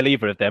not going to kill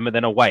either of them, and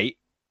then I wait,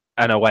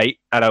 and I wait,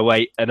 and I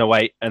wait, and I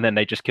wait, and then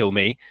they just kill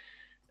me.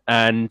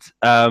 And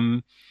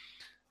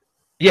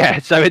yeah,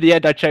 so in the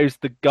end, I chose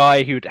the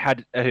guy who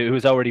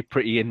was already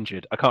pretty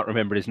injured. I can't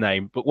remember his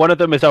name, but one of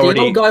them is already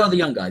the old guy or the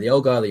young guy. The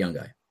old guy or the young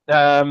guy.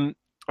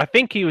 I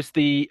think he was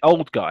the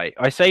old guy.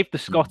 I saved the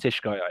Scottish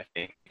guy, I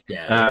think.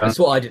 Yeah, that's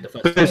what I did the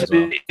first time Because as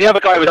well. the other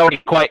guy was already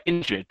quite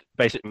injured,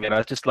 basically, and I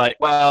was just like,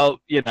 well,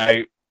 you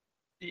know,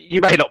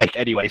 you may not make it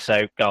anyway,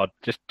 so God,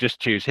 just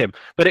choose him.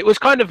 But it was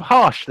kind of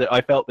harsh that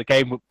I felt the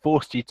game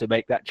forced you to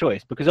make that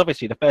choice, because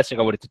obviously the first thing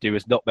I wanted to do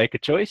was not make a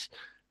choice.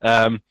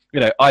 You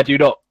know,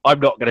 I'm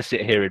not going to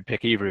sit here and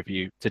pick either of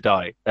you to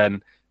die,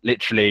 and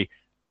literally,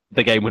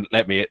 the game wouldn't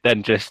let me. It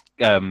then just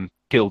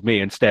killed me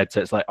instead. So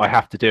it's like I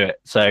have to do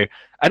it. So,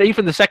 and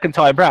even the second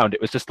time round,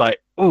 it was just like,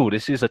 oh,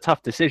 this is a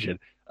tough decision.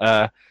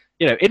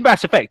 You know, in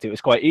Mass Effect, it was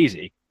quite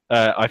easy.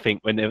 I think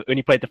when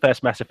you played the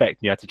first Mass Effect and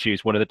you had to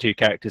choose one of the two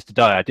characters to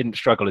die, I didn't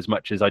struggle as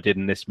much as I did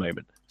in this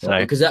moment. So well,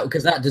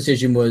 because that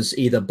decision was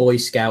either Boy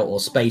Scout or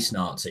Space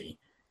Nazi,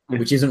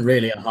 which isn't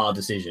really a hard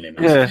decision in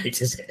Mass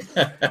Effect, is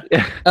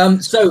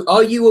it? So,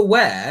 are you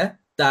aware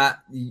that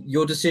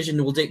your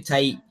decision will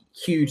dictate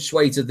huge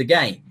swathes of the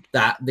game?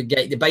 That the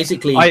game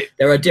basically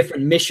there are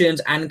different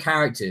missions and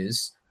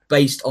characters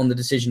based on the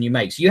decision you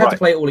make. So you have to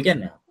play it all again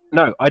now.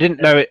 No, I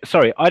didn't know it.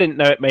 Sorry, I didn't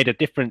know it made a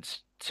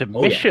difference to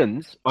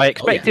missions. I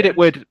expected it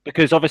would,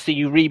 because obviously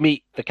you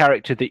re-meet the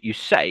character that you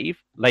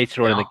save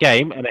later on in the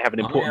game, and they have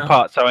an important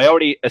part. So I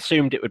already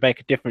assumed it would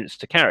make a difference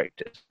to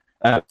characters.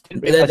 There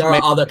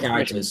are other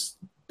characters.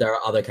 There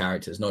are other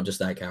characters, not just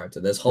that character.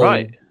 There's whole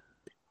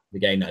the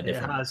game that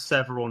different. It has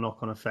several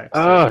knock-on effects.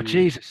 Oh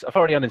Jesus! I've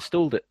already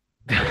uninstalled it.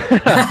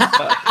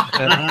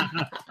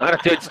 I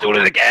have to install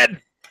it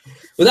again.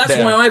 Well, that's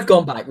why I've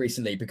gone back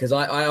recently, because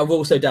I've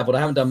also dabbled. I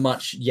haven't done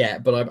much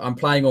yet, but I'm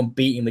planning on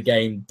beating the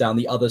game down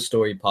the other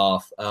story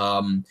path.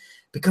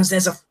 Because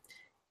there's a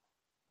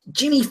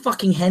Jimi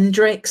fucking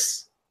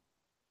Hendrix.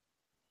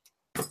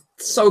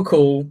 So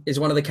cool. Is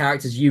one of the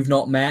characters you've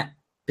not met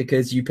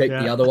because you picked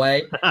the other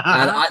way.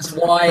 And that's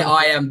why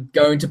I am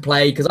going to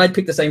play, because I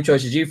picked the same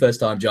choice as you first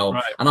time, Joel.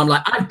 Right. And I'm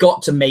like, I've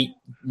got to make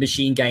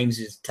Machine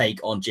Games' take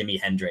on Jimi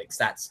Hendrix.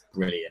 That's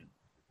brilliant.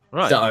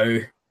 Right. So,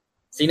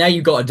 see, now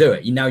you've got to do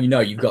it. You know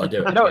you've got to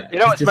do it. You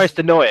know what's most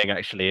annoying,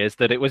 actually, is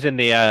that it was in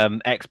the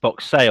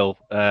Xbox sale,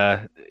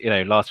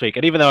 last week.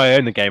 And even though I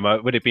own the game,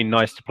 it would have been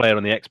nice to play it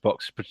on the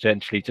Xbox,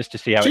 potentially, just to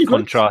see how it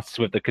contrasts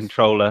with the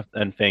controller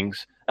and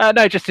things.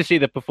 No, just to see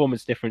the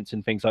performance difference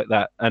and things like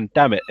that. And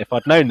damn it, if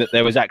I'd known that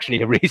there was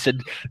actually a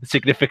reason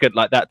significant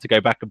like that to go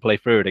back and play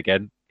through it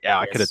again,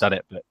 I could have done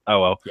it. But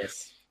oh well.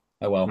 Yes.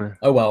 Oh well.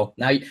 Oh well.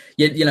 Now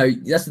you know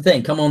that's the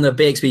thing. Come on, the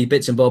BXB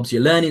bits and bobs.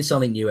 You're learning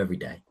something new every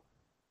day.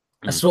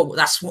 That's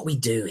what we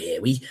do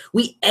here.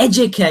 We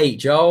educate,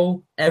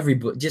 Joel.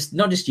 Everybody,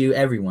 not just you,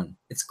 everyone.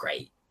 It's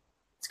great.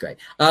 It's great.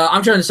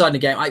 I'm trying to decide in the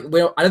game. I don't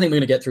think we're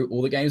going to get through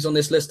all the games on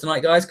this list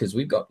tonight, guys, because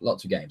we've got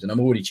lots of games, and I'm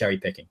already cherry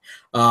picking.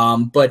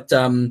 But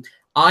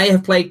I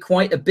have played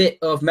quite a bit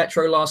of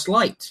Metro Last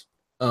Light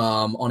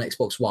on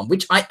Xbox One,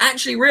 which I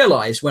actually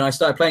realized when I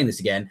started playing this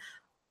again.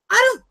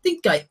 I don't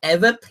think I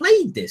ever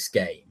played this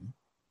game.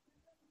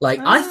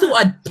 I thought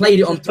I'd played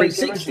it on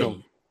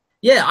 360.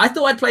 Yeah, I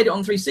thought I'd played it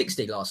on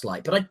 360 Last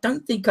Light, but I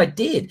don't think I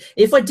did.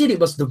 If I did, it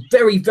was the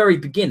very, very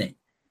beginning.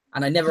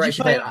 And I never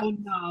actually played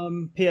it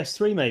on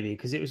PS3, maybe,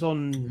 because it was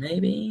on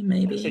maybe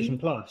PlayStation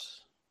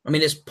Plus. I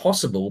mean, it's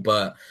possible,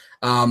 but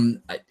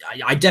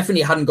I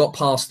definitely hadn't got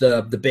past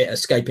the bit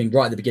escaping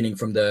right at the beginning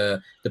from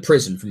the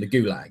prison, from the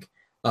gulag.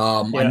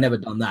 I'd never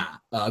done that.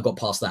 I got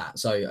past that,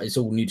 so it's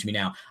all new to me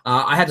now.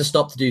 I had to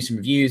stop to do some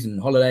reviews and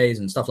holidays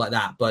and stuff like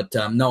that, but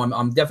no,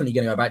 I'm definitely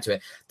going to go back to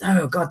it.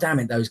 Oh, God damn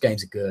it, those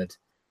games are good.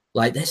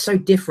 They're so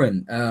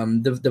different.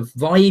 The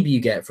vibe you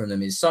get from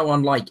them is so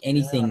unlike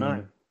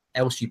anything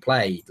else you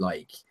played.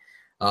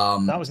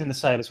 That was in the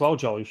sale as well,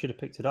 Joel. You should have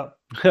picked it up.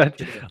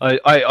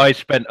 I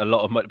spent a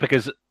lot of money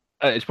because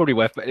it's probably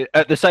worth.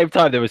 At the same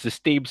time, there was the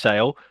Steam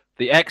sale,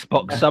 the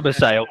Xbox Summer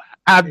sale,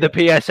 and the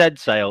PSN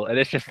sale, and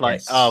it's just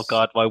like, oh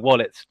God, my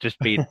wallet's just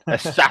been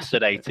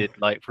assassinated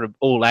from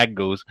all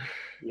angles.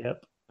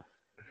 Yep.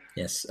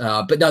 Yes,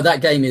 but no,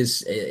 that game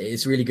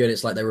is really good.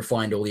 It's like they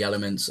refined all the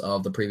elements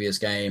of the previous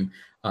game,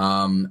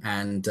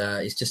 and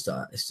it's just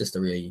a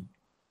really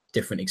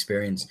different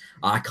experience.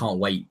 I can't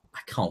wait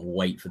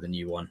for the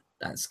new one.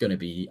 That's going to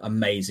be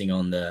amazing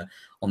on the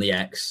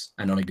X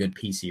and on a good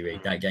PC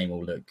rig. That game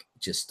will look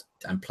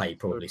and play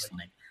probably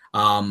stunning.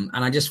 And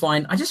I just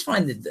find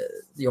that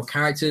your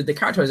character, the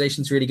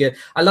characterization is really good.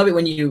 I love it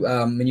when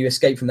you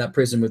escape from that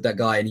prison with that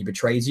guy and he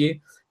betrays you,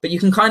 but you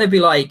can kind of be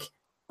like,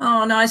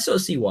 oh no, I sort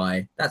of see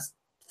why. That's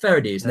fair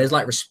dues, and there's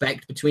like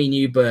respect between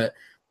you. But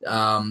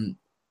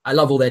I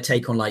love all their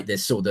take on like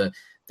this sort of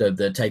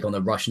the take on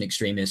the Russian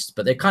extremists,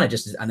 but they're kind of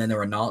just, and then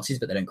there are Nazis,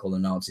 but they don't call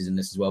them Nazis in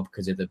this as well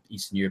because of the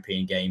Eastern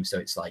European game. So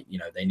it's like,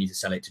 they need to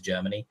sell it to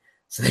Germany.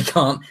 So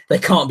they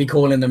can't be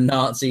calling them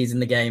Nazis in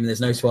the game. There's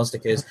no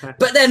swastikas,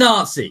 but they're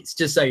Nazis,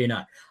 just so you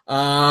know.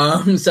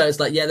 So it's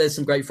like, yeah, there's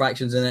some great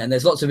fractions in it, and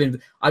there's lots of.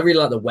 I really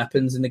like the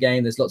weapons in the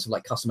game. There's lots of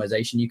like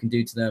customization you can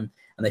do to them,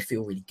 and they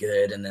feel really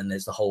good. And then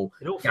there's the whole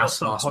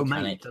gas mask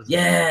mechanic.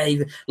 Yeah,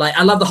 like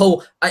I love the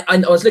whole.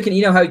 I was looking.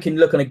 You know how you can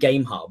look on a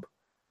game hub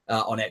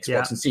on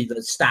Xbox and see the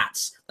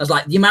stats. I was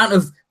like the amount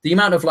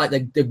of like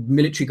the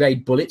military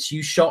grade bullets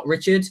you shot,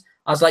 Richard.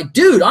 I was like,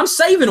 dude, I'm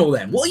saving all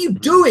them. What are you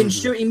doing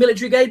shooting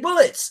military grade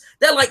bullets?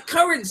 They're like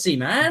currency,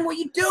 man. What are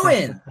you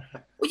doing?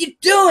 What are you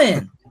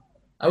doing?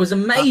 I was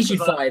amazed you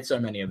fired so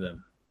many of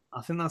them.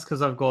 I think that's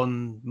because I've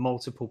gone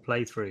multiple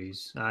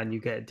playthroughs and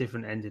you get a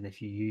different ending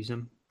if you use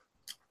them.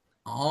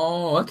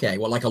 Oh, okay.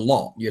 Well, like a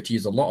lot. You have to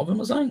use a lot of them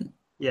or something?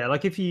 Yeah,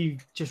 like if you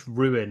just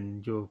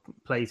ruin your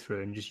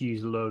playthrough and just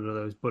use a load of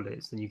those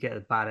bullets, then you get a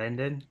bad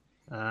ending,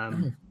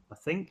 I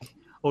think.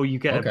 Or you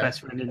get a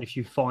better ending if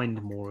you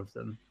find more of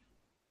them.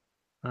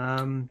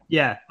 I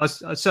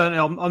certainly,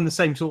 I'm the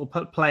same sort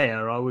of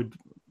player. I would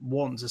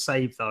want to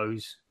save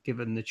those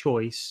given the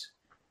choice.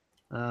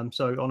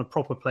 So on a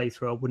proper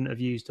playthrough, I wouldn't have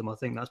used them. I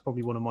think that's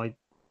probably one of my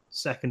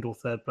second or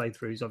third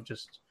playthroughs. I've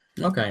just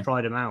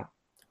tried them out.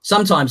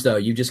 Sometimes, though,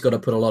 you've just got to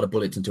put a lot of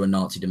bullets into a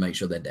Nazi to make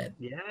sure they're dead.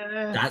 Yeah.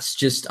 That's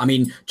just,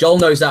 Joel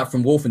knows that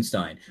from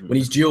Wolfenstein. When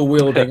he's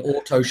dual-wielding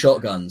auto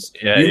shotguns,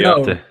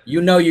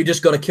 you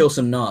just got to kill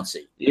some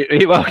Nazi.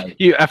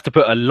 You have to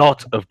put a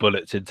lot of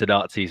bullets into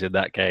Nazis in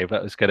that game.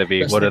 That was going to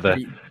be one of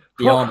the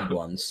armored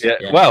ones.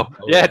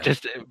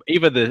 Just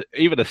even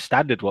the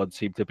standard ones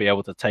seem to be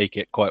able to take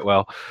it quite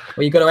well.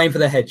 Well, you got to aim for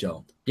the head,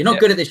 Joel. You're not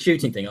good at this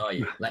shooting thing, are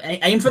you? Like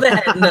aim for the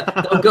head and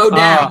they'll go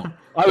down.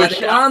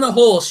 They are on the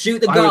horse.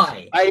 Shoot the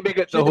guy. Aiming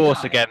at the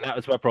horse again. That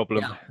was my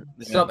problem. Yeah.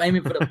 Stop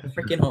aiming for the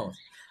freaking horse.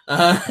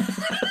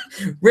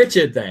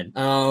 Richard, then,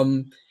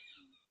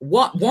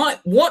 what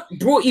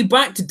brought you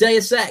back to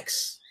Deus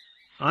Ex?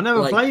 I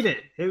never played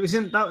it.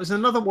 That was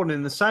another one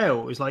in the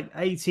sale. It was like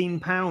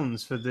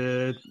 £18 for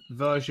the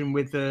version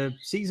with the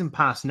season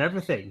pass and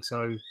everything.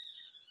 So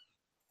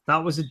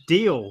that was a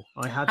deal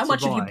I had to buy. How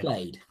much have you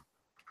played?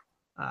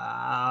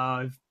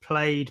 I've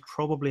played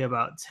probably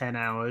about 10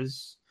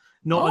 hours.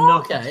 Not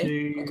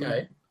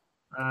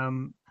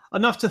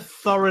enough to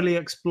thoroughly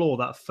explore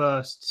that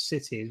first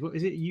city. What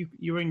is it?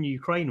 You're in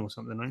Ukraine or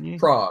something, aren't you?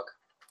 Prague.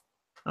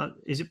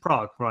 Is it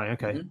Prague? Right.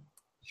 Okay. Mm-hmm.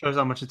 Shows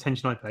how much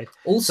attention I paid.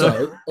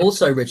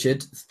 Also,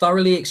 Richard,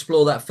 thoroughly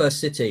explore that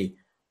first city.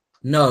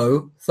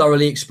 No,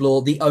 thoroughly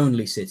explore the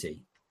only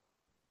city.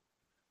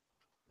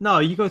 No,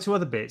 you go to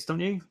other bits, don't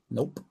you?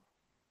 Nope.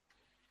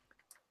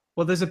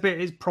 Well, there's a bit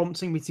it's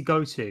prompting me to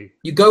go to.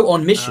 You go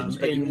on missions,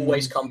 but you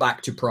always come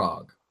back to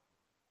Prague.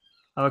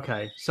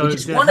 Okay, so which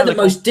is one of the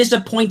most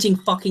disappointing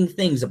fucking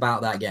things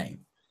about that game,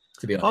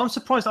 to be honest. I'm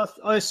surprised.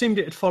 I assumed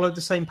it had followed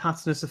the same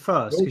pattern as the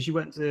first because you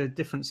went to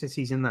different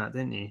cities in that,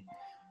 didn't you?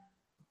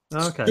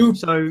 Okay,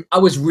 so I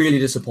was really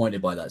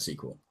disappointed by that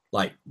sequel.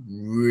 Like,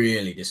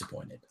 really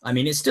disappointed.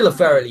 It's still a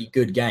fairly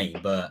good game,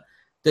 but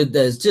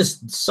there's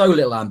just so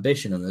little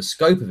ambition, and the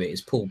scope of it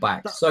is pulled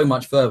back so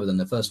much further than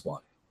the first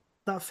one.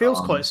 That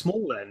feels quite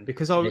small then,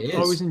 because I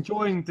was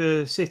enjoying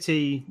the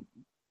city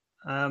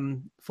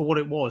for what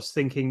it was,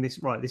 thinking this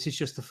is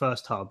just the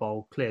first hub.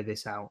 I'll clear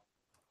this out.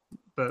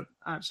 But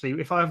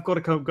actually, if I've got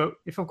to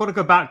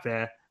go back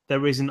there,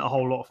 there isn't a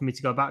whole lot for me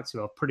to go back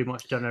to. I've pretty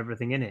much done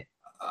everything in it.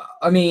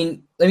 Let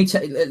me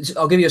tell you.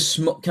 I'll give you a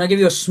small. Can I give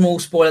you a small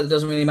spoiler that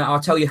doesn't really matter?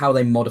 I'll tell you how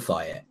they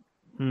modify it.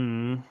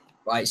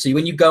 Right. So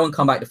when you go and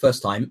come back the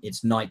first time,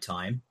 it's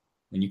nighttime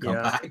when you come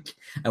back,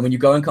 and when you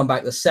go and come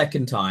back the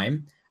second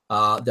time,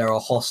 there are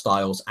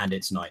hostiles and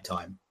it's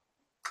nighttime.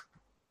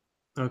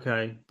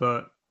 Okay,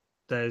 but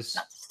that's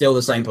still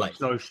the same place.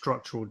 No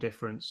structural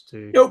difference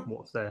to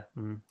what's there.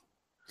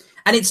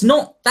 And it's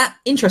not that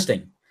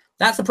interesting.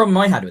 That's the problem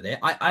I had with it.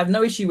 I have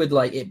no issue with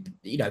like it,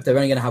 if they're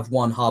only going to have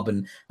one hub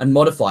and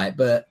modify it,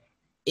 but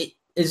it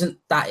isn't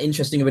that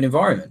interesting of an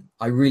environment.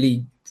 I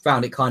really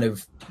found it kind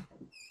of.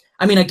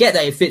 I get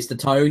that it fits the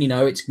tone.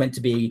 It's meant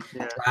to be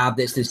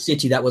it's this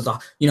city that was,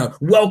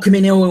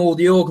 welcoming all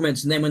the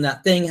augments. And then when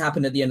that thing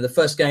happened at the end of the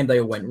first game, they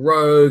all went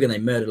rogue and they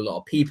murdered a lot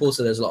of people.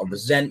 So there's a lot of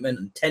resentment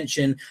and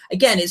tension.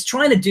 Again, it's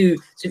trying to do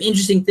some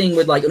interesting thing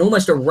with like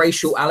almost a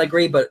racial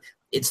allegory, but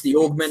it's the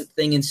augment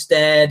thing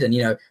instead. And,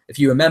 if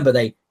you remember,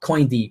 they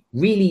coined the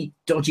really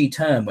dodgy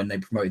term when they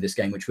promoted this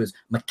game, which was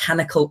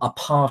mechanical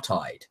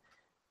apartheid.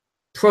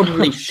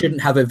 Probably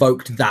shouldn't have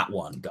evoked that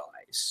one,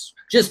 guys.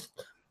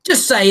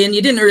 Just saying,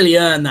 you didn't really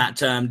earn that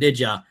term, did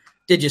you?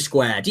 Did you,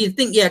 Square? Do you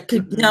think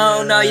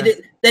No, you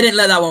didn't. They didn't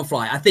let that one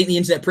fly. I think the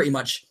internet pretty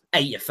much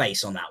ate your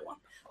face on that one.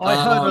 I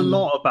heard a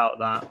lot about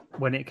that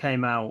when it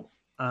came out,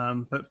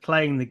 but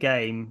playing the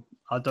game,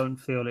 I don't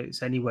feel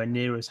it's anywhere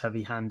near as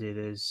heavy-handed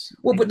as.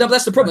 Well, but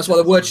that's the problem. That's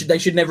why they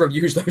should never have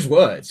used those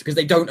words because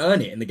they don't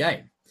earn it in the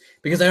game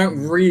because they don't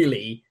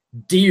really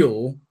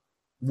deal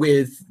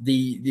with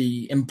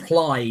the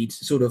implied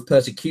sort of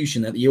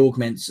persecution that the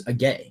augments are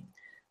getting.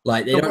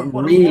 Like they don't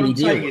really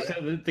deal with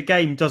it. The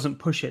game doesn't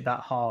push it that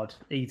hard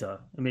either.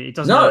 I mean, it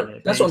doesn't. No,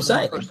 that's what I'm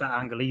saying. Push that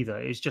angle either.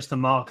 It's just the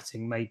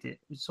marketing made it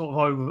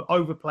sort of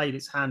overplayed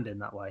its hand in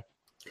that way.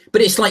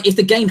 But it's like if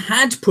the game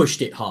had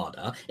pushed it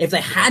harder, if they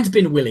had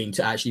been willing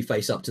to actually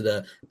face up to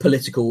the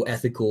political,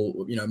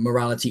 ethical,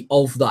 morality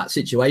of that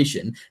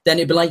situation, then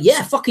it'd be like,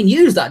 yeah, fucking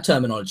use that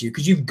terminology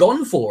because you've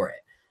gone for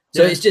it.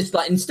 So it's just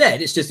like instead,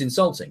 it's just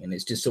insulting and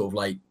it's just sort of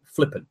like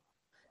flippant,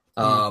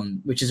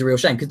 which is a real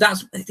shame because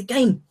that's the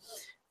game.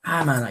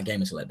 Ah man, that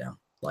game was a letdown.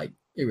 Like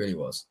it really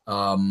was.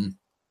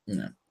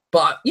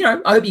 But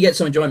I hope you get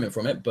some enjoyment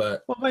from it.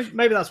 But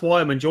maybe that's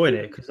why I'm enjoying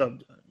it because I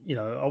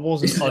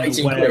wasn't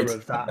unaware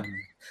of that.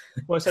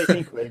 Well, I say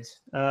 18 quid.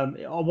 I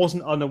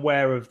wasn't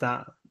unaware of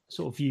that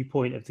sort of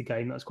viewpoint of the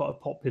game. That's quite a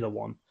popular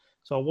one.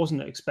 So I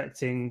wasn't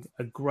expecting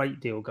a great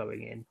deal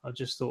going in. I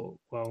just thought,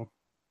 well,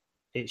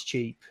 it's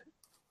cheap.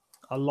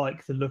 I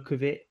like the look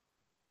of it.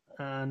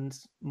 And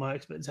my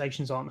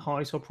expectations aren't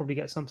high, so I'll probably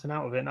get something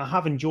out of it. And I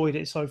have enjoyed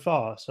it so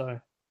far, so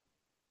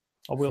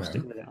I will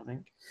stick with it,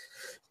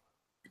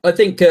 I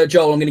think,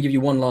 Joel, I'm going to give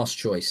you one last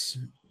choice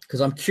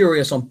because I'm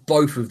curious on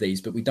both of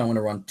these, but we don't want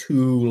to run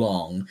too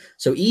long.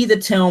 So either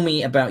tell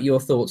me about your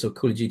thoughts of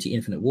Call of Duty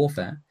Infinite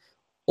Warfare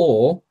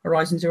or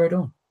Horizon Zero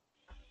Dawn.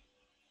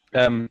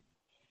 I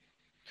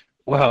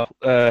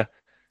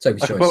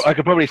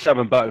could probably sum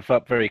them both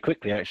up very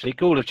quickly, actually.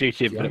 Call of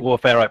Duty Infinite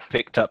Warfare I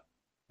picked up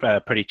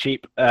pretty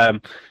cheap.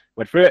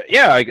 Went through it.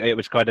 Yeah, it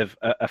was kind of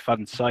a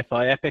fun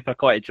sci-fi epic. I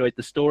quite enjoyed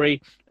the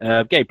story.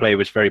 Gameplay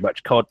was very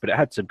much COD, but it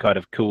had some kind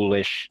of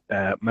coolish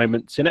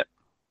moments in it.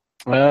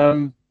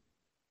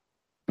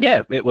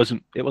 It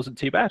wasn't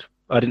too bad.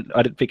 I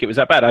didn't think it was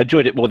that bad. I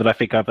enjoyed it more than I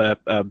think other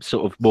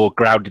sort of more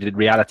grounded in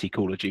reality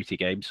Call of Duty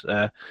games.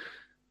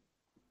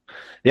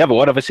 The other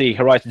one, obviously,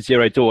 Horizon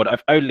Zero Dawn.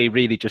 I've only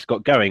really just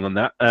got going on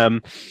that,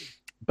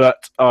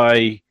 but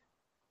I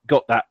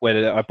got that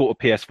when I bought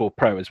a PS4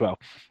 Pro as well,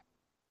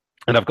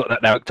 and I've got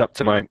that now hooked up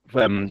to my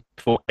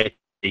 4K.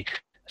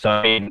 So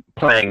I've been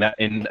playing that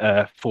in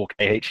 4K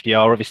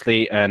HDR,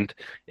 obviously, and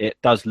it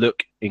does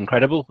look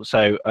incredible.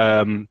 So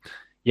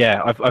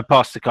I've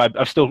passed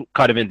I'm still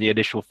kind of in the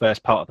initial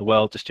first part of the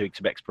world, just doing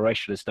some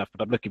exploration and stuff,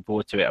 but I'm looking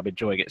forward to it. I'm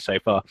enjoying it so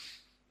far.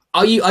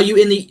 Are you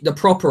in the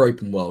proper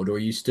open world, or are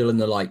you still in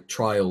the like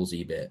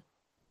trialsy bit?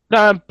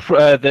 No,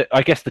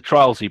 I guess the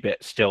trialsy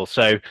bit still.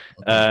 So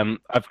I'm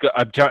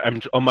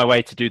on my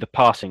way to do the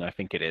passing, I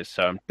think it is.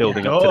 So I'm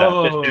building up to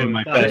that. Just doing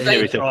my first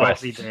series of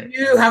quests.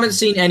 You haven't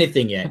seen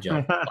anything yet,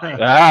 John.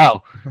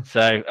 Wow.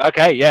 So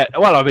okay, yeah.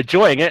 Well, I'm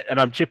enjoying it, and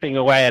I'm chipping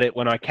away at it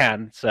when I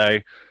can. So,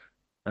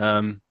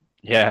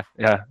 yeah.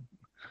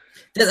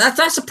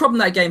 That's a problem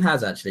that game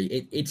has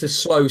actually. It's a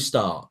slow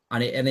start,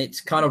 and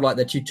it's kind of like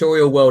the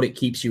tutorial world it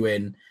keeps you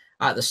in.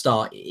 At the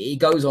start, it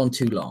goes on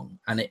too long,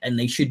 and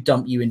they should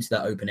dump you into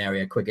that open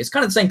area quick. It's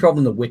kind of the same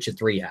problem The Witcher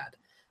 3 had.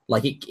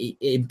 Like it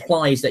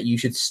implies that you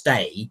should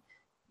stay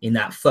in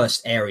that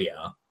first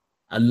area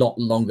a lot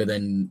longer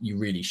than you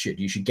really should.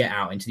 You should get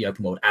out into the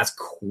open world as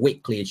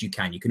quickly as you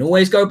can. You can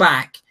always go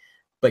back,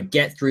 but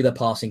get through the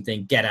passing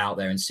thing, get out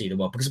there and see the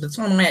world. Because by the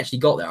time I actually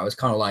got there, I was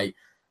kind of like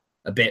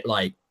a bit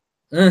like,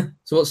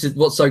 so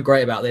what's so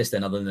great about this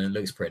then, other than it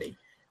looks pretty?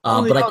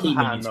 But I keep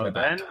meaning to go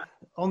back.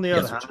 On the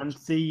other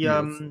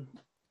hand,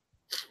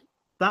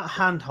 that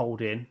hand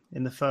holding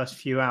in the first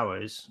few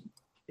hours,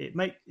 it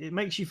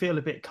makes you feel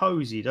a bit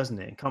cozy, doesn't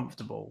it? And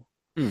comfortable.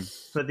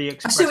 But the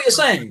I see what you're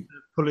saying.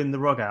 Pulling the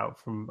rug out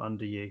from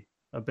under you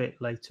a bit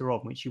later on,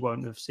 which you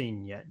won't have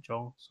seen yet,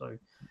 Joel. So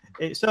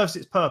it serves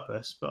its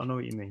purpose, but I know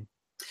what you mean.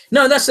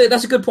 No, that's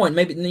a good point.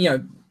 Maybe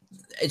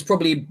it's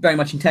probably very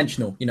much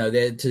intentional.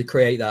 To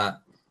create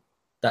that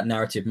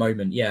narrative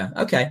moment. Yeah.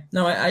 Okay.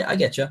 No, I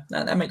get you.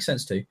 That makes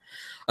sense too.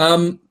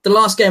 The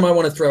last game I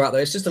want to throw out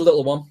there, it's just a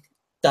little one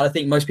that I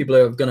think most people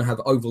are going to have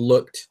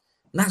overlooked,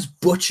 and that's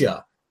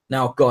Butcher.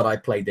 Now, God, I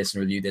played this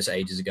and reviewed this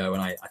ages ago,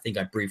 and I think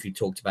I briefly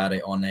talked about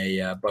it on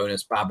a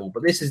bonus babble,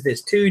 but this is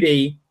this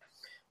 2D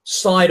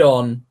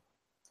side-on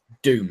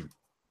Doom,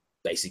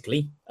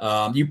 basically.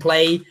 You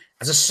play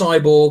as a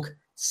cyborg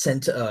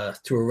sent to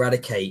Earth to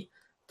eradicate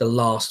the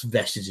last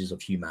vestiges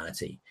of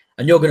humanity.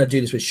 And you're going to do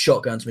this with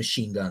shotguns,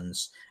 machine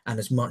guns, and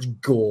as much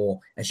gore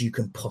as you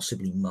can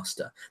possibly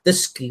muster. The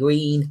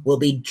screen will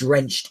be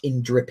drenched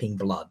in dripping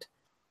blood.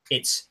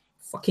 It's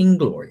fucking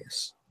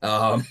glorious.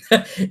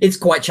 It's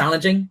quite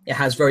challenging. It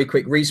has very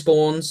quick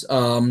respawns.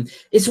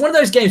 It's one of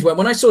those games where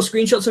when I saw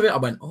screenshots of it, I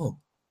went, oh,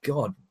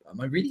 God, am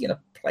I really going to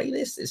play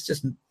this? It's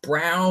just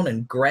brown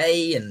and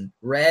grey and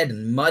red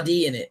and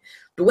muddy in it.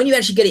 But when you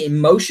actually get it in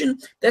motion,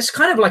 there's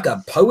kind of like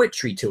a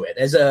poetry to it.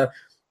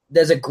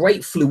 There's a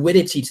great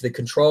fluidity to the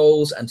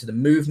controls and to the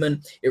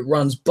movement. It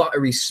runs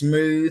buttery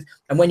smooth.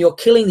 And when you're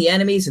killing the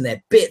enemies and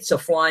their bits are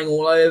flying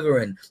all over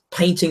and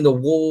painting the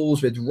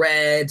walls with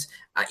red,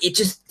 it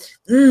just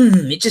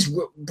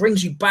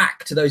brings you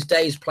back to those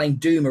days playing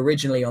Doom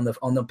originally on the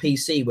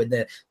PC with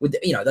the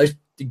those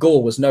the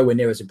gore was nowhere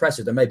near as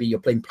impressive, then maybe you're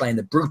playing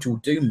the Brutal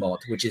Doom mod,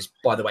 which is,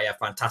 by the way, a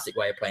fantastic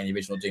way of playing the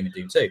original Doom and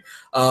Doom 2.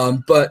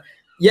 But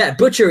yeah,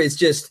 Butcher is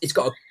just, it's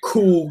got a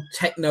cool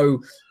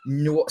techno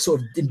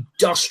sort of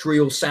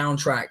industrial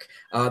soundtrack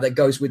that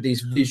goes with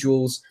these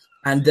visuals.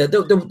 And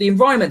the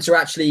environments are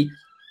actually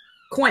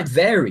quite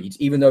varied,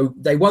 even though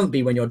they won't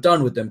be when you're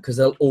done with them because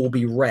they'll all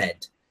be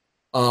red.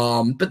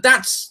 But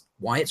that's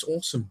why it's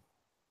awesome.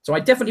 So I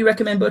definitely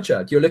recommend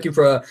Butcher. If you're looking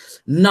for a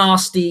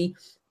nasty,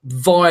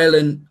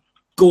 violent,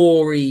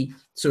 gory,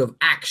 sort of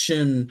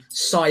action,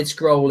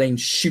 side-scrolling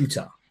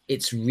shooter,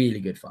 it's really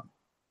good fun.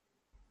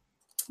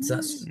 So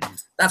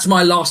that's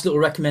my last little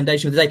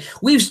recommendation for today.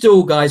 We've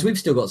still got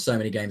so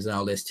many games on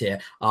our list here,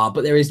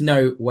 but there is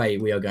no way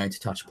we are going to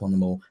touch upon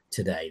them all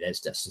today.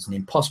 That's just an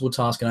impossible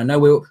task, and I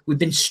know we've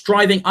been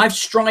striving. I've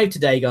strived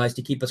today, guys,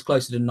 to keep us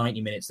closer to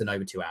 90 minutes than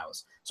over 2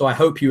 hours. So I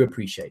hope you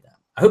appreciate that.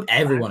 I hope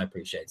everyone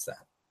appreciates that.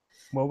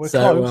 Well, we're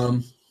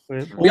close.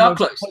 We are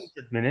close.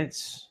 100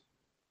 minutes.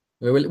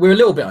 We're a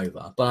little bit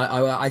over, but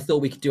I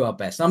thought we could do our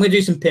best. I'm going to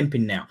do some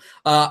pimping now.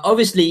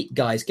 Obviously,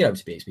 guys, get over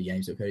to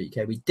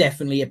bxbgames.co.uk. We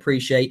definitely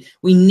appreciate,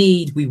 we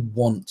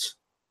want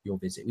your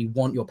visit. We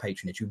want your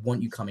patronage. We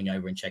want you coming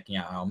over and checking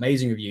out our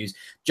amazing reviews.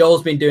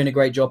 Joel's been doing a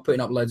great job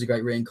putting up loads of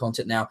great written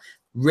content now.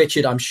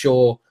 Richard, I'm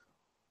sure,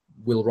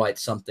 will write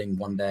something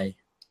one day.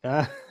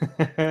 I'm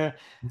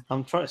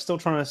still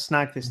trying to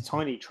snag this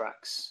Tiny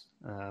Tracks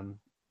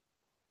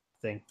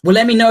thing. Well,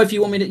 let me know if you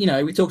want me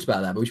to, we talked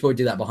about that, but we should probably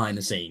do that behind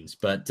the scenes.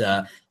 But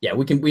yeah,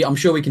 I'm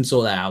sure we can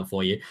sort that out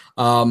for you.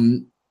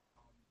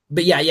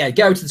 But yeah,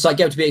 go to the site,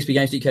 go to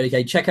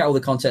bxbgames.co.uk, check out all the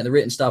content, the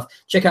written stuff,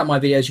 check out my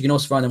videos. You can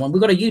also find them on.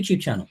 We've got a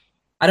YouTube channel.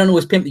 I don't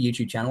always pimp the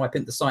YouTube channel. I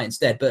pimp the site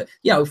instead. But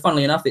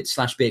funnily enough, it's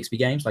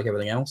 /BXBGames like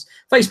everything else.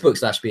 Facebook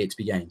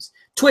 /BXBGames.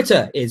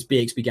 Twitter is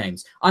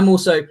BXBGames. I'm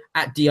also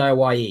at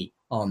DIYE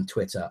on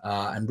Twitter,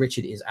 and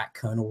Richard is at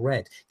Colonel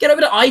Red. Get over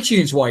to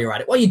iTunes while you're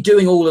at it. While you're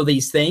doing all of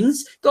these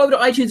things, go over to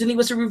iTunes and leave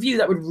us a review.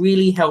 That would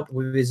really help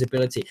with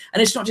visibility.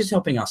 And it's not just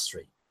helping us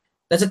three.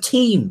 There's a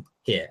team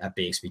here at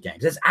BXB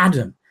Games. There's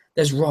Adam,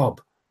 there's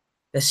Rob,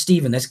 there's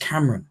Stephen, there's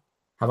Cameron.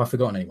 Have I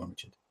forgotten anyone,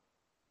 Richard?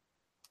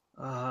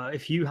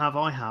 If you have,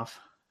 I have.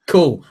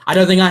 Cool. I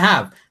don't think I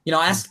have.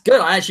 That's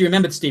good. I actually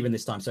remembered Stephen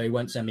this time, so he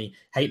won't send me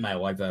hate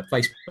mail over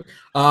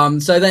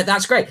Facebook. So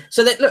that's great.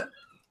 So look,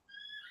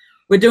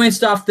 we're doing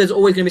stuff. There's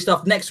always going to be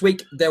stuff. Next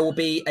week, there will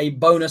be a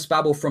bonus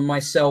babble from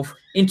myself.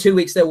 In 2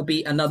 weeks, there will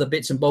be another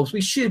bits and bobs.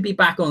 We should be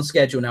back on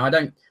schedule now. I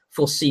don't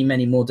foresee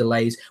many more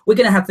delays. We're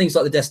going to have things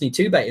like the Destiny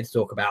 2 beta to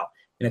talk about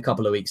in a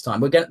couple of weeks' time.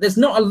 There's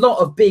not a lot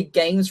of big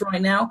games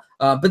right now,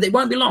 but it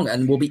won't be long,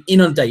 and we'll be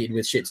inundated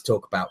with shit to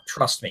talk about.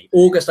 Trust me.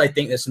 August, I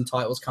think there's some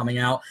titles coming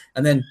out,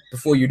 and then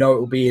before you know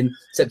it will be in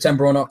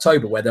September and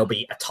October, where there'll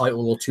be a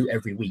title or two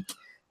every week.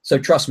 So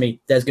trust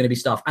me, there's going to be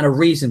stuff and a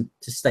reason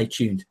to stay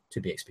tuned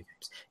to BXB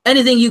Games.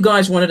 Anything you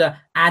guys wanted to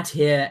add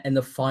here in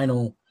the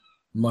final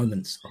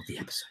moments of the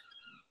episode?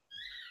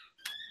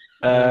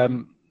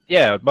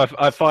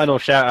 My final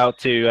shout out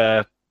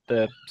to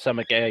the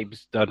Summer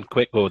Games Done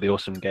Quick, or the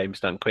Awesome Games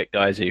Done Quick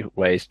guys, who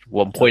raised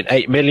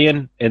 1.8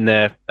 million in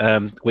their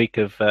week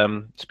of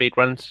speed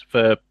runs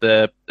for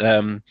the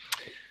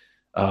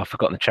I've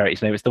forgotten the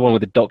charity's name. It's the one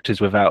with the doctors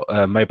without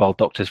mobile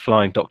doctors,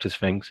 flying doctors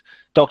things,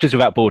 Doctors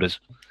Without Borders.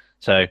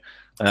 So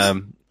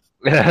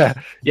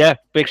yeah,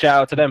 big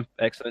shout out to them.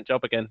 Excellent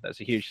job again. That's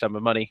a huge sum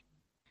of money.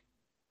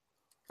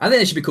 I think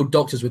they should be called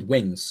Doctors with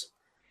Wings.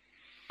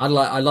 I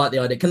like the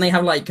idea. Can they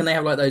have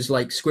those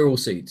like squirrel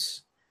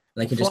suits?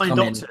 They can flying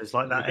just come doctors,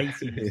 like that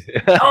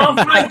 80s. Oh,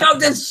 flying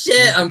doctors!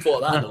 Shit, I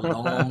thought that a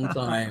long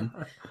time.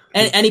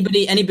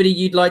 Anybody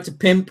you'd like to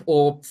pimp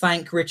or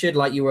thank, Richard,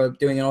 like you were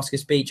doing an Oscar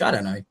speech? I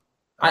don't know.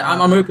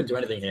 I'm open to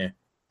anything here.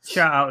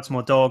 Shout out to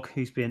my dog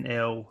who's been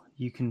ill.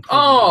 You can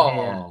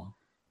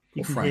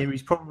hear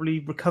he's probably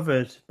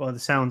recovered by the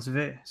sounds of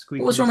it.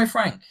 What's wrong with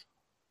Frank?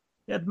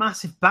 He had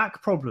massive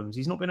back problems.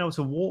 He's not been able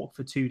to walk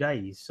for 2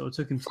 days, so I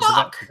took him to the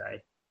vet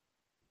today.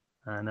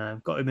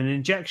 And got him an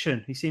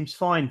injection. He seems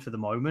fine for the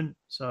moment.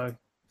 So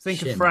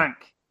think of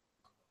Frank.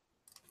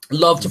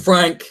 Love to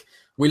Frank.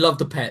 We love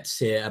the pets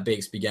here at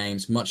BXB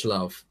Games. Much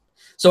love.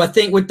 So I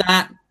think with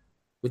that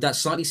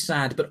slightly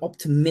sad but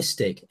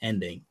optimistic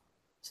ending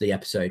to the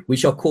episode, we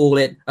shall call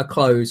it a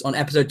close on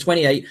episode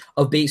 28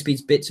 of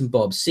BXB's Bits and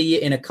Bobs. See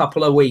you in a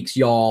couple of weeks,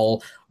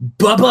 y'all.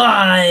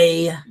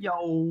 Bye-bye.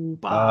 Yo,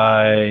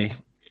 bye.